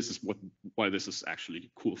 And this is why this is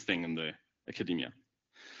actually a cool thing in the academia.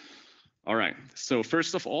 All right, so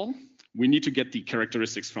first of all, we need to get the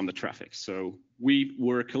characteristics from the traffic. So we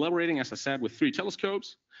were collaborating, as I said, with 3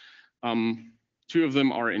 telescopes. 2 of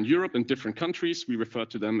them are in Europe in different countries. We refer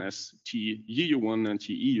to them as TEU1 and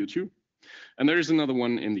TEU2. And there is another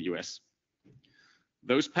one in the US.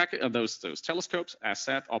 those telescopes, as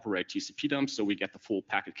said, operate TCP dumps, so we get the full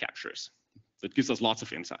packet captures. That gives us lots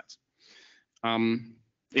of insights.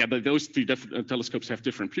 Yeah, but those three different telescopes have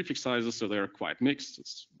different prefix sizes, so they're quite mixed. It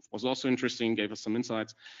was also interesting, gave us some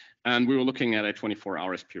insights. And we were looking at a 24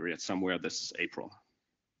 hours period somewhere this April.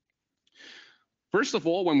 First of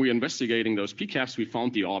all, when we're investigating those PCAPs, we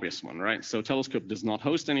found the obvious one, right? So telescope does not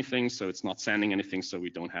host anything, so it's not sending anything, so we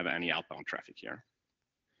don't have any outbound traffic here.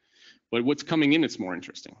 But what's coming in is more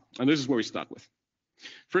interesting. And this is where we start with.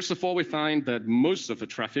 First of all, we find that most of the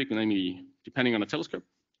traffic, namely, depending on the telescope,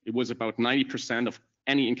 it was about 90% of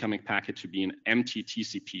any incoming packet to be an empty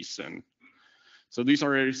TCP SYN. So these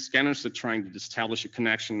are scanners that are trying to establish a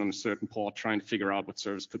connection on a certain port, trying to figure out what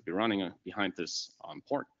service could be running behind this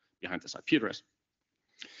port, behind this IP address.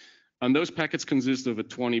 And those packets consist of a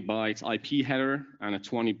 20 bytes IP header and a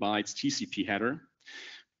 20 bytes TCP header.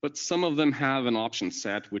 But some of them have an option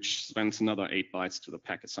set, which spends another 8 bytes to the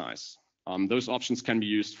packet size. Those options can be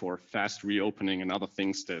used for fast reopening and other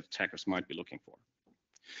things that attackers might be looking for.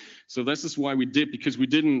 So this is why we did, because we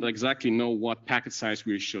didn't exactly know what packet size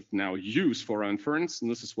we should now use for our inference. And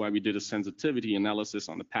this is why we did a sensitivity analysis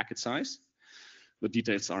on the packet size. The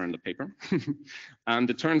details are in the paper. And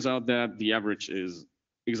it turns out that the average is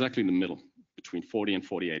exactly in the middle, between 40 and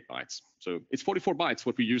 48 bytes. So it's 44 bytes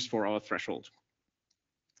what we use for our threshold.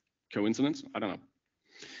 Coincidence? I don't know.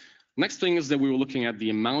 Next thing is that we were looking at the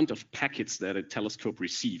amount of packets that a telescope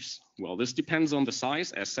receives. Well, this depends on the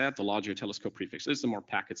size. As said, the larger telescope prefix is, the more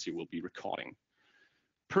packets you will be recording.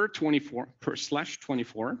 Per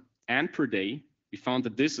 /24 and per day, we found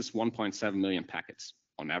that this is 1.7 million packets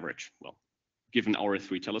on average. Well, given our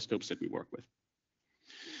 3 telescopes that we work with.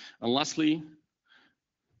 And lastly,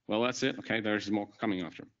 well, that's it. Okay, there's more coming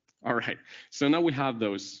after. All right, so now we have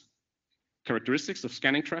those characteristics of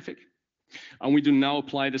scanning traffic. And we do now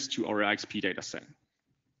apply this to our IXP dataset.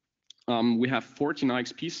 We have 14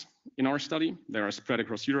 IXPs in our study. They are spread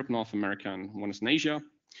across Europe, North America, and one is in Asia.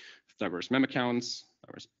 Diverse mem accounts,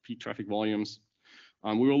 diverse peak traffic volumes.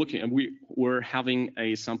 We were looking, and we were having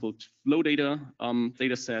a sampled flow data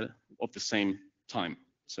set of the same time.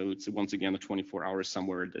 So it's once again a 24 hours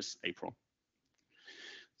somewhere this April.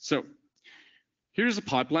 So here's a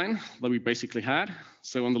pipeline that we basically had.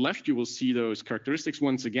 So on the left, you will see those characteristics.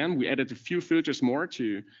 Once again, we added a few filters more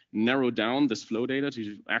to narrow down this flow data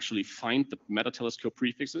to actually find the meta telescope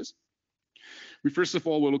prefixes. We first of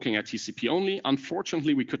all were looking at TCP only.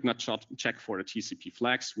 Unfortunately, we could not check for the TCP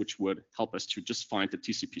flags, which would help us to just find the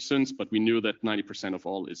TCP SYNs, but we knew that 90% of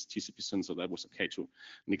all is TCP SYN, so that was okay to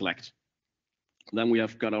neglect. Then we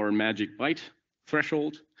have got our magic byte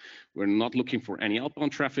threshold. We're not looking for any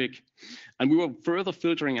outbound traffic. And we were further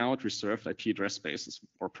filtering out reserved IP address spaces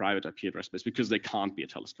or private IP address space because they can't be a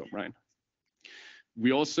telescope, right?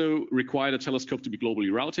 We also require the telescope to be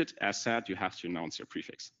globally routed. As said, you have to announce your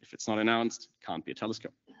prefix. If it's not announced, it can't be a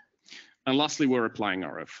telescope. And lastly, we're applying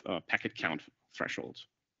our packet count threshold.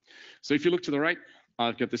 So if you look to the right,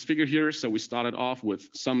 I've got this figure here. So we started off with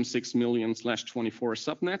some 6 million/24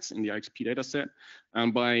 subnets in the IXP dataset.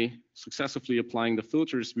 And by successively applying the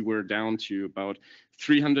filters, we were down to about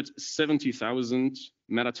 370,000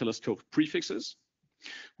 meta telescope prefixes.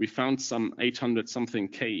 We found some 800 something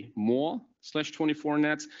K more /24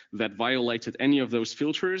 nets that violated any of those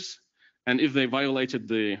filters. And if they violated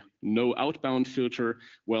the no outbound filter,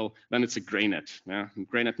 well, then it's a gray net. Yeah?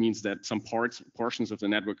 Gray net means that some portions of the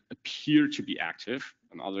network appear to be active,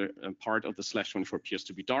 another part of the /24 appears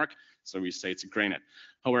to be dark, so we say it's a gray net.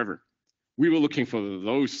 However, we were looking for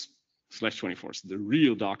those /24s, the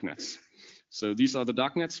real dark nets. So these are the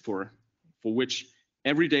dark nets for which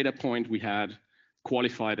every data point we had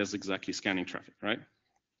qualified as exactly scanning traffic, right?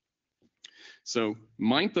 So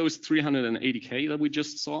mind those 380K that we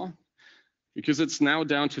just saw, because it's now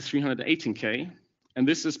down to 318K. And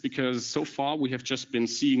this is because so far we have just been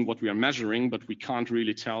seeing what we are measuring, but we can't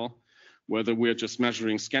really tell whether we're just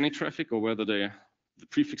measuring scanning traffic or whether the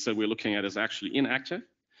prefix that we're looking at is actually inactive.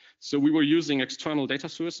 So we were using external data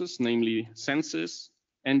sources, namely Census,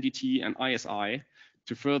 NDT, and ISI,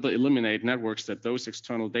 to further eliminate networks that those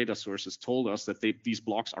external data sources told us that these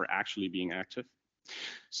blocks are actually being active.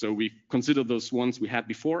 So we considered those ones we had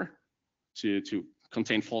before to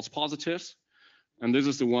contain false positives. And this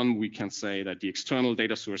is the one we can say that the external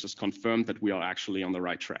data sources confirmed that we are actually on the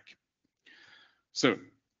right track. So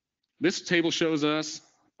this table shows us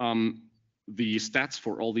the stats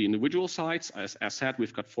for all the individual sites. As said,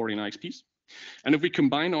 we've got 14 IXPs. And if we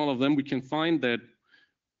combine all of them, we can find that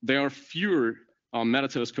there are fewer meta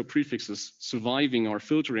telescope prefixes surviving our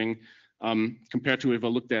filtering compared to if I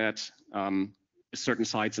looked at certain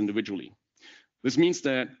sites individually. This means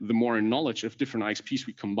that the more knowledge of different IXPs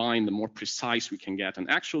we combine, the more precise we can get. And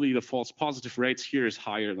actually the false positive rates here is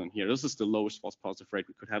higher than here. This is the lowest false positive rate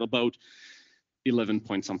we could have, about 11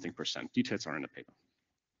 point something %. Details are in the paper.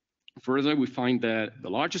 Further, we find that the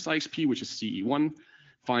largest IXP, which is CE1,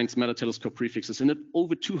 finds metatelescope prefixes in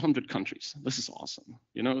over 200 countries. This is awesome.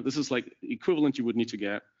 You know, this is like equivalent you would need to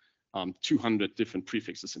get 200 different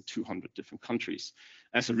prefixes in 200 different countries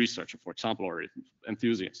as a researcher, for example, or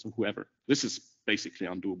enthusiast or whoever. This is basically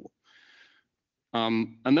undoable.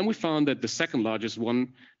 And then we found that the second largest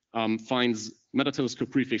one finds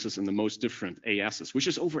metatelescope prefixes in the most different ASs, which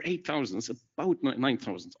is over 8,000. It's about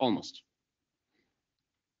 9,000 almost.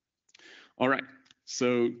 All right,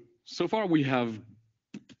 so far we have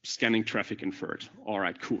scanning traffic inferred. All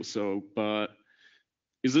right, cool. So, but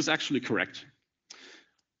is this actually correct?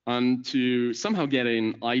 And to somehow get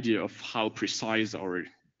an idea of how precise our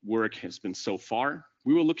work has been so far,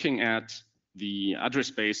 we were looking at the address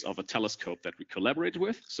space of a telescope that we collaborated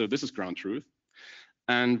with. So this is ground truth.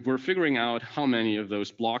 And we're figuring out how many of those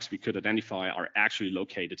blocks we could identify are actually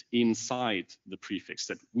located inside the prefix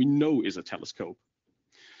that we know is a telescope.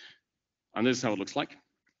 And this is how it looks like.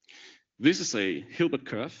 This is a Hilbert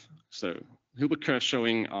curve. So Hilbert curve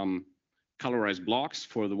showing colorized blocks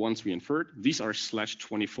for the ones we inferred. These are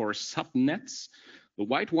 /24 subnets. The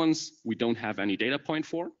white ones we don't have any data point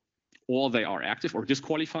for, or they are active or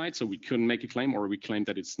disqualified, so we couldn't make a claim, or we claim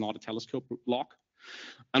that it's not a telescope block.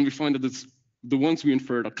 And we find that the ones we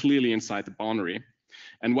inferred are clearly inside the boundary.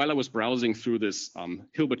 And while I was browsing through this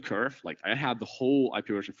Hilbert curve, like I had the whole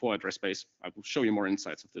IPv4 address space. I will show you more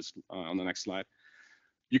insights of this on the next slide.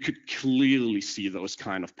 You could clearly see those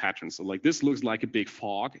kind of patterns. So like this looks like a big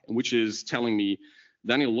fog, which is telling me,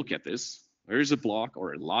 Daniel, look at this. There is a block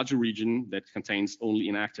or a larger region that contains only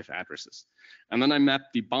inactive addresses. And then I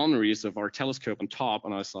mapped the boundaries of our telescope on top,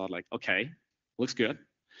 and I thought like, okay, looks good.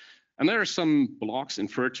 And there are some blocks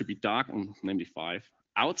inferred to be dark, namely 5,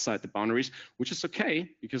 outside the boundaries, which is okay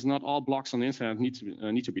because not all blocks on the internet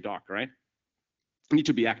need to be dark, right? Need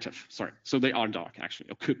to be active, sorry. So they are dark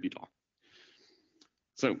actually, or could be dark.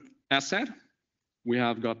 So as said, we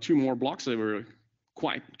have got 2 more blocks that were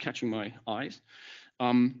quite catching my eyes.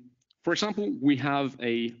 For example, we have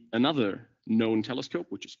another known telescope,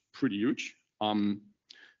 which is pretty huge,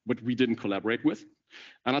 but we didn't collaborate with.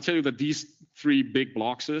 And I'll tell you that these 3 big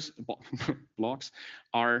blocks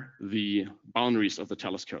are the boundaries of the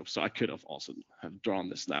telescope. So I could have also have drawn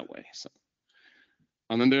this that way. So,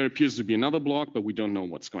 and then there appears to be another block, but we don't know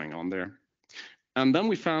what's going on there. And then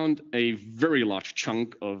we found a very large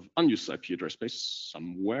chunk of unused IP address space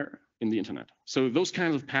somewhere in the internet. So those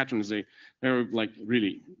kinds of patterns, they're like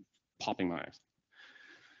really popping my eyes.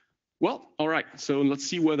 Well, all right, so let's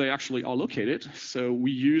see where they actually are located. So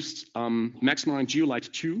we used Maxmind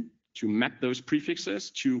GeoLight 2 to map those prefixes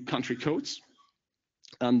to country codes.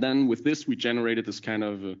 And then with this, we generated this kind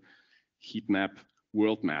of a heat map,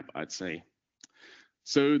 world map, I'd say.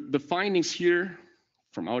 So the findings here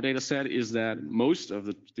from our data set is that most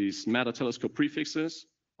of these metatelescope prefixes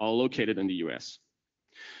are located in the US.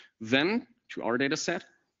 Then to our data set,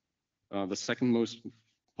 the second most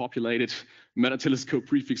populated metatelescope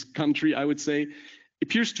prefix country, I would say,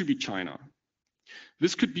 appears to be China.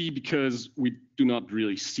 This could be because we do not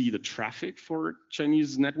really see the traffic for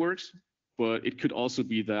Chinese networks, but it could also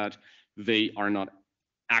be that they are not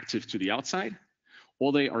active to the outside,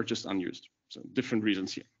 or they are just unused. So different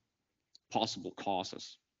reasons here, possible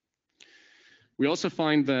causes. We also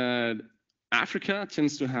find that Africa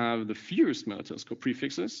tends to have the fewest metatelescope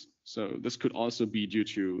prefixes. So this could also be due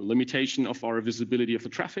to limitation of our visibility of the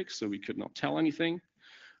traffic, so we could not tell anything.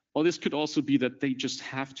 Or this could also be that they just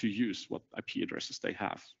have to use what IP addresses they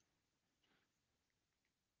have.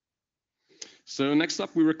 So next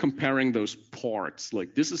up, we were comparing those ports.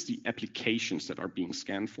 Like this is the applications that are being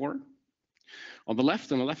scanned for. On the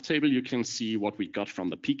left, in the left table, you can see what we got from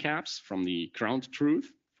the PCAPs, from the ground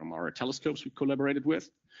truth, from our telescopes we collaborated with.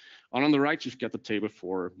 And on the right, you've got the table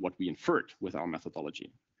for what we inferred with our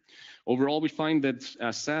methodology. Overall, we find that,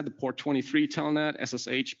 as said, the port 23 Telnet,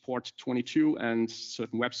 SSH, port 22, and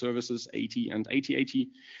certain web services, 80 and 8080,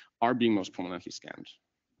 are being most prominently scanned.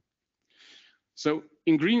 So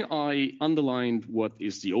in green, I underlined what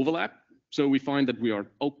is the overlap. So we find that we are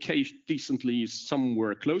okay, decently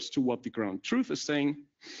somewhere close to what the ground truth is saying.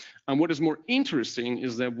 And what is more interesting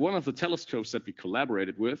is that one of the telescopes that we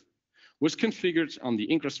collaborated with was configured on the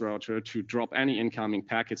Ingress router to drop any incoming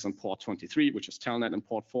packets on port 23, which is Telnet, and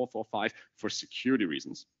port 445 for security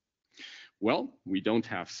reasons. Well, we don't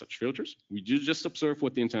have such filters. We do just observe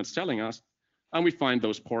what the internet's telling us. And we find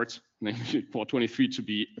those ports, namely port 23, to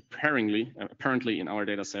be apparently in our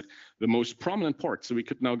data set, the most prominent port. So we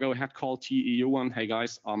could now go ahead, call TEU1, hey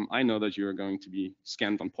guys, I know that you're going to be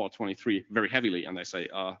scanned on port 23 very heavily. And they say,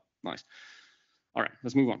 nice. All right,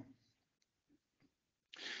 let's move on.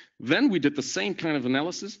 Then we did the same kind of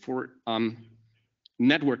analysis for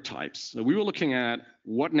network types. So we were looking at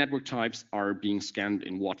what network types are being scanned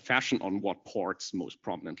in what fashion on what ports most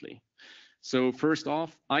prominently. So first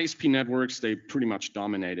off, ISP networks, they pretty much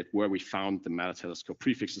dominated where we found the Metatelescope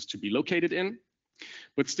prefixes to be located in.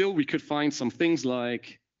 But still, we could find some things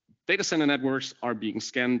like data center networks are being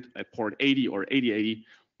scanned at port 80 or 8080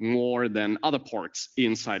 more than other ports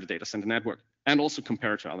inside the data center network, and also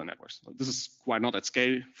compared to other networks. This is quite not at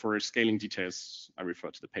scale. For scaling details, I refer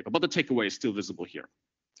to the paper, but the takeaway is still visible here.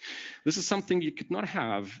 This is something you could not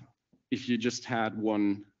have if you just had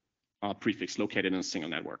one prefix located in a single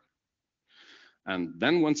network. And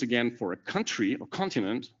then once again, for a country or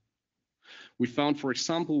continent, we found, for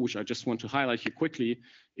example, which I just want to highlight here quickly,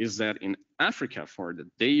 is that in Africa, for the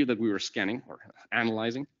day that we were scanning or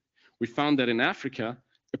analyzing, we found that in Africa,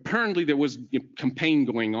 apparently there was a campaign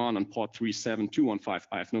going on port 37215.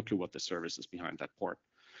 I have no clue what the service is behind that port.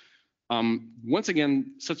 Once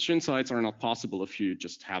again, such insights are not possible if you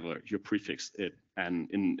just have your prefix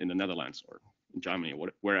in the Netherlands or in Germany or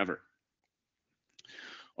wherever.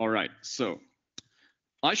 All right, so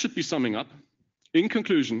I should be summing up. In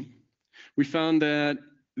conclusion, we found that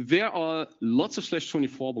there are lots of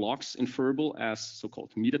 /24 blocks inferable as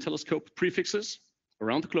so-called Metatelescope prefixes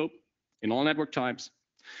around the globe in all network types.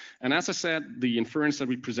 And as I said, the inference that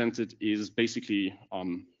we presented is basically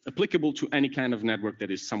applicable to any kind of network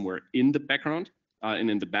that is somewhere in the background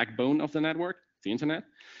and in the backbone of the network, the internet,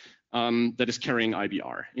 that is carrying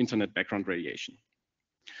IBR, internet background radiation.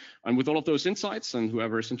 And with all of those insights, and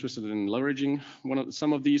whoever is interested in leveraging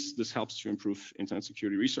some of these, this helps to improve internet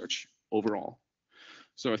security research overall.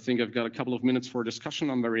 So I think I've got a couple of minutes for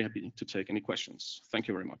discussion. I'm very happy to take any questions. Thank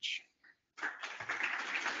you very much.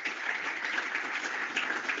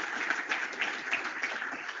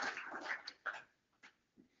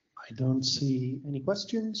 I don't see any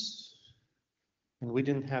questions, and we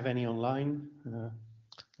didn't have any online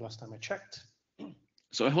last time I checked.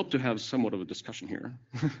 So I hope to have somewhat of a discussion here.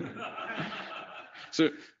 So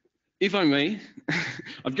if I may,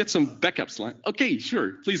 I've got some backup slides. Okay,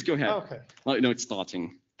 sure, please go ahead. Okay. Oh, no, it's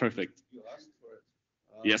starting. Perfect. You asked for it.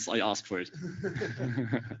 Yes, I asked for it.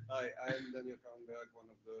 Hi, I'm Daniel Kahnberg, one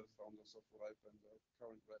of the founders of RIPE and the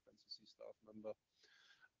current RIPE NCC staff member.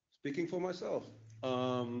 Speaking for myself.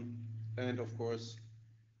 And of course,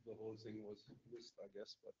 the whole thing was missed, I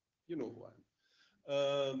guess, but you know who I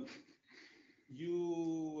am.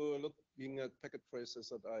 You were looking at packet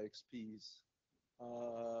traces at IXPs.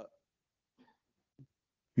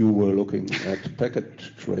 You were looking at packet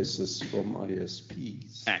traces from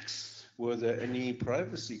ISPs. X. Were there any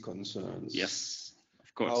privacy concerns? Yes,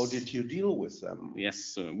 of course. How did you deal with them?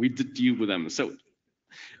 Yes, we did deal with them. So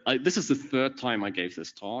this is the third time I gave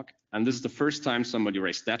this talk, and this is the first time somebody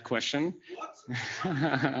raised that question.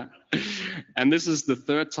 What? And this is the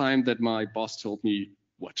third time that my boss told me,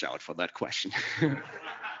 watch out for that question.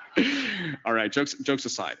 All right, jokes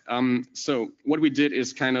aside. So what we did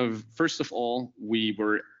is kind of, first of all, we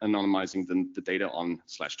were anonymizing the data on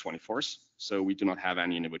 /24s. So we do not have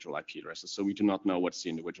any individual IP addresses. So we do not know what's the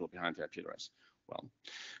individual behind the IP address. Well,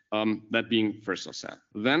 that being first of said.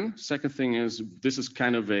 Then second thing is, this is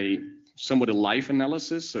kind of somewhat a live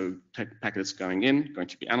analysis. So packets going in, going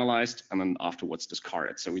to be analyzed, and then afterwards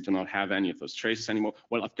discarded. So we do not have any of those traces anymore.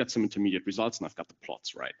 Well, I've got some intermediate results and I've got the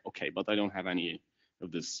plots, right? Okay, but I don't have any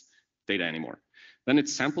of this data anymore. Then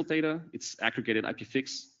it's sample data, it's aggregated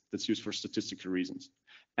IPFix that's used for statistical reasons.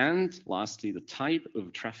 And lastly, the type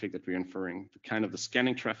of traffic that we're inferring, the kind of the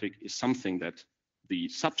scanning traffic, is something that the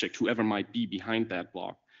subject, whoever might be behind that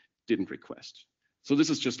block, didn't request. So this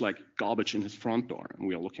is just like garbage in his front door, and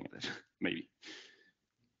we are looking at it, maybe.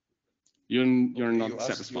 You're not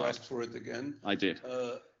satisfied. You asked for it again. I did.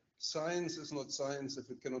 Science is not science if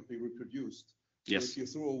it cannot be reproduced. Yes. So if you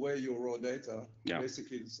throw away your raw data, Yeah.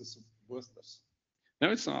 basically this is worthless.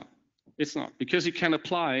 No, it's not. It's not, because you can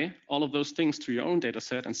apply all of those things to your own data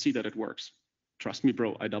set and see that it works. Trust me,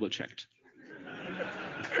 bro, I double checked.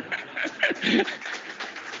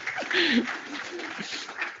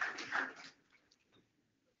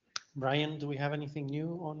 Brian, do we have anything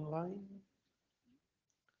new online?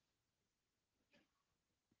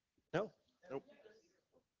 No? Nope.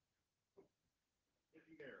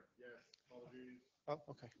 Oh,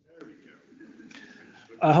 okay.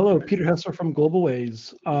 Hello, Peter Hessler from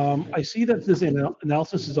GlobalWays. I see that this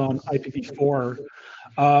analysis is on IPv4.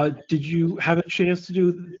 Did you have a chance to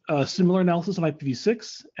do a similar analysis on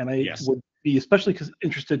IPv6? And I Yes. would be especially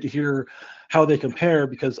interested to hear how they compare,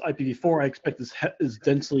 because IPv4 I expect is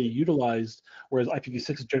densely utilized, whereas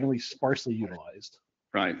IPv6 is generally sparsely utilized.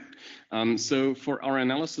 Right. So for our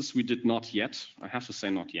analysis, we did not yet. I have to say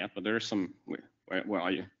not yet, but there are some. Where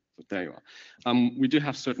are you? There you are. We do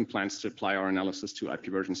have certain plans to apply our analysis to IP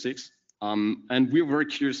version 6, and we're very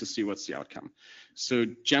curious to see what's the outcome. So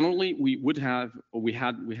generally, we have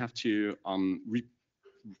to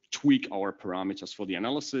tweak our parameters for the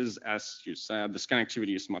analysis. As you said, the scan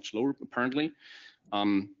activity is much lower apparently.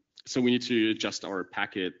 So we need to adjust our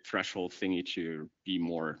packet threshold thingy to be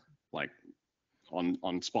more like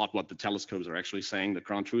on spot what the telescopes are actually saying, the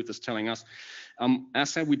ground truth is telling us. As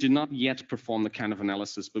said, we did not yet perform the kind of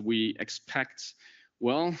analysis, but we expect,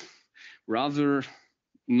 well, rather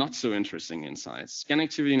not so interesting insights. Scan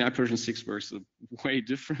activity in IP version 6 works way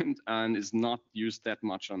different and is not used that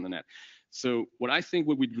much on the net. So what I think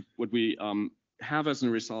what we have as a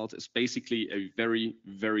result is basically a very,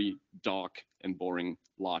 very dark and boring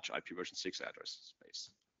large IP version 6 address space.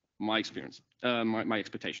 My experience, my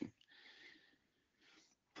expectation.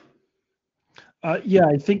 Yeah,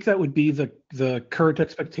 I think that would be the current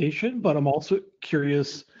expectation, but I'm also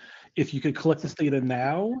curious if you could collect this data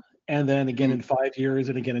now and then again in 5 years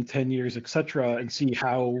and again in 10 years, etc., and see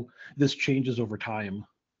how this changes over time.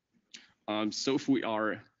 So if we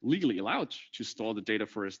are legally allowed to store the data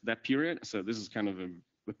for that period, so this is kind of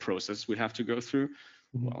a process we have to go through.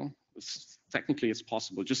 Well, technically it's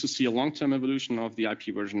possible just to see a long-term evolution of the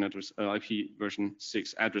IP version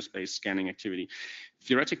 6 address-based scanning activity.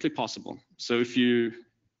 Theoretically possible. So if you,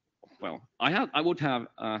 well, I would have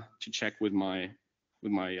to check with my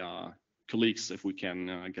colleagues if we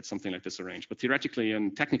can get something like this arranged. But theoretically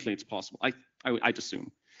and technically it's possible. I'd assume,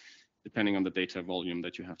 depending on the data volume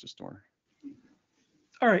that you have to store.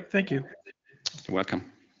 All right, thank you. You're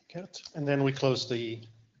welcome. And then we close the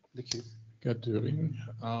queue. Gerd Döring.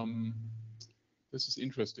 This is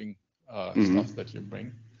interesting stuff that you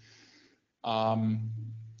bring.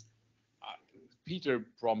 Peter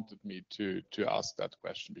prompted me to ask that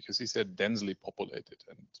question because he said densely populated,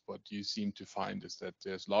 and what you seem to find is that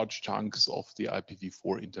there's large chunks of the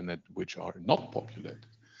IPv4 internet which are not populated.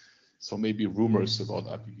 So maybe rumors about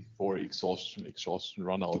IPv4 exhaustion,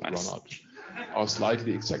 runout are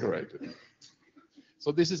slightly exaggerated.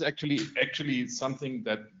 So this is actually something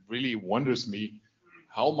that really wonders me,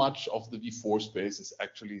 how much of the v4 space is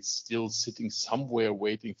actually still sitting somewhere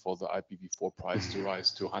waiting for the IPv4 price to rise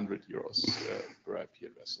to 100 euros per IP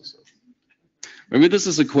address or so. Maybe this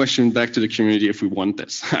is a question back to the community if we want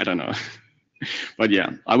this. I don't know. But yeah,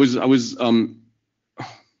 I was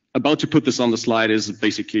about to put this on the slide. Is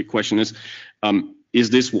basically a question is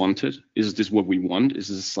this wanted? Is this what we want? Is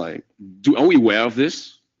this like, are we aware of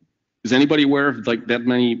this? Is anybody aware of like that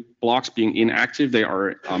many blocks being inactive? They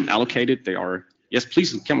are allocated. They are, yes,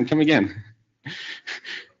 please come again.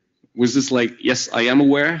 Was this like, yes, I am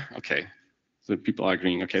aware? Okay, so people are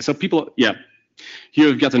agreeing. Okay, so people, yeah, here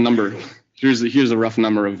we've got the number. Here's a rough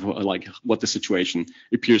number of like what the situation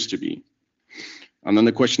appears to be. And then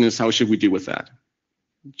the question is, how should we deal with that?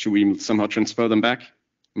 Should we somehow transfer them back,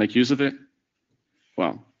 make use of it?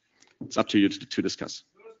 Well, it's up to you to discuss.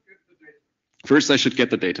 First, I should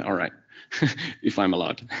get the data. All right, if I'm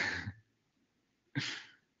allowed.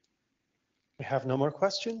 We have no more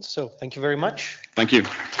questions, so thank you very much. Thank you.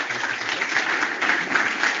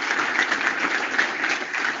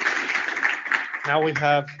 Now we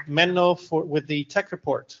have Menno with the tech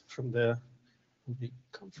report from the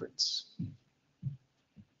conference.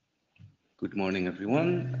 Good morning,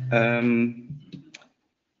 everyone.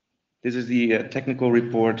 This is the technical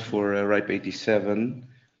report for RIPE 87.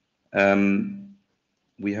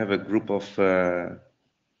 We have a group of,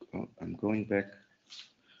 I'm going back.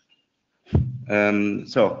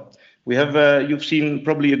 So we have, you've seen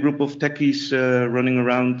probably a group of techies running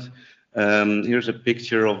around. Here's a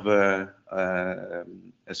picture of a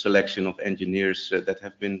selection of engineers that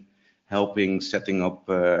have been helping setting up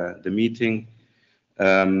the meeting.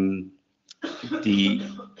 The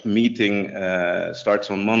meeting starts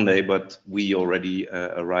on Monday, but we already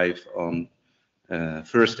arrive on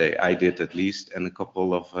Thursday. I did at least, and a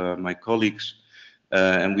couple of my colleagues,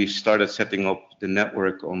 and we started setting up the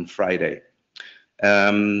network on Friday.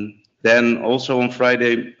 Then also on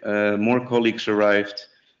Friday, more colleagues arrived,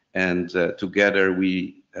 and together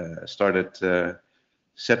we started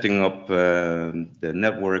setting up the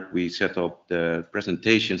network. We set up the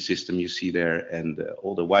presentation system you see there and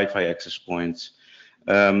all the Wi-Fi access points.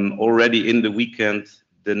 Already in the weekend,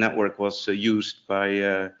 the network was used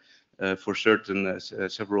by for certain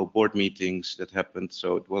several board meetings that happened.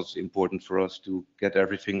 So it was important for us to get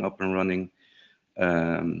everything up and running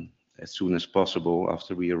as soon as possible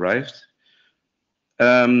after we arrived.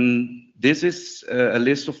 This is a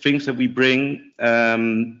list of things that we bring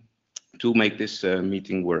to make this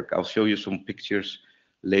meeting work. I'll show you some pictures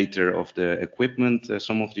later of the equipment,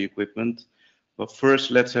 some of the equipment. But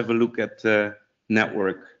first, let's have a look at the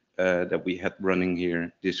network that we had running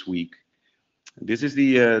here this week. This is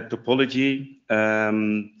the topology.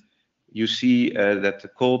 You see that the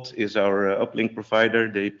Colt is our uplink provider.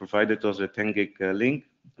 They provided us a 10 gig link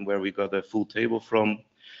where we got a full table from.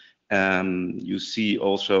 You see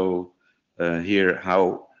also here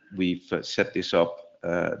how we've set this up.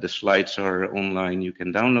 The slides are online. You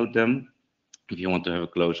can download them if you want to have a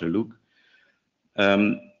closer look.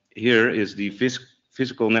 Here is the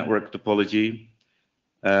physical network topology.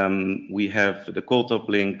 We have the Colt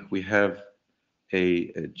uplink. We have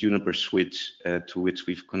a Juniper switch to which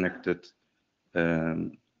we've connected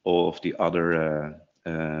all of the other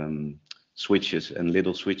switches and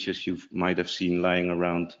little switches you might have seen lying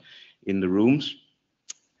around in the rooms.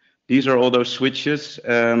 These are all those switches,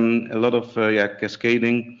 a lot of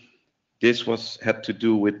cascading. This had to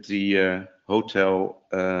do with the hotel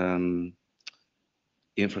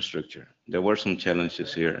infrastructure. There were some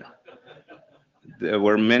challenges here. There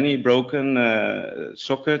were many broken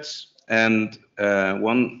sockets, and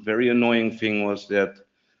one very annoying thing was that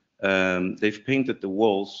they've painted the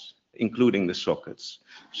walls, including the sockets.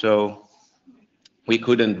 So we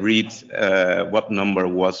couldn't read what number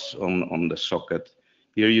was on the socket.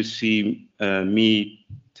 Here you see me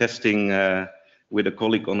testing with a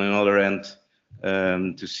colleague on another end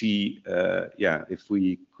to see if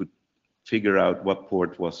we could figure out what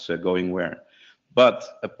port was going where. But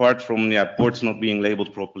apart from ports not being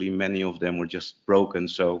labeled properly, many of them were just broken.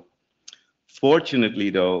 So fortunately,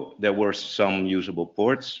 though, there were some usable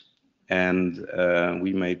ports, and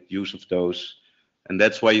we made use of those. And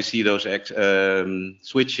that's why you see those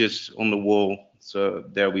switches on the wall. So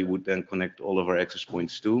there we would then connect all of our access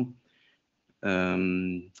points too.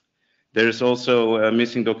 There is also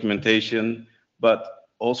missing documentation, but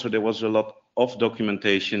also there was a lot of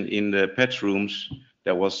documentation in the patch rooms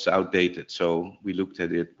that was outdated. So we looked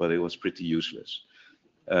at it, but it was pretty useless.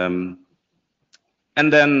 And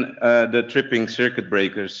then the tripping circuit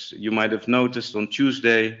breakers. You might have noticed on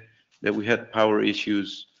Tuesday that we had power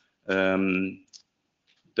issues. The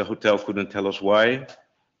hotel couldn't tell us why,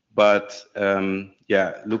 but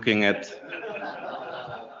looking at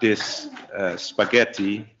this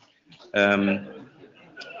spaghetti,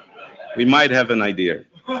 we might have an idea.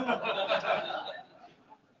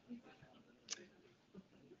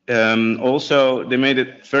 Also, they made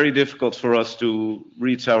it very difficult for us to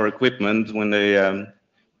reach our equipment when they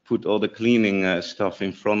put all the cleaning stuff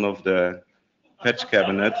in front of the patch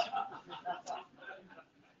cabinet.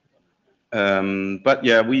 But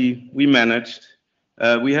yeah, we managed.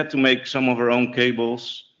 We had to make some of our own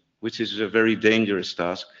cables, which is a very dangerous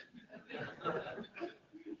task.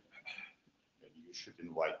 You should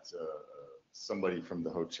invite somebody from the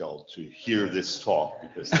hotel to hear this talk,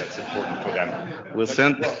 because that's important for them. We'll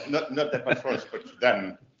send. Well, not that much for us, but for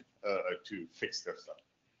them to fix their stuff.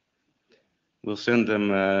 We'll send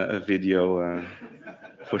them a video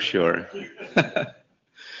for sure.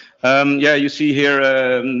 You see here,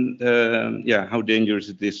 how dangerous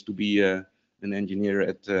it is to be an engineer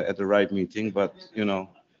at the RIPE meeting, but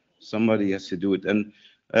somebody has to do it. And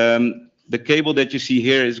the cable that you see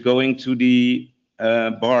here is going to the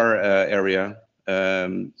bar area.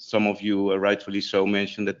 Some of you rightfully so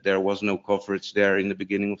mentioned that there was no coverage there in the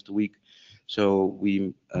beginning of the week, so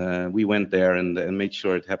we went there and made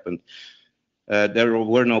sure it happened. There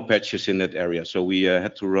were no patches in that area, so we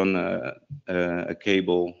had to run a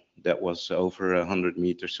cable that was over 100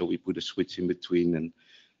 meters. So we put a switch in between and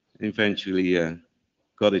eventually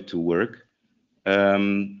got it to work.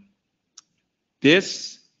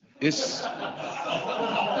 This is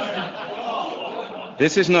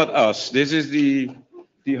not us. This is the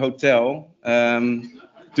hotel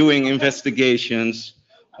doing investigations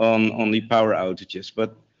on the power outages.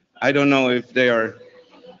 But I don't know if they are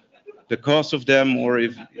the cause of them or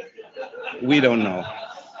if we don't know.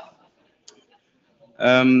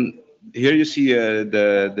 Here you see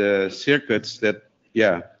the circuits that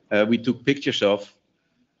we took pictures of,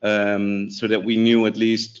 so that we knew at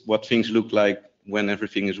least what things look like when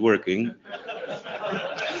everything is working.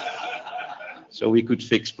 So we could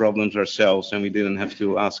fix problems ourselves and we didn't have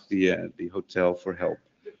to ask the hotel for help.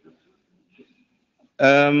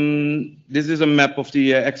 This is a map of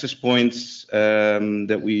the access points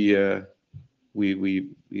that we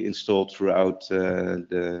installed throughout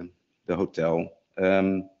the hotel.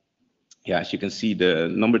 Yeah, as you can see, the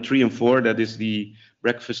number 3 and 4, that is the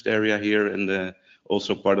breakfast area here, and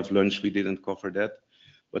also part of lunch. We didn't cover that,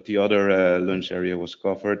 but the other lunch area was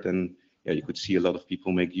covered, and yeah, you could see a lot of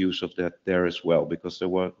people make use of that there as well, because there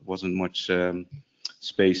wasn't much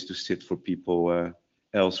space to sit for people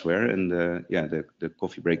elsewhere. And yeah, the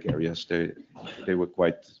coffee break areas, they were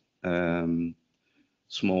quite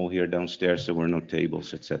small here downstairs. There were no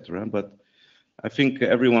tables, etc. But I think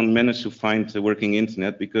everyone managed to find a working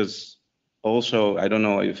internet, because also, I don't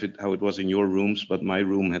know how it was in your rooms, but my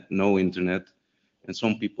room had no internet, and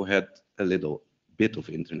some people had a little bit of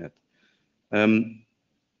internet.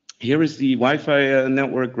 Here is the Wi-Fi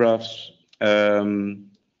network graphs.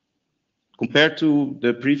 Compared to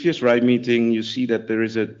the previous RIPE meeting, you see that there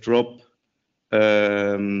is a drop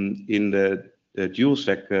in the dual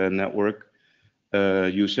stack network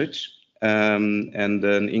usage, and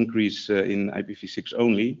an increase in IPv6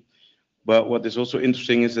 only. But what is also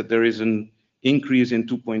interesting is that there is an increase in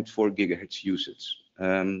 2.4 gigahertz usage.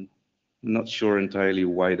 Not sure entirely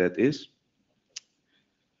why that is.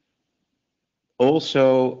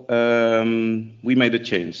 Also, we made a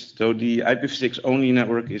change. So the IPv6 only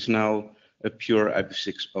network is now a pure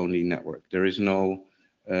IPv6 only network. There is no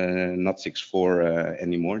NOT64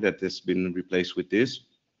 anymore. That has been replaced with this.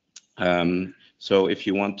 So if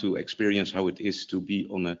you want to experience how it is to be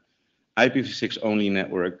on an IPv6 only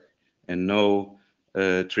network and no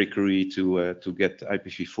trickery to get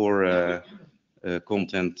IPv4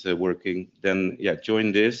 content working, then yeah,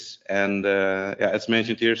 join this. And yeah, as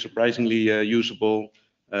mentioned here, surprisingly usable,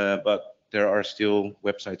 but there are still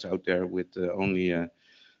websites out there with only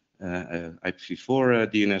IPv4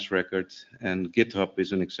 DNS record, and GitHub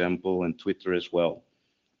is an example, and Twitter as well.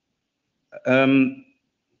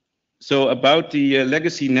 So about the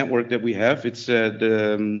legacy network that we have, it's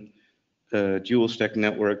the dual stack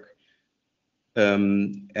network,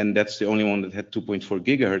 and that's the only one that had 2.4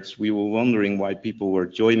 gigahertz. We were wondering why people were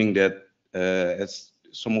joining that, as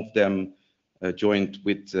some of them joined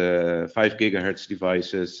with 5 gigahertz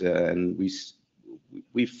devices, and we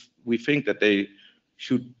think that they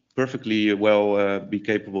should perfectly well be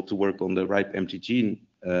capable to work on the RIPE MTG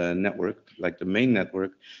network, like the main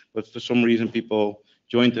network, but for some reason people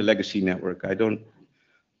joined the legacy network.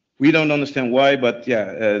 We don't understand why, but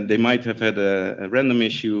yeah, they might have had a random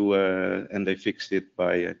issue and they fixed it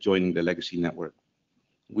by joining the legacy network.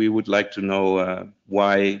 We would like to know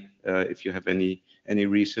why, if you have any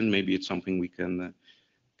reason. Maybe it's something we can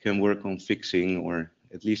work on fixing, or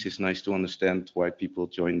at least it's nice to understand why people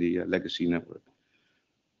join the legacy network.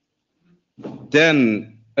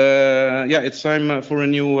 Then, yeah, it's time for a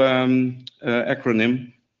new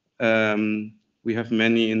acronym. We have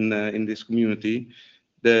many in this community.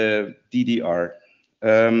 The DDR.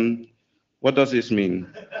 What does this mean?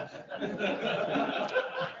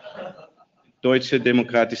 Deutsche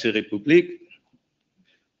Demokratische Republik?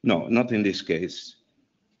 No, not in this case.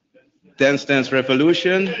 Dance Dance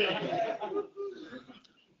Revolution?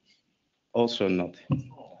 Also not.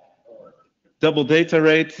 Double data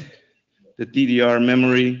rate? The DDR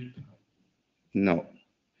memory? No.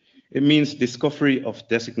 It means discovery of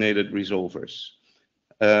designated resolvers.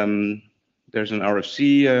 There's an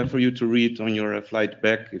RFC for you to read on your flight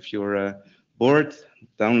back if you're bored.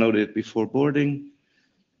 Download it before boarding.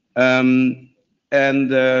 So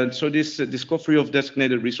this discovery of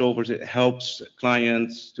designated resolvers, it helps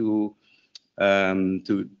clients to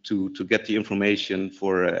get the information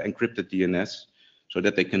for encrypted DNS, so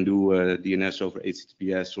that they can do DNS over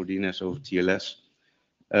HTTPS or DNS over TLS.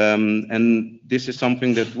 And this is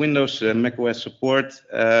something that Windows and macOS support,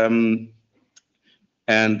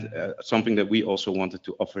 and something that we also wanted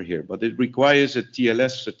to offer here. But it requires a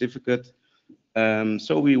TLS certificate,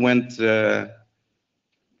 so we went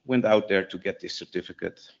out there to get this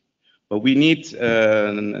certificate. But we need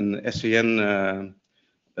an SAN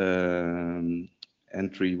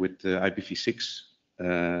entry with the IPv6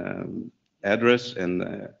 address,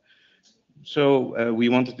 and so we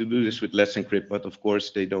wanted to do this with Let's Encrypt, but of course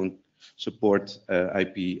they don't support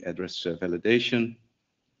IP address validation,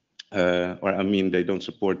 or I mean they don't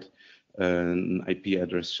support an IP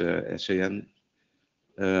address SAN.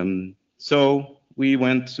 So we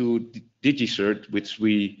went to DigiCert, which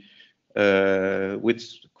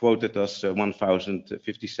quoted us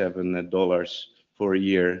 $1,057 for a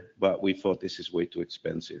year, but we thought this is way too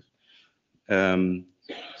expensive.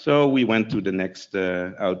 So we went to the next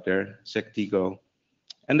out there, Sectigo,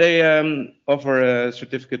 and they offer a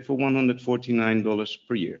certificate for $149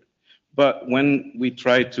 per year. But when we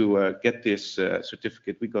tried to get this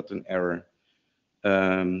certificate, we got an error,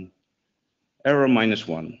 error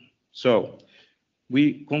 -1. So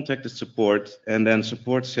we contacted support, and then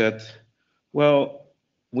support said, well,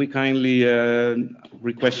 we kindly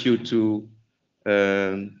request you to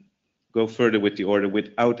go further with the order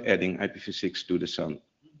without adding IPv6 to the SUN.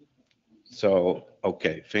 So,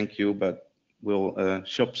 okay, thank you, but we'll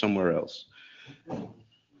shop somewhere else.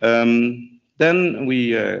 Then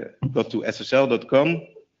we got to SSL.com,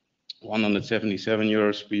 177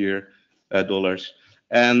 euros per year, dollars.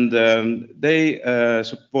 And they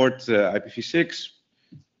support IPv6,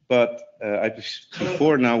 but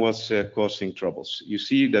IPv4 now was causing troubles. You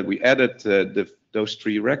see that we added those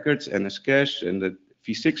 3 records, NS cache and the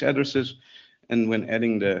v6 addresses, and when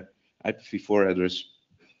adding the IPv4 address,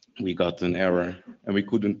 we got an error and we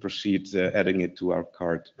couldn't proceed adding it to our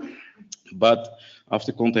card. But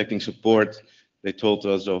after contacting support, they told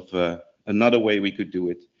us of another way we could do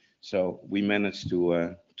it. So we managed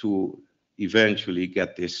to eventually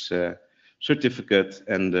get this certificate,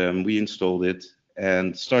 and we installed it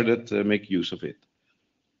and started to make use of it.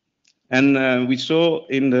 And we saw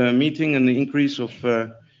in the meeting an increase of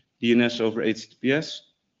DNS over HTTPS,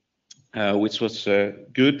 which was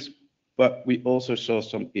good, but we also saw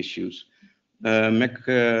some issues. Mac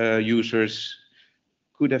users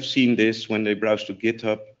could have seen this when they browsed to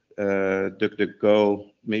GitHub,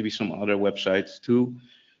 DuckDuckGo, maybe some other websites too.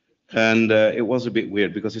 And it was a bit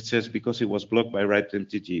weird because it says because it was blocked by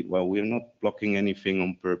RightMTG. Well, we're not blocking anything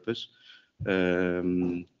on purpose.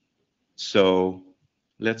 So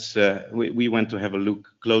let's we went to have a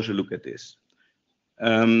closer look at this.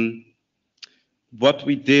 What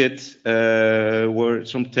we did were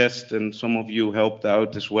some tests, and some of you helped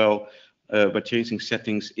out as well by changing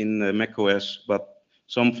settings in macOS, but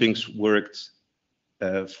some things worked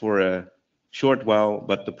for a short while,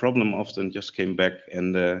 but the problem often just came back,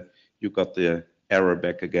 and you got the error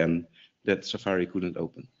back again that Safari couldn't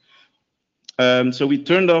open. So we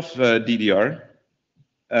turned off DDR,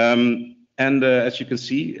 and as you can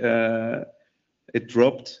see, it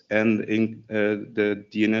dropped, and in the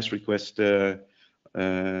DNS request,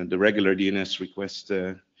 the regular DNS request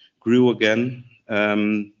grew again,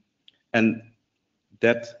 and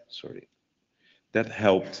that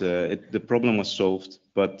helped. The problem was solved,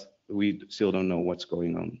 but we still don't know what's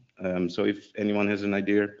going on. So if anyone has an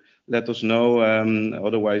idea, let us know.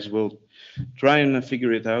 Otherwise, we'll try and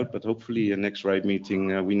figure it out, but hopefully next RIPE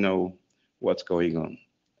meeting, we know what's going on,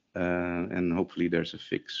 and hopefully there's a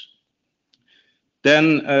fix.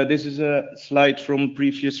 Then this is a slide from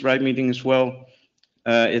previous RIPE meeting as well.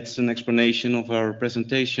 It's an explanation of our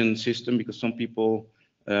presentation system, because some people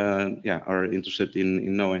are interested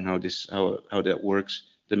in knowing how that works.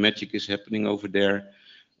 The magic is happening over there.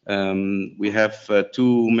 We have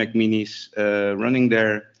 2 Mac Minis running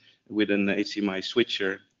there with an HDMI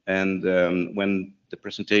switcher, and when the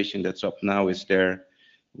presentation that's up now is there,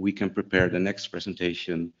 we can prepare the next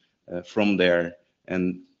presentation from there,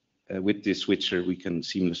 and with this switcher we can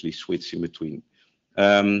seamlessly switch in between.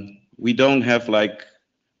 We don't have like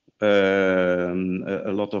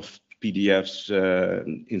a lot of PDFs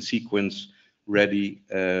in sequence ready,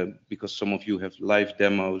 because some of you have live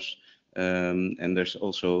demos, and there's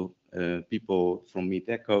also people from Meet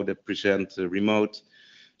Echo that present remote.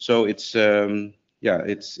 So it's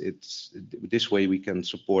it's this way we can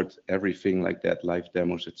support everything like that, live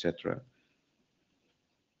demos, etc.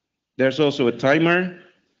 There's also a timer.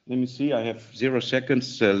 Let me see, I have 0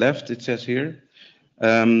 seconds left, it says here.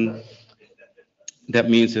 That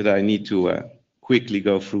means that I need to quickly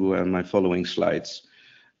go through my following slides.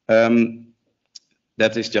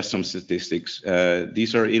 That is just some statistics.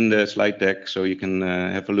 These are in the slide deck, so you can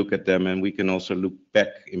have a look at them, and we can also look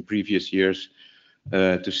back in previous years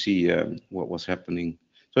to see what was happening.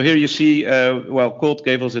 So here you see, well, Colt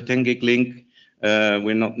gave us a 10 gig link.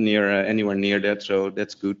 We're not anywhere near that, so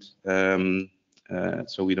that's good.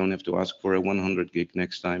 So we don't have to ask for a 100 gig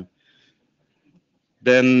next time.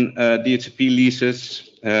 Then DHCP leases,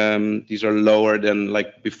 these are lower than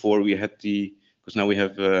like before we had because now we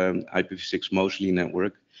have IPv6 mostly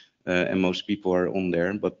network, and most people are on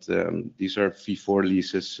there, but these are v4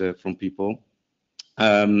 leases from people.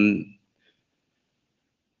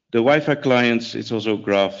 The Wi-Fi clients, it's also a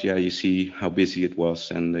graph. Yeah, you see how busy it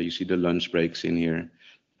was, and you see the lunch breaks in here.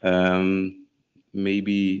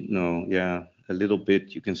 Maybe, no, yeah, a little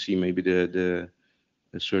bit. You can see maybe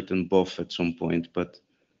a certain buff at some point, but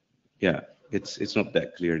yeah, it's not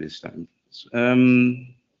that clear this time.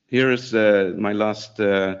 Here is my last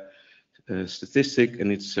statistic,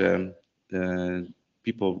 and it's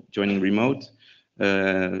people joining remote.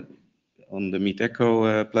 on the Meet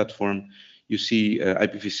Echo platform. You see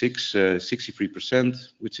IPv6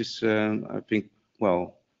 63%, which is I think,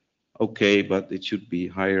 well, okay, but it should be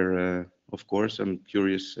higher, of course. I'm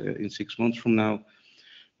curious in 6 months from now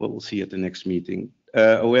what we'll see at the next meeting.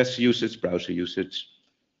 OS usage, browser usage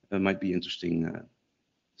might be interesting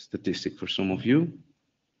statistic for some of you.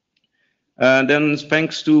 Then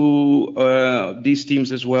thanks to these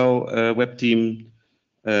teams as well, web team,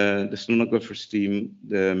 the stenographers team,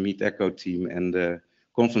 the Meet Echo team, and the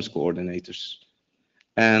conference coordinators.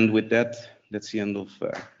 And with that, that's the end of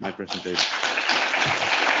my presentation.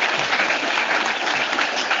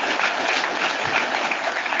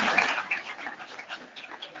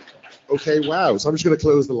 Okay, wow. So I'm just going to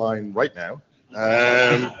close the line right now.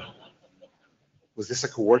 Was this a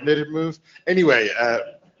coordinated move? Anyway,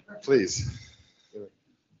 please.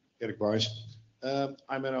 Erik Barnes.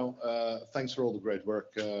 I know, thanks for all the great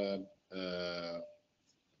work,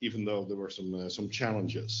 even though there were some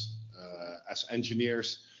challenges. As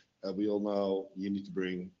engineers, we all know you need to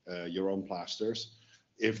bring your own plasters.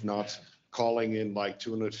 If not, calling in like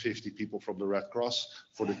 250 people from the Red Cross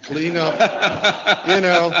for the cleanup, you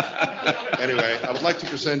know. Anyway, I would like to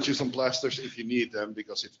present you some plasters if you need them,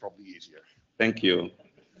 because it's probably easier. Thank you.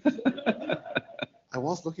 I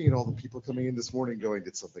was looking at all the people coming in this morning going,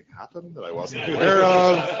 did something happen that I wasn't aware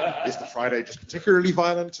of? Is the Friday just particularly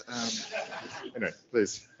violent? Anyway,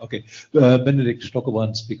 please. Okay, Benedict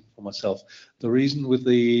Stockelman speaking for myself. The reason with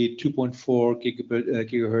the 2.4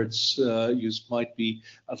 gigahertz use might be,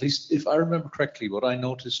 at least if I remember correctly, what I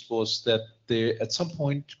noticed was that there, at some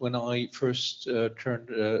point when I first switched to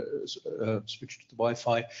the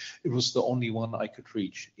Wi-Fi, it was the only one I could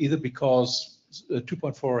reach, either because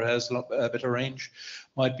 2.4 has a better range,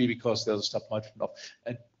 might be because the other stuff might be off.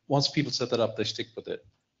 And once people set that up, they stick with it.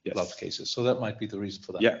 Yes. A lot of cases. So that might be the reason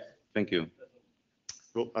for that. Yeah, thank you.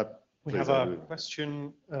 Well, we have a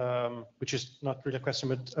question, which is not really a question,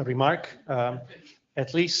 but a remark.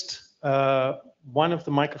 At least one of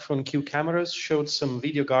the microphone Q cameras showed some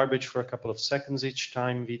video garbage for a couple of seconds each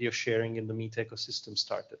time video sharing in the Meet ecosystem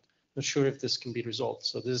started. Not sure if this can be resolved.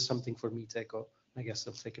 So this is something for Meet Echo. I guess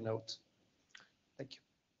I'll take a note. Thank you.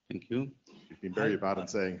 Thank you. You've been very bad at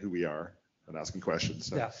saying who we are and asking questions.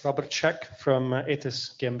 So. Yeah, Robert Czech from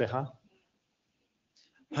ETIS GmbH.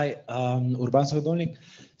 Hi, Urban Sogdonik.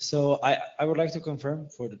 So I would like to confirm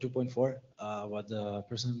for the 2.4 what the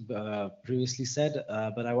person previously said,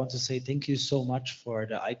 but I want to say thank you so much for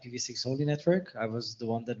the IPv6 only network. I was the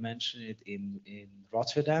one that mentioned it in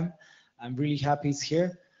Rotterdam. I'm really happy it's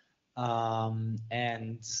here. And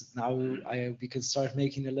now we can start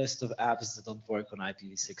making a list of apps that don't work on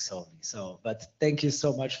IPv6 only. So, but thank you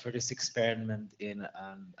so much for this experiment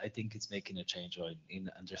I think it's making a change in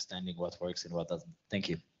understanding what works and what doesn't. Thank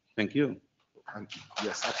you. Thank you.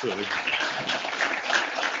 Yes, absolutely.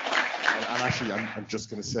 And actually, I'm just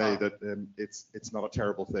going to say that it's not a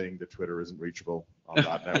terrible thing that Twitter isn't reachable on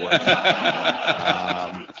that network.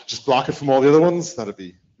 Just block it from all the other ones. That'd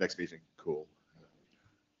be next meeting. Cool.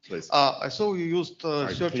 Please. I saw you used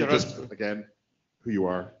search again, who you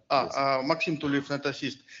are. Maxim Tuliv,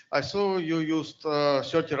 NetAssist. I saw you used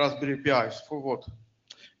search Raspberry Pis. For what?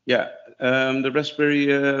 Yeah, the Raspberry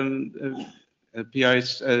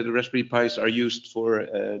PIs, the Raspberry Pis are used for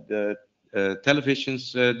the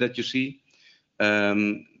televisions that you see.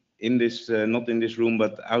 In this, not in this room,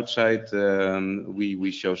 but outside,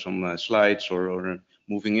 we show some slides or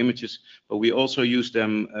moving images. But we also use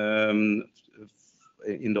them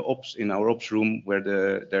in our ops room, where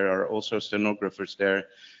there are also stenographers there,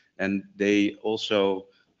 and they also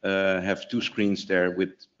have two screens there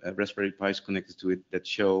with Raspberry Pis connected to it that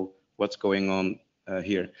show what's going on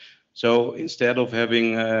here. So instead of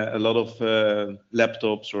having a lot of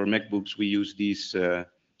laptops or MacBooks, we use these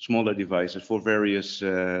smaller devices for various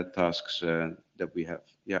tasks that we have.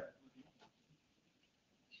 Yeah.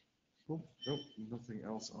 Cool. Nope, nothing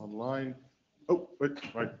else online. Oh, wait,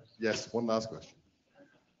 right. Yes, one last question.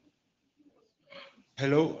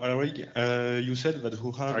 Hello, Alaric. You said that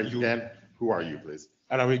who have again, who are you, please?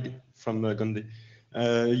 Alaric from Gandhi.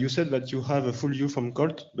 You said that you have a full view from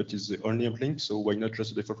Colt, but it's the only uplink, so why not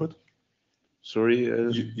just the default route? Sorry?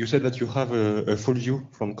 You said that you have a full view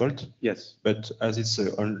from Colt? Yes. But as it's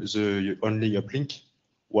the only uplink,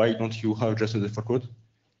 why don't you have just the default route?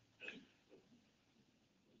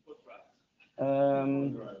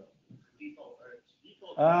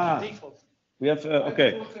 We have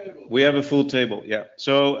okay. We have a full table. Yeah.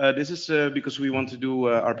 So this is because we want to do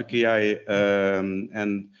RPKI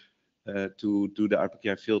and to do the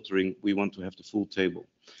RPKI filtering, we want to have the full table.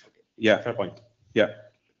 Yeah. Fair point. Yeah.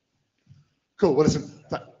 Cool. Well, listen.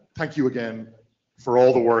 Thank you again for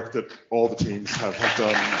all the work that all the teams have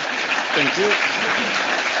done. Thank you.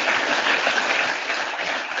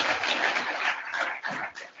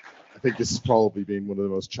 I think this has probably been one of the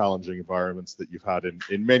most challenging environments that you've had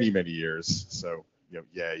in many, many years. So,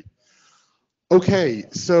 yay. Okay,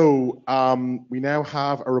 so we now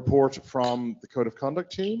have a report from the Code of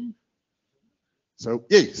Conduct team. So,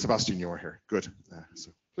 yay, Sebastian, you are here. Good.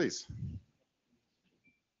 So, please.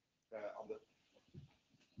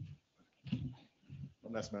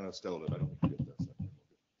 Unless Mano's still in it, I don't think we get this.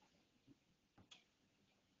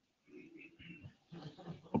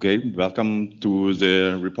 Okay, welcome to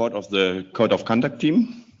the report of the Code of Conduct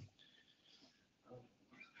team.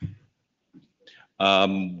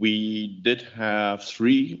 We did have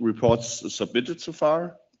 3 reports submitted so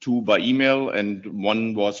far, 2 by email and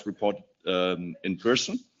 1 was reported in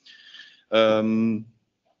person. 1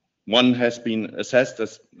 has been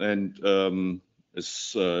assessed and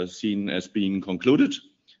is seen as being concluded.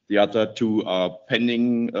 The other 2 are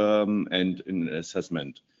pending and in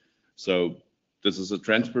assessment. So this is a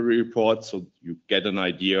transparency report, so you get an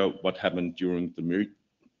idea what happened during the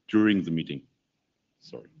meeting.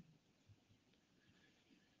 Sorry.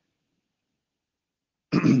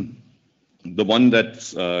 The one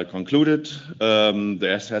that's concluded,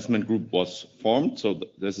 the assessment group was formed. So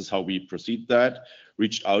this is how we proceed that.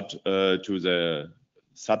 Reached out to the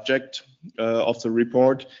subject of the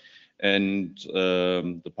report and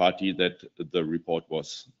the party that the report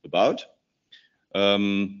was about.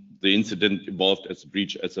 The incident evolved as a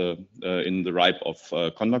breach in the RIPE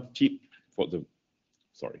of conduct team of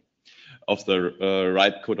the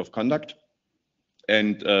RIPE Code of Conduct.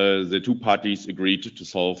 And the 2 parties agreed to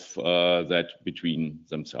solve that between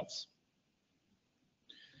themselves.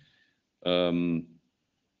 Any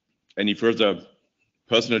further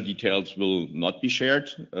personal details will not be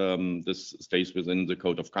shared. This stays within the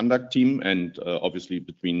Code of Conduct team and obviously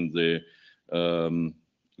between the 2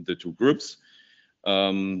 groups.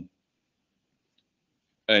 And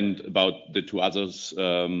about the 2 others,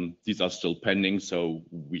 these are still pending, so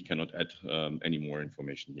we cannot add any more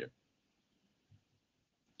information here.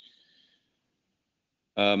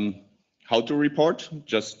 How to report,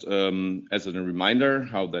 just as a reminder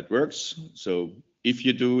how that works. So if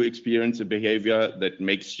you do experience a behavior that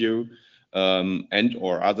makes you and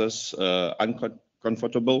or others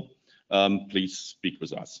uncomfortable, please speak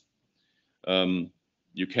with us.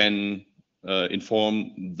 You can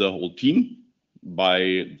inform the whole team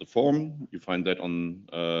by the form. You find that on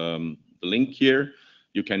the link here.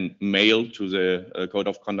 You can mail to the Code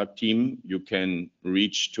of Conduct team. You can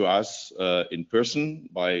reach to us in person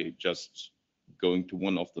by just going to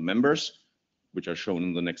one of the members, which are shown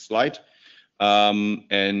in the next slide.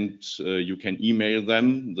 And you can email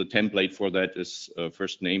them. The template for that is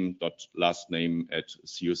first name dot last name at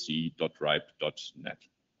coc.ripe.net.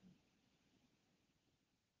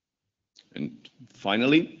 And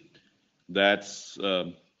finally, that's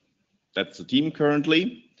the team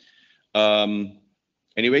currently.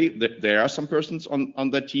 Anyway, there are some persons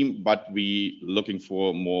on that team, but we looking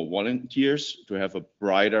for more volunteers to have a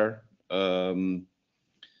brighter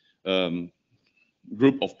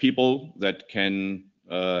group of people that can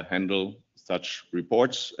handle such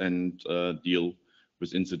reports and deal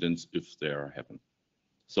with incidents if they happen.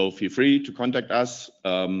 So feel free to contact us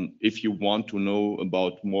if you want to know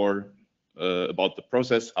about more about the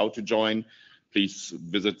process, how to join. Please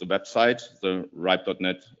visit the website, the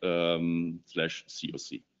ripe.net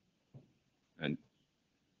 /COC. And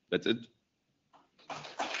that's it.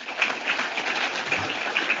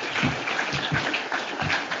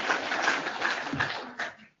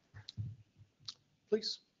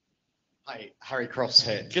 Please. Hi, Harry Cross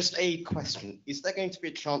here. Just a question. Is there going to be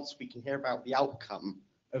a chance we can hear about the outcome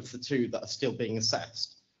of the 2 that are still being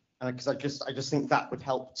assessed? Because I just think that would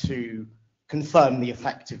help to confirm the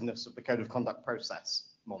effectiveness of the Code of Conduct process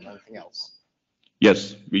more than anything else.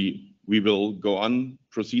 Yes, we will go on,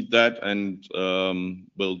 proceed that, and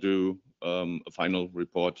we'll do a final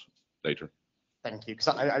report later. Thank you, because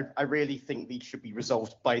I really think these should be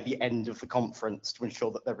resolved by the end of the conference to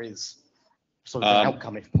ensure that there is sort of an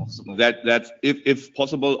outcome if possible. That's if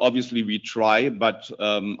possible, obviously we try, but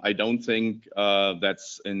I don't think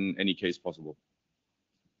that's in any case possible.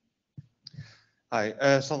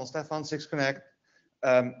 Hi, Sander Stefan, 6Connect.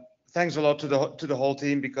 Thanks a lot to the whole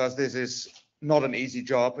team because this is not an easy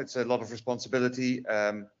job. It's a lot of responsibility.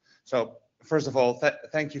 So first of all,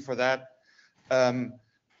 thank you for that. And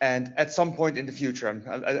at some point in the future,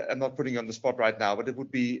 I'm not putting you on the spot right now, but it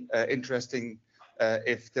would be interesting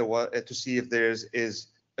if there were to see if there is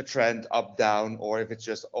a trend up, down, or if it's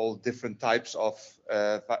just all different types of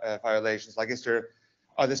violations. Like, is there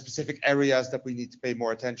are there specific areas that we need to pay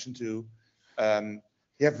more attention to?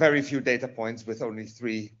 You have very few data points with only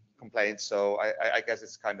 3 complaints, so I guess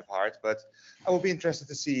it's kind of hard, but I would be interested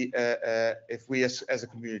to see if we as a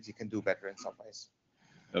community can do better in some ways.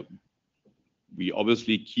 We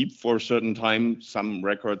obviously keep for a certain time some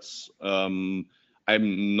records.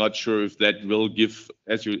 I'm not sure if that will give,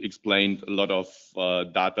 as you explained, a lot of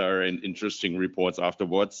data and interesting reports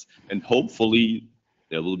afterwards, and hopefully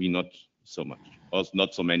there will be not so much, or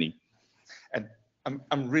not so many. And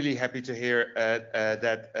I'm really happy to hear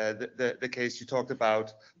that the case you talked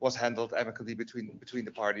about was handled amicably between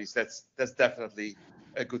the parties. That's definitely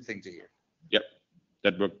a good thing to hear. Yep,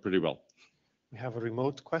 that worked pretty well. We have a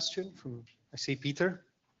remote question from, I see Peter.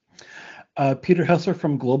 Peter Hessler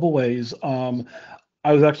from Global Ways.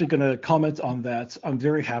 I was actually going to comment on that. I'm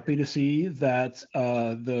very happy to see that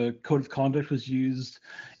the code of conduct was used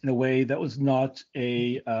in a way that was not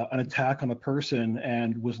an attack on a person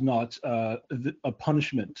and was not a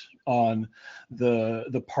punishment on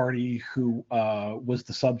the party who was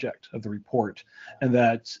the subject of the report, and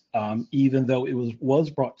that even though it was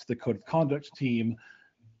brought to the code of conduct team,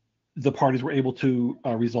 the parties were able to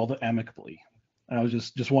resolve it amicably. And I was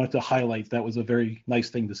just wanted to highlight that was a very nice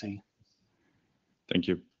thing to see. Thank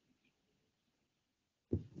you.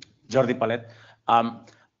 Jordi Palet.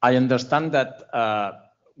 I understand that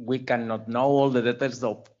we cannot know all the details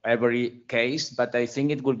of every case, but I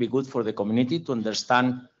think it would be good for the community to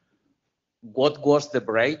understand what was the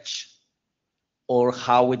breach or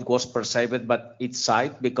how it was perceived by each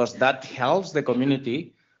side, because that helps the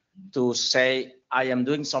community to say, I am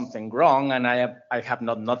doing something wrong and I have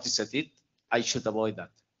not noticed it. I should avoid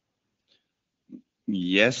that.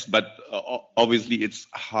 Yes, but obviously it's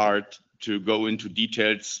hard to go into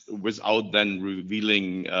details without then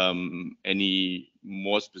revealing any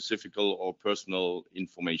more specific or personal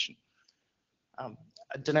information.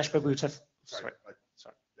 Dinesh Babutha. Sorry.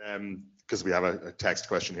 Because we have a text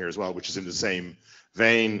question here as well, which is in the same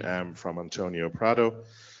vein from Antonio Prado.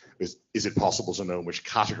 Is it possible to know which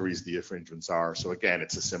categories the infringements are? So again,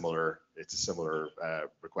 it's a similar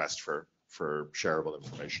request for shareable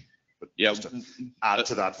information. But yeah, just to add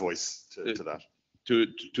to that voice, to that.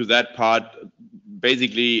 To that part,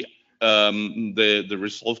 basically, the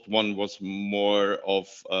resolved one was more of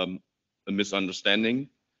a misunderstanding,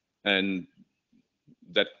 and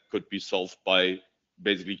that could be solved by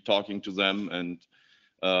basically talking to them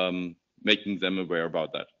and making them aware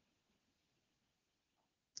about that.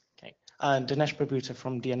 Okay, Dinesh Babutha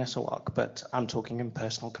from DNSOARC, but I'm talking in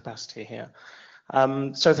personal capacity here.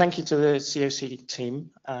 So thank you to the COC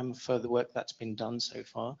team for the work that's been done so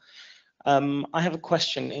far. I have a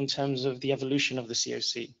question in terms of the evolution of the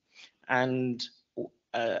COC, and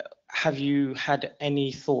have you had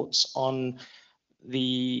any thoughts on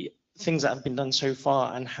the things that have been done so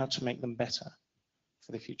far and how to make them better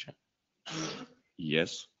for the future?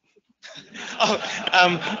 Yes.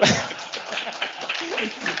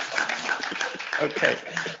 Okay.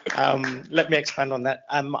 Let me expand on that.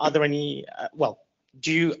 Are there any?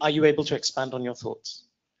 Are you able to expand on your thoughts?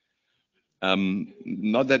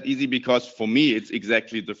 Not that easy, because for me it's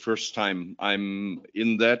exactly the first time I'm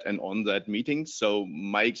in that and on that meeting. So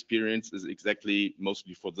my experience is exactly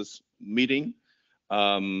mostly for this meeting,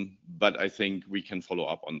 but I think we can follow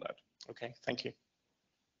up on that. Okay, thank you.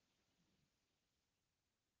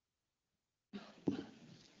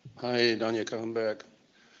 Hi, Daniel Karenberg,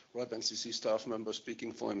 RIPE NCC staff member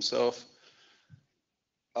speaking for himself.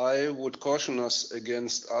 I would caution us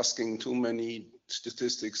against asking too many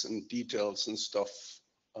statistics and details and stuff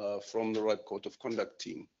from the RIPE Code of Conduct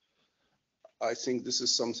team. I think this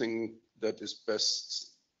is something that is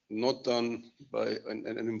best not done by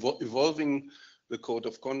evolving the Code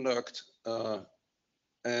of Conduct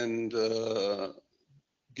and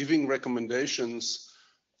giving recommendations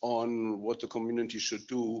on what the community should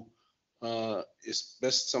do is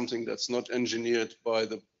best something that's not engineered by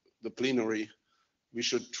the plenary. We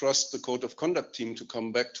should trust the Code of Conduct team to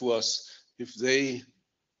come back to us if they,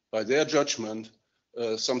 by their judgment,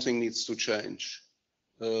 something needs to change.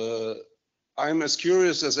 I'm as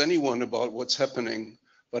curious as anyone about what's happening,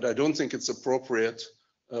 but I don't think it's appropriate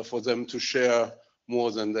for them to share more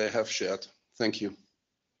than they have shared. Thank you.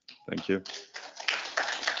 Thank you.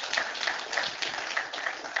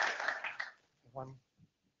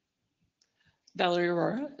 Valerie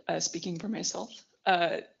Aurora, speaking for myself.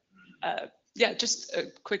 Yeah, just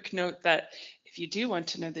a quick note that if you do want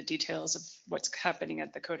to know the details of what's happening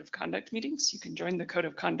at the Code of Conduct meetings, you can join the Code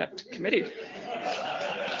of Conduct Committee.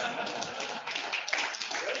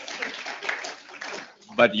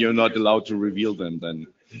 But you're not allowed to reveal them then.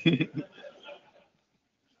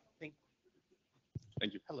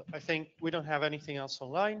 Thank you. Hello. I think we don't have anything else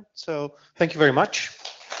online, so thank you very much.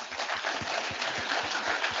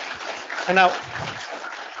 And now,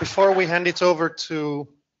 before we hand it over to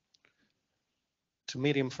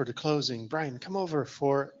Miriam for the closing, Brian, come over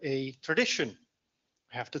for a tradition.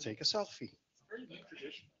 I have to take a selfie. Very neat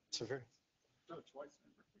tradition. It's a very.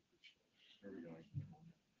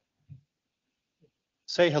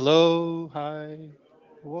 Say hello, hi,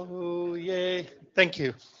 whoa, yay. Thank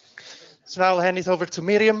you. So now I'll hand it over to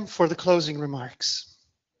Miriam for the closing remarks.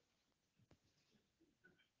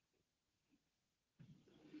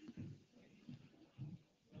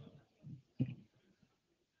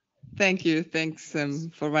 Thank you. Thanks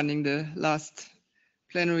for running the last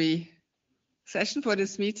plenary session for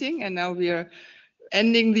this meeting. And now we are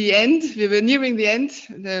ending the end. We were nearing the end.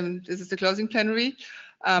 This is the closing plenary.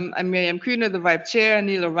 I'm Miriam Kühne, the VIBE chair.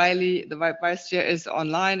 Neil O'Reilly, the VIBE vice chair, is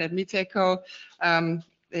online at MITECO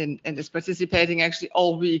and is participating actually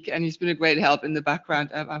all week. And he's been a great help in the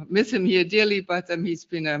background. I miss him here dearly, but he's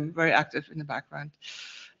been very active in the background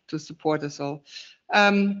to support us all.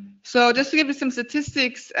 So just to give you some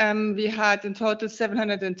statistics, we had in total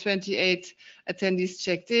 728 attendees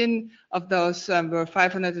checked in. Of those were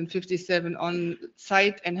 557 on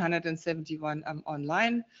site and 171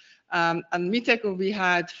 online. On MITECO, we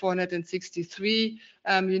had 463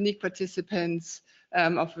 unique participants,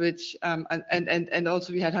 of which, and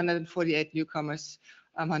also we had 148 newcomers,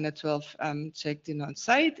 112 checked in on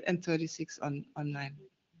site and 36 online.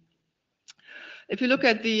 If you look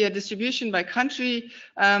at the distribution by country,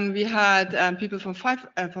 we had people from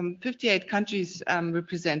 58 countries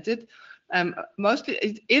represented.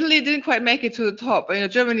 Mostly, Italy didn't quite make it to the top. You know,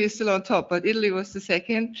 Germany is still on top, but Italy was the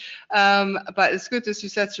second. But it's good to see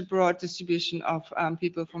such a broad distribution of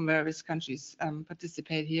people from various countries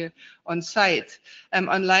participate here on site.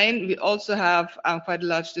 Online, we also have quite a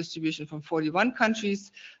large distribution from 41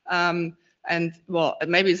 countries. And well,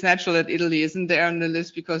 maybe it's natural that Italy isn't there on the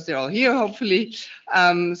list because they're all here, hopefully.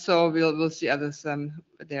 So we'll see others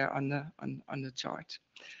there on the chart.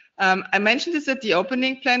 I mentioned this at the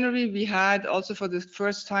opening plenary. We had also for the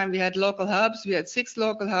first time, we had local hubs. We had 6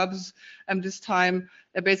 local hubs this time.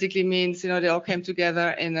 That basically means, you know, they all came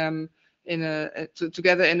together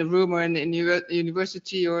together in a room or in a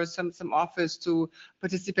university or some office to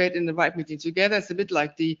participate in the VIBE meeting together. It's a bit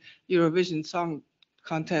like the Eurovision Song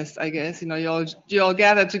Contest, I guess. You know, you all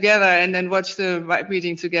gather together and then watch the VIBE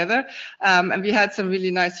meeting together. And we had some really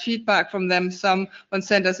nice feedback from them. Someone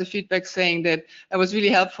sent us a feedback saying that it was really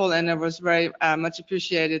helpful and it was very much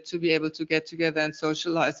appreciated to be able to get together and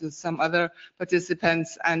socialize with some other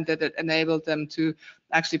participants, and that it enabled them to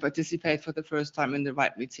actually participate for the first time in the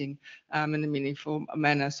VIBE meeting in a meaningful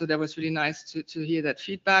manner. So that was really nice to hear that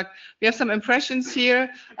feedback. We have some impressions here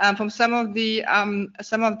from some of the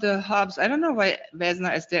hubs. I don't know why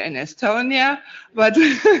Vesna is there in Estonia, but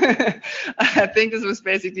I think this was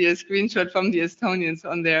basically a screenshot from the Estonians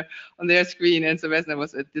on their screen, and so Vesna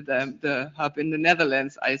was at the hub in the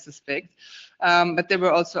Netherlands, I suspect. But there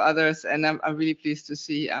were also others, and I'm really pleased to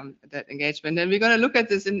see that engagement. And we're going to look at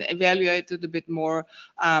this and evaluate it a bit more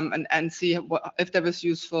and see if that was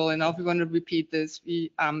useful, and if we want to repeat this,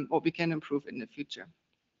 what we can improve in the future.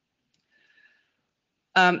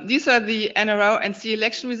 These are the NRO and C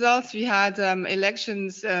election results. We had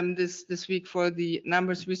elections this week for the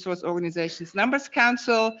Numbers Resource Organizations Numbers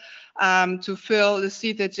Council to fill the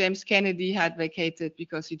seat that James Kennedy had vacated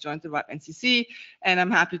because he joined the VIBE NCC. And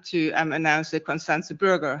I'm happy to announce that Constanze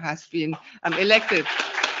Bürger has been elected.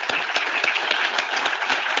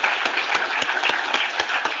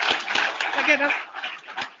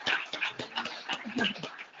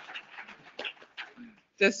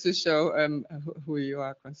 Just to show who you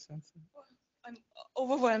are, Constanze. I'm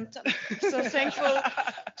overwhelmed. I'm so thankful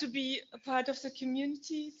to be a part of the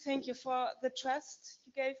community. Thank you for the trust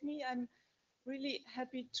you gave me. I'm really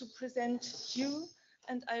happy to present you,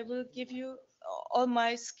 and I will give you all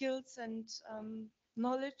my skills and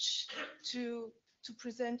knowledge to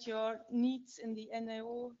present your needs in the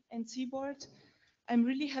NAO-NC board. I'm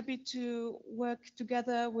really happy to work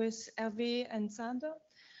together with Hervé and Sander,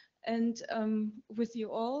 and with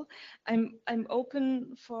you all. I'm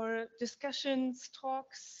open for discussions,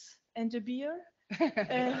 talks, and a beer.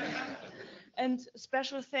 And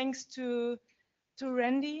special thanks to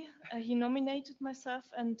Randy. He nominated myself,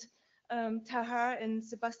 and Tahar and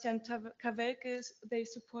Sebastian Kavelke, they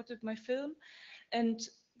supported my film. And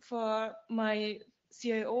for my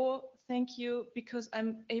CIO, thank you, because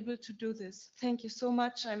I'm able to do this. Thank you so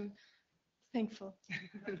much. I'm thankful.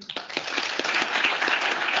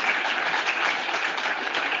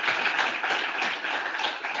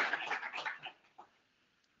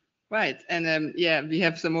 Right, and yeah, we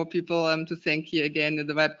have some more people to thank here again,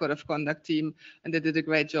 the Web Code of Conduct team, and they did a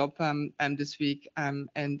great job this week. And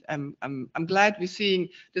I'm glad we're seeing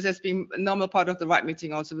this has been a normal part of the RIPE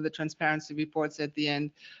meeting, also with the transparency reports at the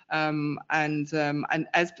end. And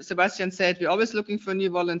as Sebastian said, we're always looking for new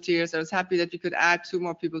volunteers. I was happy that we could add 2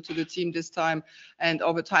 more people to the team this time, and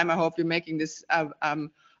over time, I hope we're making this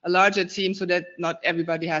a larger team so that not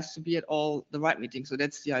everybody has to be at all the RIPE meetings. So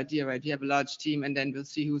that's the idea, right? You have a large team and then we'll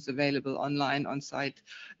see who's available online, on site.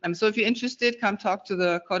 So if you're interested, come talk to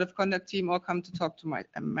the Code of Conduct team or come to talk to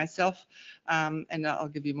myself, and I'll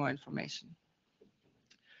give you more information.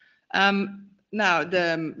 Now,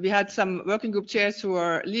 we had some working group chairs who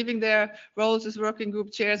are leaving their roles as working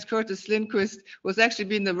group chairs. Curtis Lindquist was actually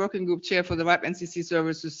been the working group chair for the RIPE NCC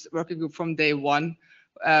Services working group from day one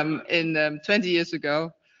 20 years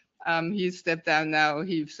ago. He stepped down now.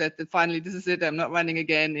 He said that finally, this is it. I'm not running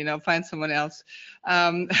again, find someone else.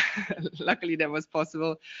 Luckily, that was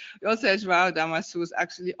possible. We also had Joao Damas, who's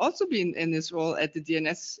actually also been in this role at the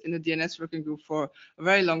DNS, in the DNS working group for a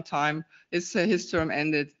very long time. His term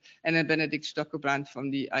ended, and then Benedikt Stockebrand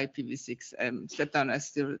from the IPv6 stepped down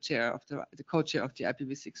as the chair of the co-chair of the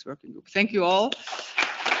IPv6 working group. Thank you all.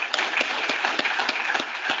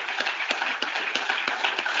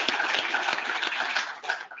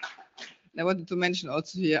 I wanted to mention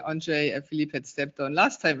also here, Andre Philippe had stepped down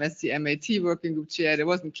last time as the MAT working group chair. It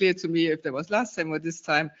wasn't clear to me if there was last time or this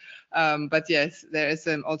time, but yes, there is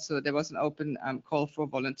also there was an open call for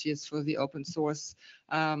volunteers for the open source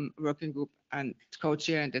working group and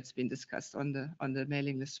co-chair, and that's been discussed on the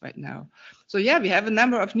mailing list right now. So yeah, we have a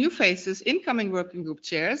number of new faces, incoming working group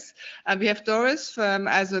chairs. We have Doris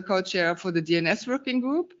as a co-chair for the DNS working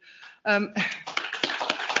group.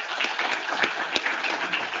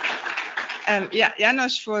 Yeah,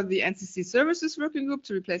 Janos for the NCC Services Working Group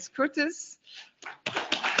to replace Curtis.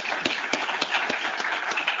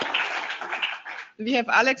 We have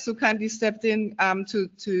Alex who kindly stepped in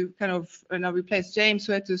to kind of replace James,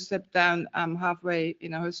 who had to step down halfway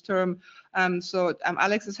in his term. So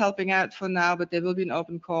Alex is helping out for now, but there will be an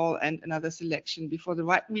open call and another selection before the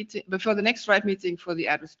next RIPE meeting for the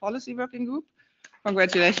Address Policy Working Group.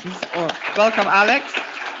 Congratulations or welcome, Alex.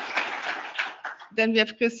 Then we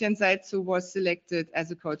have Christian Seitz, who was selected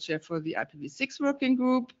as a co-chair for the IPv6 working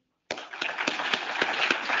group.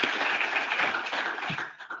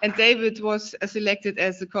 And David was selected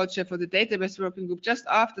as the co-chair for the database working group just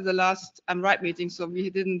after the last RIPE meeting. So we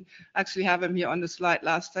didn't actually have him here on the slide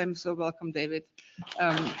last time. So welcome, David.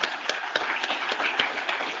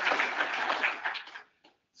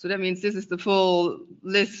 So that means this is the full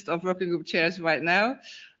list of working group chairs right now.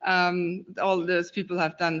 All those people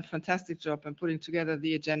have done a fantastic job in putting together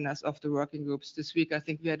the agendas of the working groups. This week, I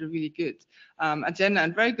think we had a really good agenda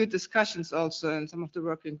and very good discussions also in some of the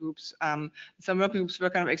working groups. Some working groups were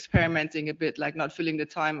kind of experimenting a bit, like not filling the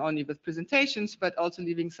time only with presentations, but also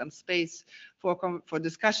leaving some space for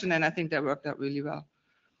discussion, and I think that worked out really well.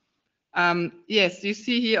 Yes, you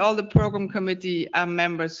see here all the program committee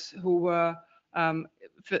members who were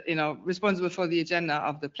responsible for the agenda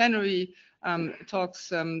of the plenary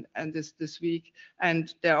talks and this week.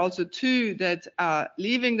 And there are also 2 that are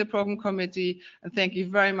leaving the program committee. And thank you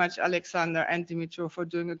very much, Alexander and Dimitro, for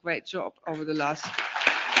doing a great job over the last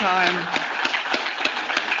time.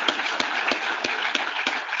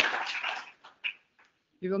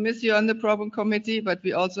 We will miss you on the program committee, but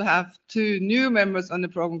we also have 2 new members on the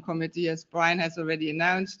program committee, as Brian has already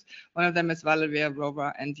announced. One of them is Valeria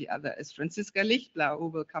Rova, and the other is Franziska Lichtblau, who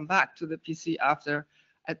will come back to the PC after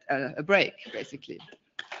a break, basically.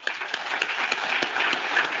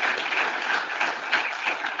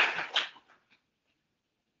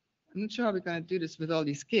 I'm not sure how we're going to do this with all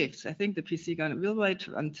these gifts. I think the PC will wait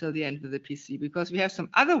until the end of the PC because we have some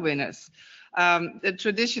other winners. The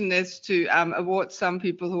tradition is to award some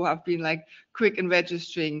people who have been like quick in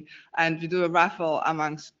registering, and we do a raffle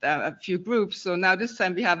amongst a few groups. So now this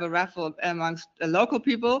time we have a raffle amongst local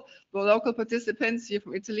people, local participants here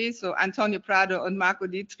from Italy. So Antonio Prado and Marco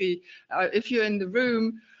Ditri, if you're in the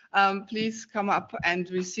room, please come up and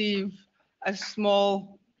receive a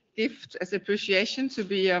small gift as appreciation to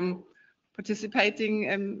be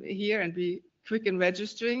participating here and be quick in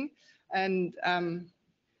registering. And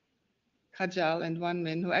Kajal and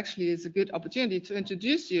Wanmin, who actually is a good opportunity to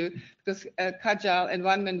introduce you, because Kajal and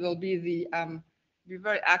Wanmin will be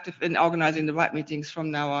very active in organizing the RIPE meetings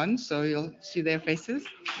from now on. So you'll see their faces.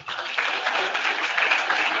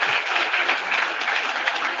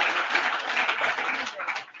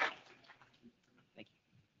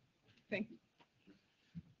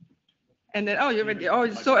 And then, oh, you're ready. Oh,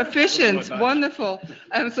 you're so efficient. Wonderful.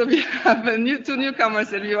 So we have two newcomers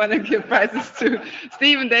that we want to give prizes to,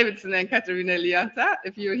 Stephen Davidson and Katerina Liata.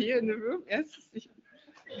 If you're here in the room, yes. And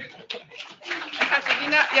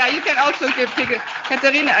Katerina, yeah, you can also give tickets.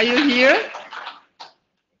 Katerina, are you here?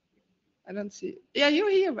 I don't see. Yeah, you're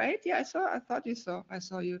here, right? Yeah, I thought you saw. I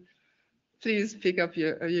saw you. Please pick up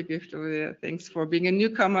your gift over there. Thanks for being a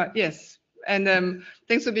newcomer. Yes. And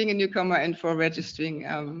thanks for being a newcomer and for registering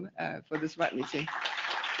for this RIPE meeting.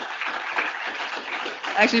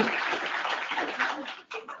 Actually,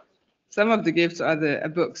 some of the gifts are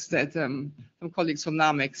the books that some colleagues from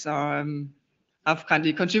NAMEX have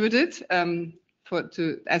kindly contributed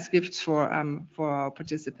as gifts for our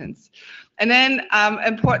participants. And then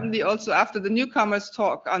importantly, also after the newcomers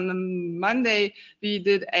talk on Monday, we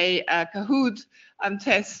did a Kahoot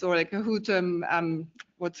test, or a Kahoot,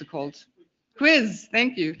 what's it called? Quiz.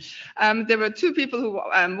 Thank you. There were two people who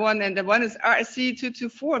won, and the one is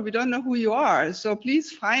RC224, and we don't know who you are. So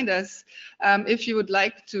please find us if you would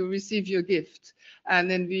like to receive your gift, and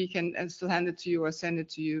then we can still hand it to you or send it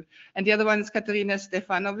to you. And the other one is Katerina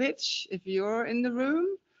Stefanovic. If you're in the room,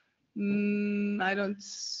 I don't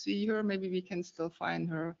see her. Maybe we can still find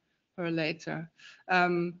her later.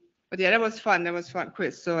 But yeah, that was fun. That was fun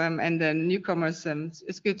quiz. So and then newcomers.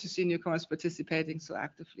 It's good to see newcomers participating so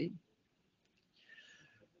actively.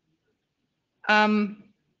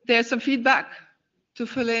 There's some feedback to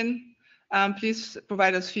fill in. Please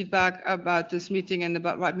provide us feedback about this meeting and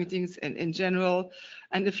about RIPE meetings in general.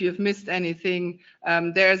 And if you've missed anything,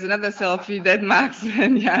 there's another selfie that Max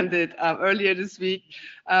and Jan did earlier this week.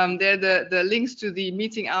 There are the links to the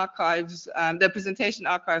meeting archives, the presentation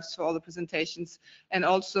archives for all the presentations, and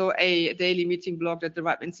also a daily meeting blog that the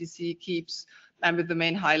RIPE NCC keeps, and with the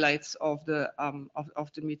main highlights of the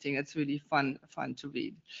meeting. It's really fun to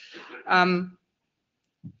read.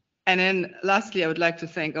 And then lastly, I would like to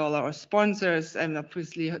thank all our sponsors, and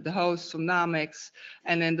obviously the hosts from NAMEX,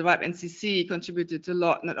 and then the RIPE NCC contributed a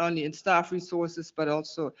lot, not only in staff resources, but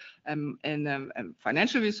also in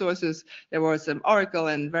financial resources. There was Oracle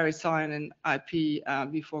and VeriSign and IP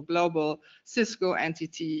before Global, Cisco,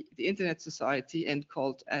 NTT, the Internet Society, and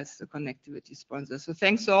Colt as the connectivity sponsor. So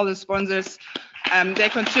thanks to all the sponsors. They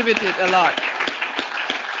contributed a lot.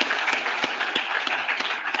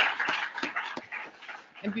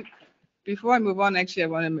 And before I move on, actually, I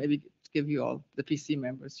want to maybe give you all the PC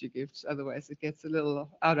members your gifts. Otherwise, it gets a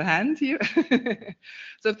little out of hand here.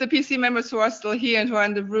 So if the PC members who are still here and who are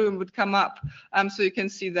in the room would come up, so you can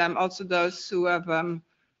see them. Also those who have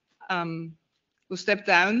who stepped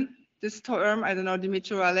down this term. I don't know,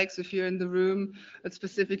 Dimitri or Alex, if you're in the room, I'd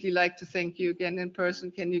specifically like to thank you again in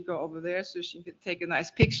person. Can you go over there so she can take a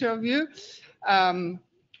nice picture of you? And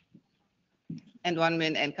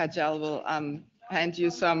Wanmin and Kajal will hand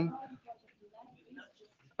you some.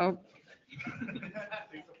 Oh.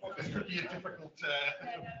 This could be a difficult parameter.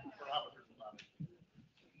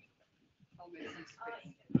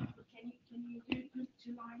 Can you do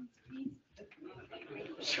 2 lines, please?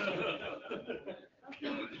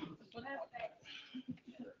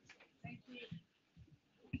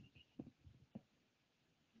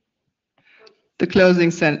 The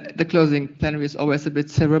closing plenary is always a bit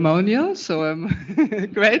ceremonial, so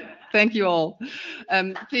great. Thank you all.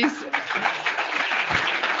 Please.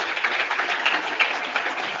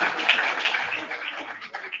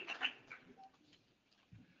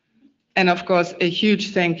 And of course, a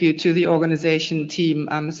huge thank you to the organization team.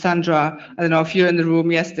 Sandra, I don't know if you're in the room.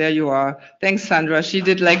 Yes, there you are. Thanks, Sandra. She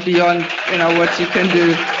did like beyond, what you can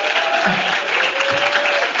do.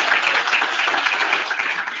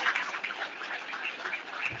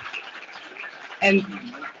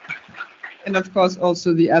 And of course,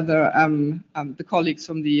 also the other, the colleagues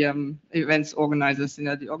from the events organizers,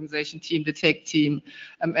 the organization team, the tech team,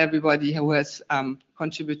 everybody who has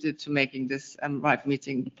contributed to making this RIPE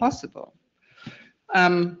meeting possible.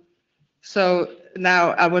 So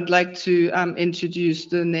now I would like to introduce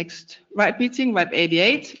the next RIPE meeting. RIPE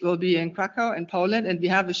 88 will be in Krakow in Poland, and we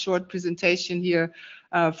have a short presentation here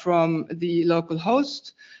from the local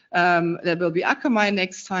host. There will be Akamai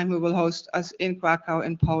next time, who will host us in Krakow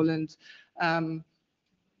in Poland.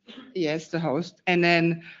 Yes, the host. And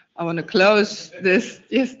then I want to close this.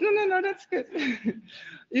 Yes, no, that's good.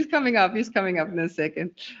 He's coming up in a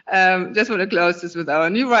second. Just want to close this with our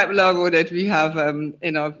new RIPE logo that we have,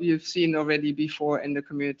 you've seen already before in the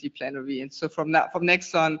community plenary. And so from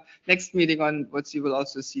next meeting onwards, you will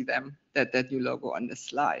also see that new logo on the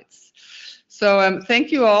slides. So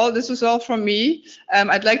thank you all. This was all from me.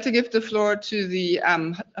 I'd like to give the floor to the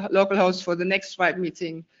local host for the next RIPE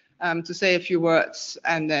meeting to say a few words,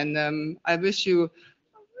 and then I wish you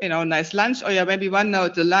nice lunch. Oh yeah, maybe one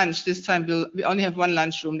note, the lunch, this time we only have one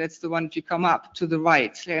lunchroom. That's the one if you come up to the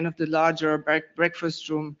right, kind of the larger breakfast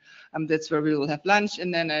room. That's where we will have lunch.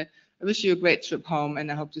 And then I wish you a great trip home,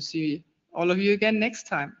 and I hope to see all of you again next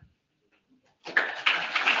time.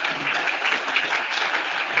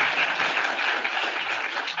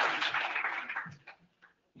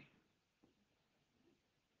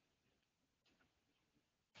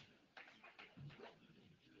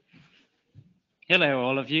 Hello,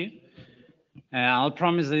 all of you. I'll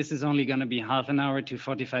promise this is only going to be half an hour to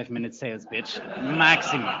 45-minute sales pitch,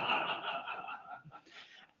 maximum.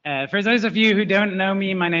 For those of you who don't know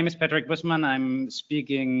me, my name is Patrick Bussmann. I'm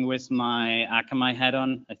speaking with my Akamai hat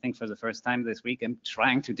on, I think for the first time this week. I'm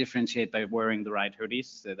trying to differentiate by wearing the right hoodies,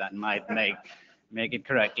 so that might make it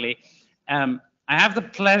correctly. I have the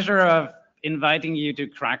pleasure of inviting you to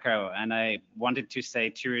Krakow, and I wanted to say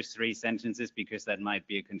 2 or 3 sentences because that might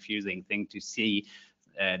be a confusing thing to see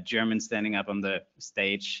Germans standing up on the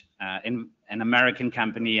stage in an American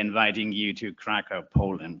company inviting you to Krakow,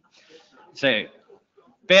 Poland. So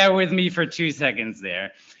bear with me for 2 seconds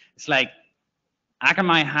there. It's like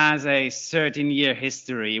Akamai has a 13-year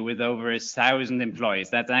history with over 1,000 employees.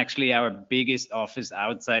 That's actually our biggest office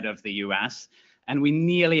outside of the US, and we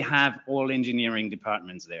nearly have all engineering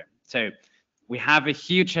departments there. So we have a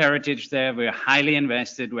huge heritage there. We're highly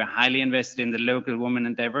invested. We're highly invested in the local women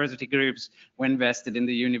and diversity groups. We're invested in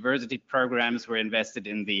the university programs. We're invested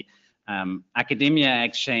in the academia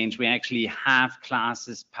exchange. We actually have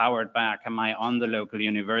classes powered by Akamai on the local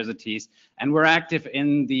universities, and we're active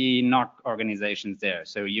in the NOC organizations there.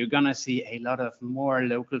 So you're gonna see a lot of more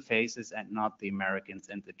local faces and not the Americans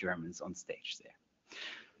and the Germans on stage there.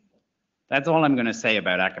 That's all I'm gonna say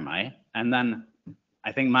about Akamai. And then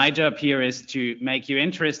I think my job here is to make you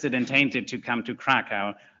interested and tainted to come to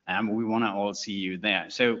Krakow. We want to all see you there.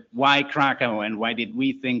 So why Krakow, and why did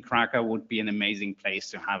we think Krakow would be an amazing place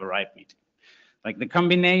to have a RIPE meeting? Like the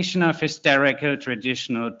combination of historical,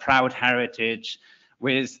 traditional, proud heritage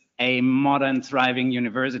with a modern, thriving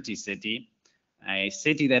university city, a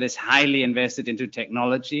city that is highly invested into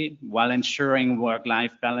technology while ensuring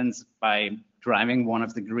work-life balance by driving one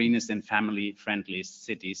of the greenest and family-friendliest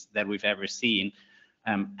cities that we've ever seen.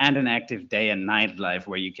 And an active day and night life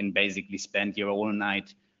where you can basically spend your whole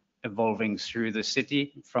night evolving through the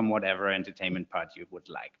city from whatever entertainment part you would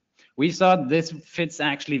like. We thought this fits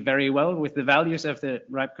actually very well with the values of the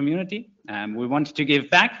RIPE community. We wanted to give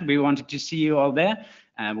back. We wanted to see you all there.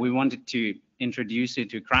 We wanted to introduce you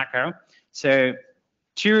to Krakow. So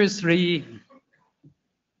 2 or 3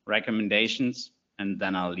 recommendations, and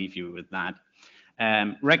then I'll leave you with that.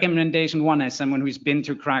 Recommendation 1, as someone who's been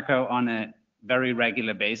to Krakow on a very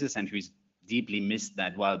regular basis and who's deeply missed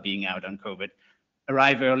that while being out on COVID.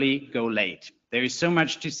 Arrive early, go late. There is so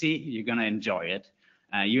much to see, you're gonna enjoy it.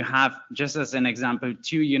 You have, just as an example,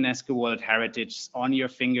 2 UNESCO World Heritage on your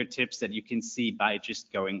fingertips that you can see by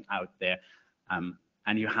just going out there.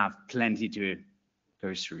 And you have plenty to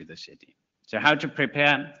go through the city. So how to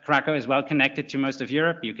prepare? Krakow is well connected to most of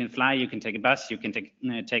Europe. You can fly, you can take a bus, you can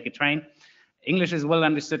take a train. English is well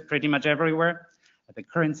understood pretty much everywhere. The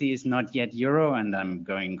currency is not yet euro, and I'm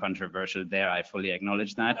going controversial there. I fully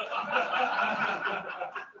acknowledge that.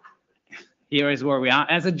 Here is where we are.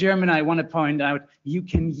 As a German, I want to point out, you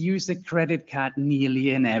can use a credit card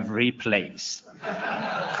nearly in every place.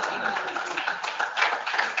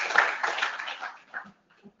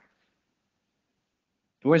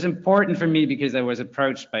 It was important for me because I was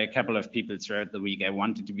approached by a couple of people throughout the week. I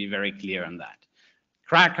wanted to be very clear on that.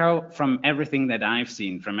 Krakow, from everything that I've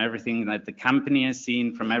seen, from everything that the company has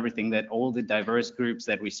seen, from everything that all the diverse groups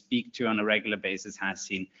that we speak to on a regular basis has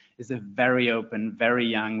seen, is a very open, very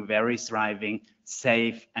young, very thriving,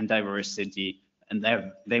 safe and diverse city. And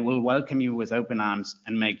they will welcome you with open arms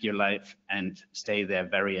and make your life and stay there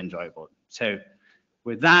very enjoyable. So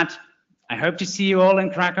with that, I hope to see you all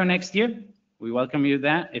in Krakow next year. We welcome you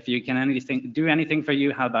there. If you can do anything for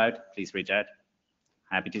you, how about, please reach out.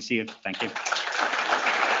 Happy to see you. Thank you.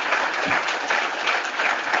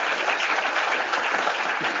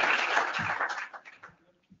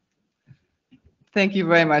 Thank you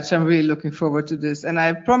very much. I'm really looking forward to this. And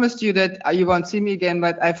I promised you that you won't see me again,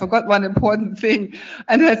 but I forgot one important thing.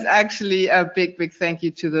 And that's actually a big, big thank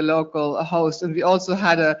you to the local host. And we also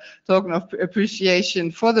had a token of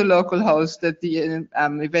appreciation for the local host that the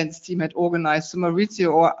events team had organized. So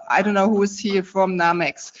Maurizio, or I don't know who is here from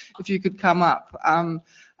Namex, if you could come up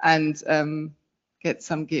and get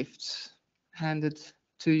some gifts handed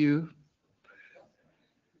to you.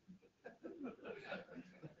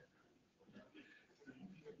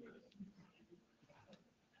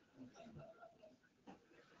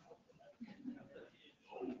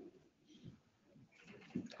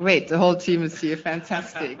 Great, the whole team is here,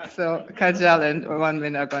 fantastic. So Kajal and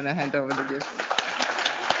Wanmin are going to hand over the gift.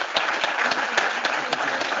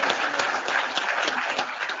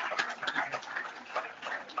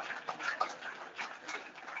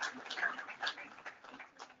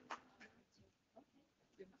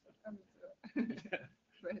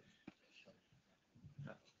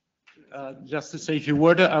 Just to say a few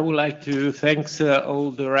words, I would like to thank all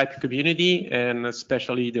the RIPE community and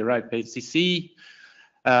especially the RIPE HCC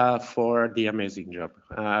for the amazing job.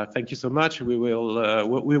 Thank you so much. We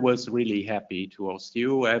was really happy to host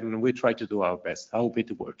you, and we try to do our best. I hope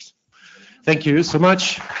it works. Thank you so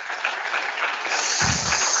much.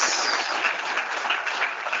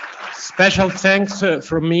 Special thanks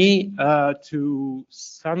from me to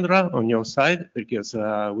Sandra on your side, because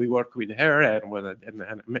we work with her and with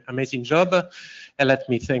an amazing job. And let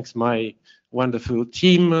me thank my wonderful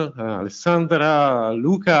team, Alessandra,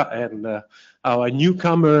 Luca, and our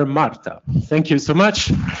newcomer, Marta. Thank you so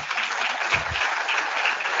much.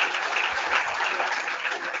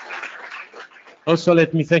 Also,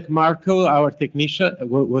 let me thank Marco, our technician,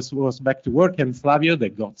 was back to work, and Flavio,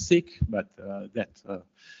 that got sick, but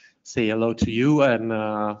say hello to you, and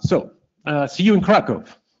see you in Krakow.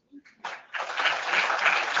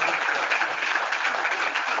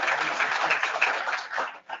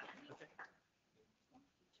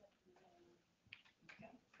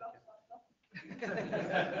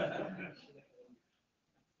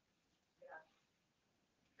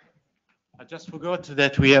 I just forgot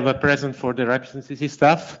that we have a present for the representative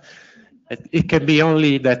staff. It can be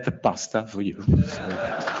only that pasta for you.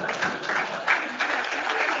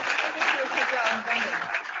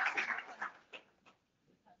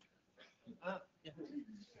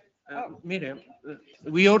 Miriam,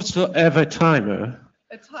 we also have a timer.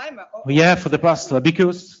 A timer? Oh. Yeah, for the pasta,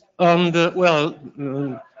 because on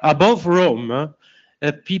the, above Rome,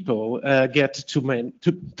 people get too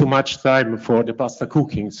much time for the pasta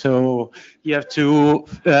cooking. So you have to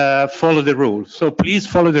follow the rule. So please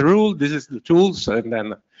follow the rule. This is the tools. And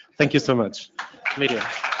then thank you so much. Miriam.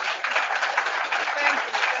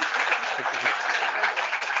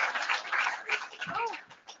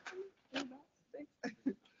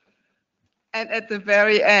 And at the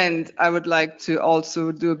very end, I would like to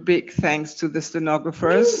also do a big thanks to the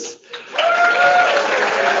stenographers.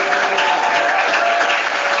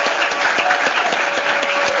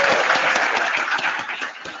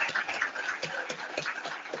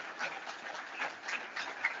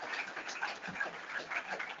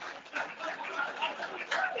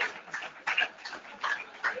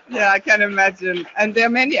 Yeah, I can imagine. And there are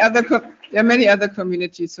many other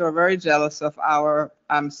communities who are very jealous of our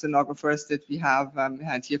stenographers that we have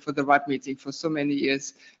had here for the RIPE meeting for so many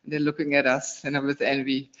years. And they're looking at us with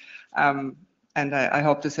envy. And I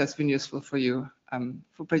hope this has been useful for you,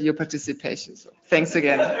 for your participation. So thanks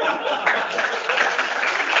again.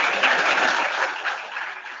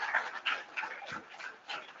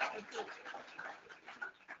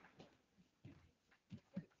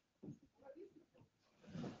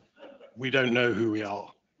 We don't know who we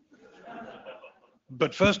are.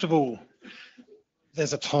 But first of all,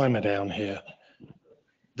 there's a timer down here.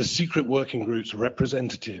 The secret working group's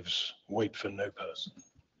representatives wait for no person.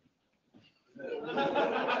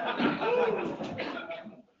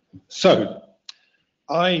 So,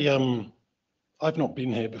 I've not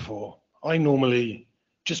been here before. I normally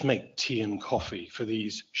just make tea and coffee for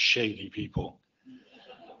these shady people.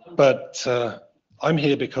 But I'm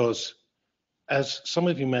here because, as some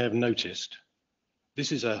of you may have noticed,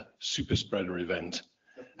 this is a super spreader event,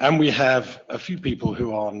 and we have a few people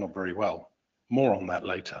who are not very well. More on that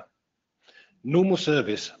later. Normal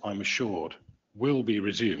service, I'm assured, will be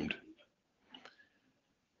resumed.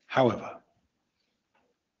 However,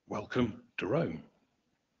 welcome to Rome.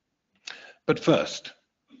 But first,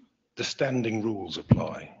 the standing rules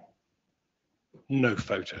apply. No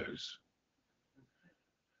photos,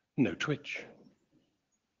 no Twitch,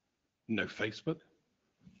 no Facebook,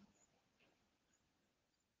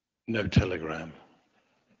 no Telegram,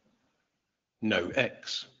 no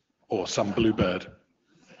X or some bluebird,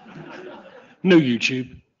 no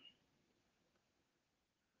YouTube,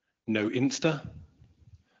 no Insta,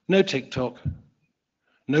 no TikTok,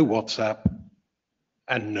 no WhatsApp,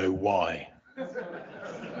 and no why.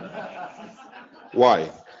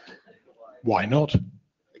 Why? Why not?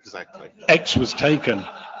 Exactly. X was taken.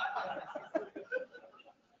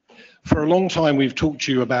 For a long time, we've talked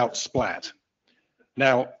to you about Splat.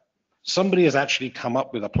 Now, somebody has actually come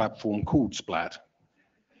up with a platform called Splat.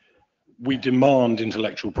 We demand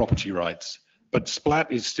intellectual property rights, but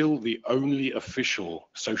Splat is still the only official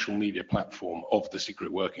social media platform of the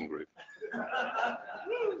secret working group.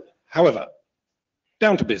 However,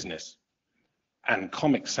 down to business. And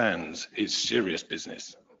Comic Sans is serious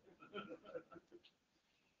business.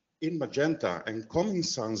 In Magenta and Comic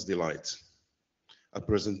Sans Delight, a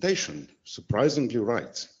presentation surprisingly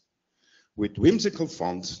right, with whimsical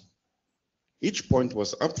font. Each point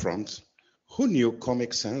was upfront. Who knew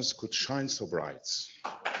Comic Sans could shine so bright?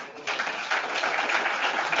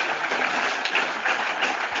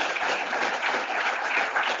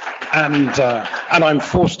 And I'm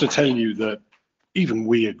forced to tell you that even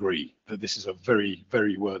we agree that this is a very,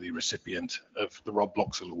 very worthy recipient of the Rob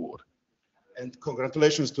Bloxall Award. And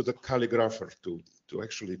congratulations to the calligrapher to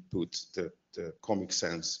actually put the Comic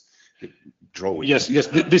Sans drawing. Yes,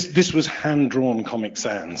 this was hand-drawn Comic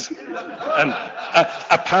Sans. And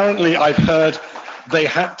apparently I've heard they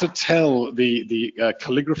had to tell the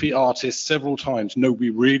calligraphy artist several times, no, we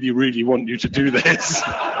really, really want you to do this.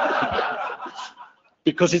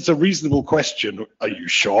 Because it's a reasonable question, are you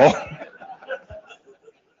sure?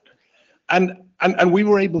 And we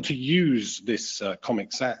were able to use this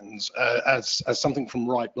Comic Sans as something from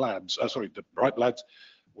Ripe Labs. The Ripe Labs,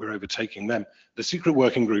 we're overtaking them. The Secret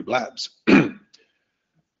Working Group Labs.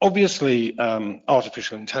 Obviously,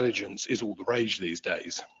 artificial intelligence is all the rage these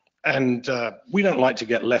days. And we don't like to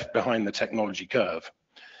get left behind the technology curve.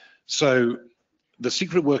 So the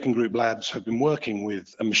Secret Working Group Labs have been working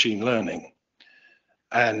with a machine learning.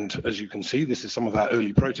 And as you can see, this is some of our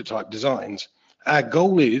early prototype designs. Our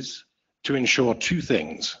goal is to ensure two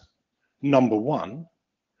things. Number one,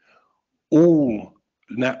 all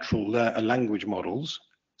natural language models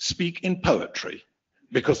speak in poetry,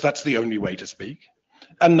 because that's the only way to speak.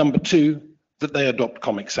 And number two, that they adopt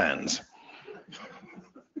Comic Sans.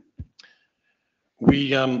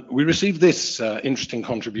 We received this interesting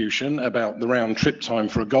contribution about the round trip time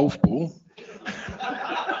for a golf ball.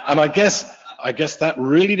 And I guess that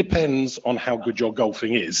really depends on how good your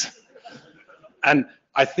golfing is. And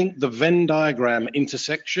I think the Venn diagram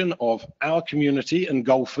intersection of our community and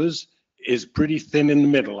golfers is pretty thin in the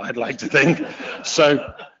middle, I'd like to think.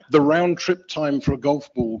 So the round trip time for a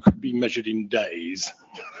golf ball could be measured in days.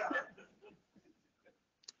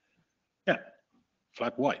 Yeah,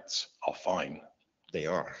 flat whites are fine. They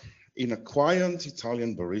are. In a quiet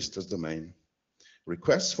Italian barista's domain,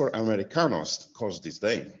 requests for Americanos caused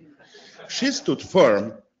disdain. She stood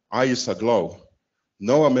firm, eyes aglow.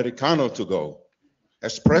 No Americano to go.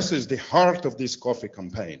 Espresso is the heart of this coffee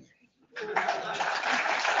campaign.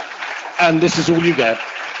 And this is all you get.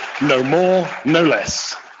 No more, no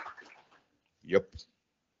less. Yep.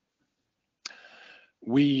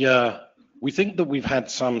 We think that we've had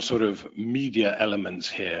some sort of media elements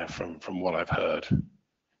here from what I've heard.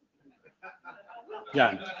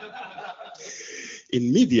 Yeah.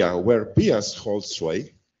 In media where bias holds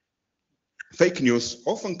sway, fake news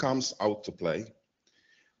often comes out to play.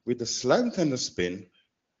 With a slant and a spin,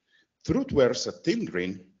 truth wears a thin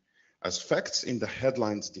grin as facts in the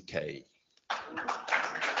headlines decay.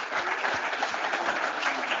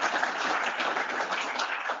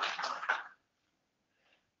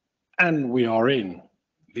 And we are in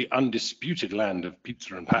the undisputed land of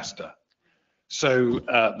pizza and pasta. So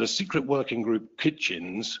the Secret Working Group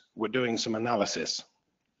kitchens were doing some analysis.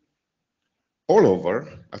 All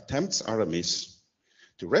over, attempts are amiss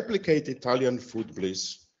to replicate Italian food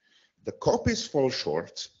bliss. The copies fall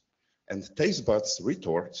short and taste buds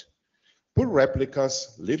retort. Poor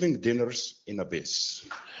replicas living dinners in abyss.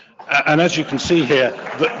 And as you can see here,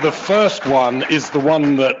 the first one is the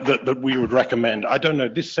one that we would recommend. I don't know,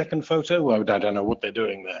 this second photo, well, I don't know what they're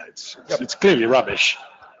doing there. It's clearly rubbish.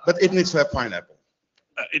 But it needs to have pineapple.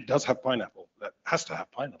 It does have pineapple. That has to have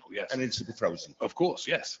pineapple, yes. And it needs to be frozen. Of course,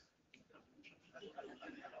 yes.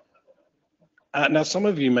 Now, some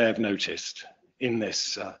of you may have noticed in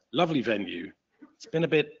this lovely venue, it's been a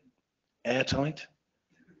bit airtight.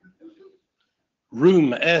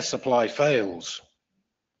 Room air supply fails.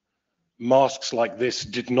 Masks like this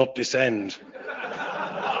did not descend.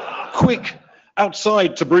 Quick,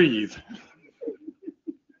 outside to breathe.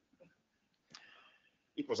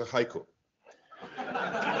 It was a haiku.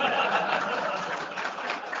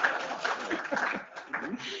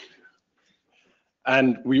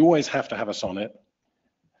 And we always have to have a sonnet,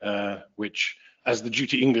 which, as the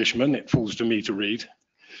duty Englishman, it falls to me to read.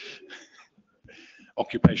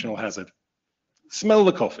 Occupational hazard. Smell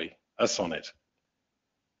the coffee, a sonnet.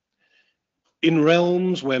 In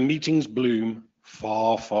realms where meetings bloom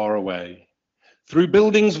far, far away, through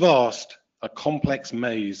buildings vast, a complex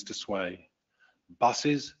maze to sway.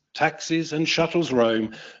 Buses, taxis, and shuttles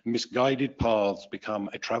roam, misguided paths become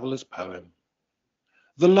a traveler's poem.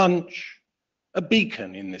 The lunch, a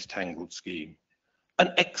beacon in this tangled scheme,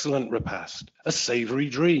 an excellent repast, a savoury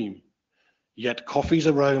dream. Yet coffee's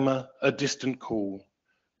aroma, a distant call,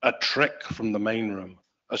 a trek from the main room,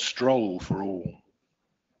 a stroll for all.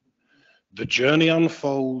 The journey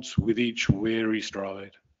unfolds with each weary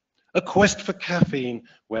stride, a quest for caffeine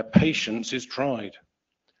where patience is tried.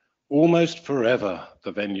 Almost forever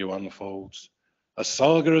the venue unfolds, a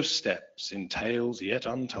saga of steps in tales yet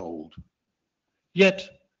untold. Yet,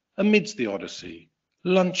 amidst the odyssey,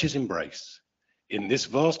 lunches embrace, in this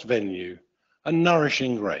vast venue, a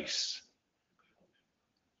nourishing grace.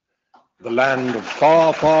 The land of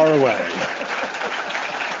far, far away.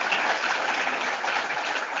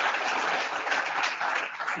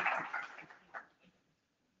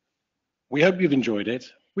 We hope you've enjoyed it.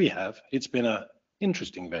 We have. It's been an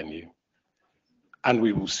interesting venue. And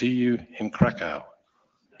we will see you in Krakow,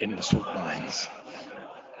 in the salt mines.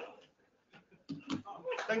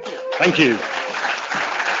 Thank you. Thank you.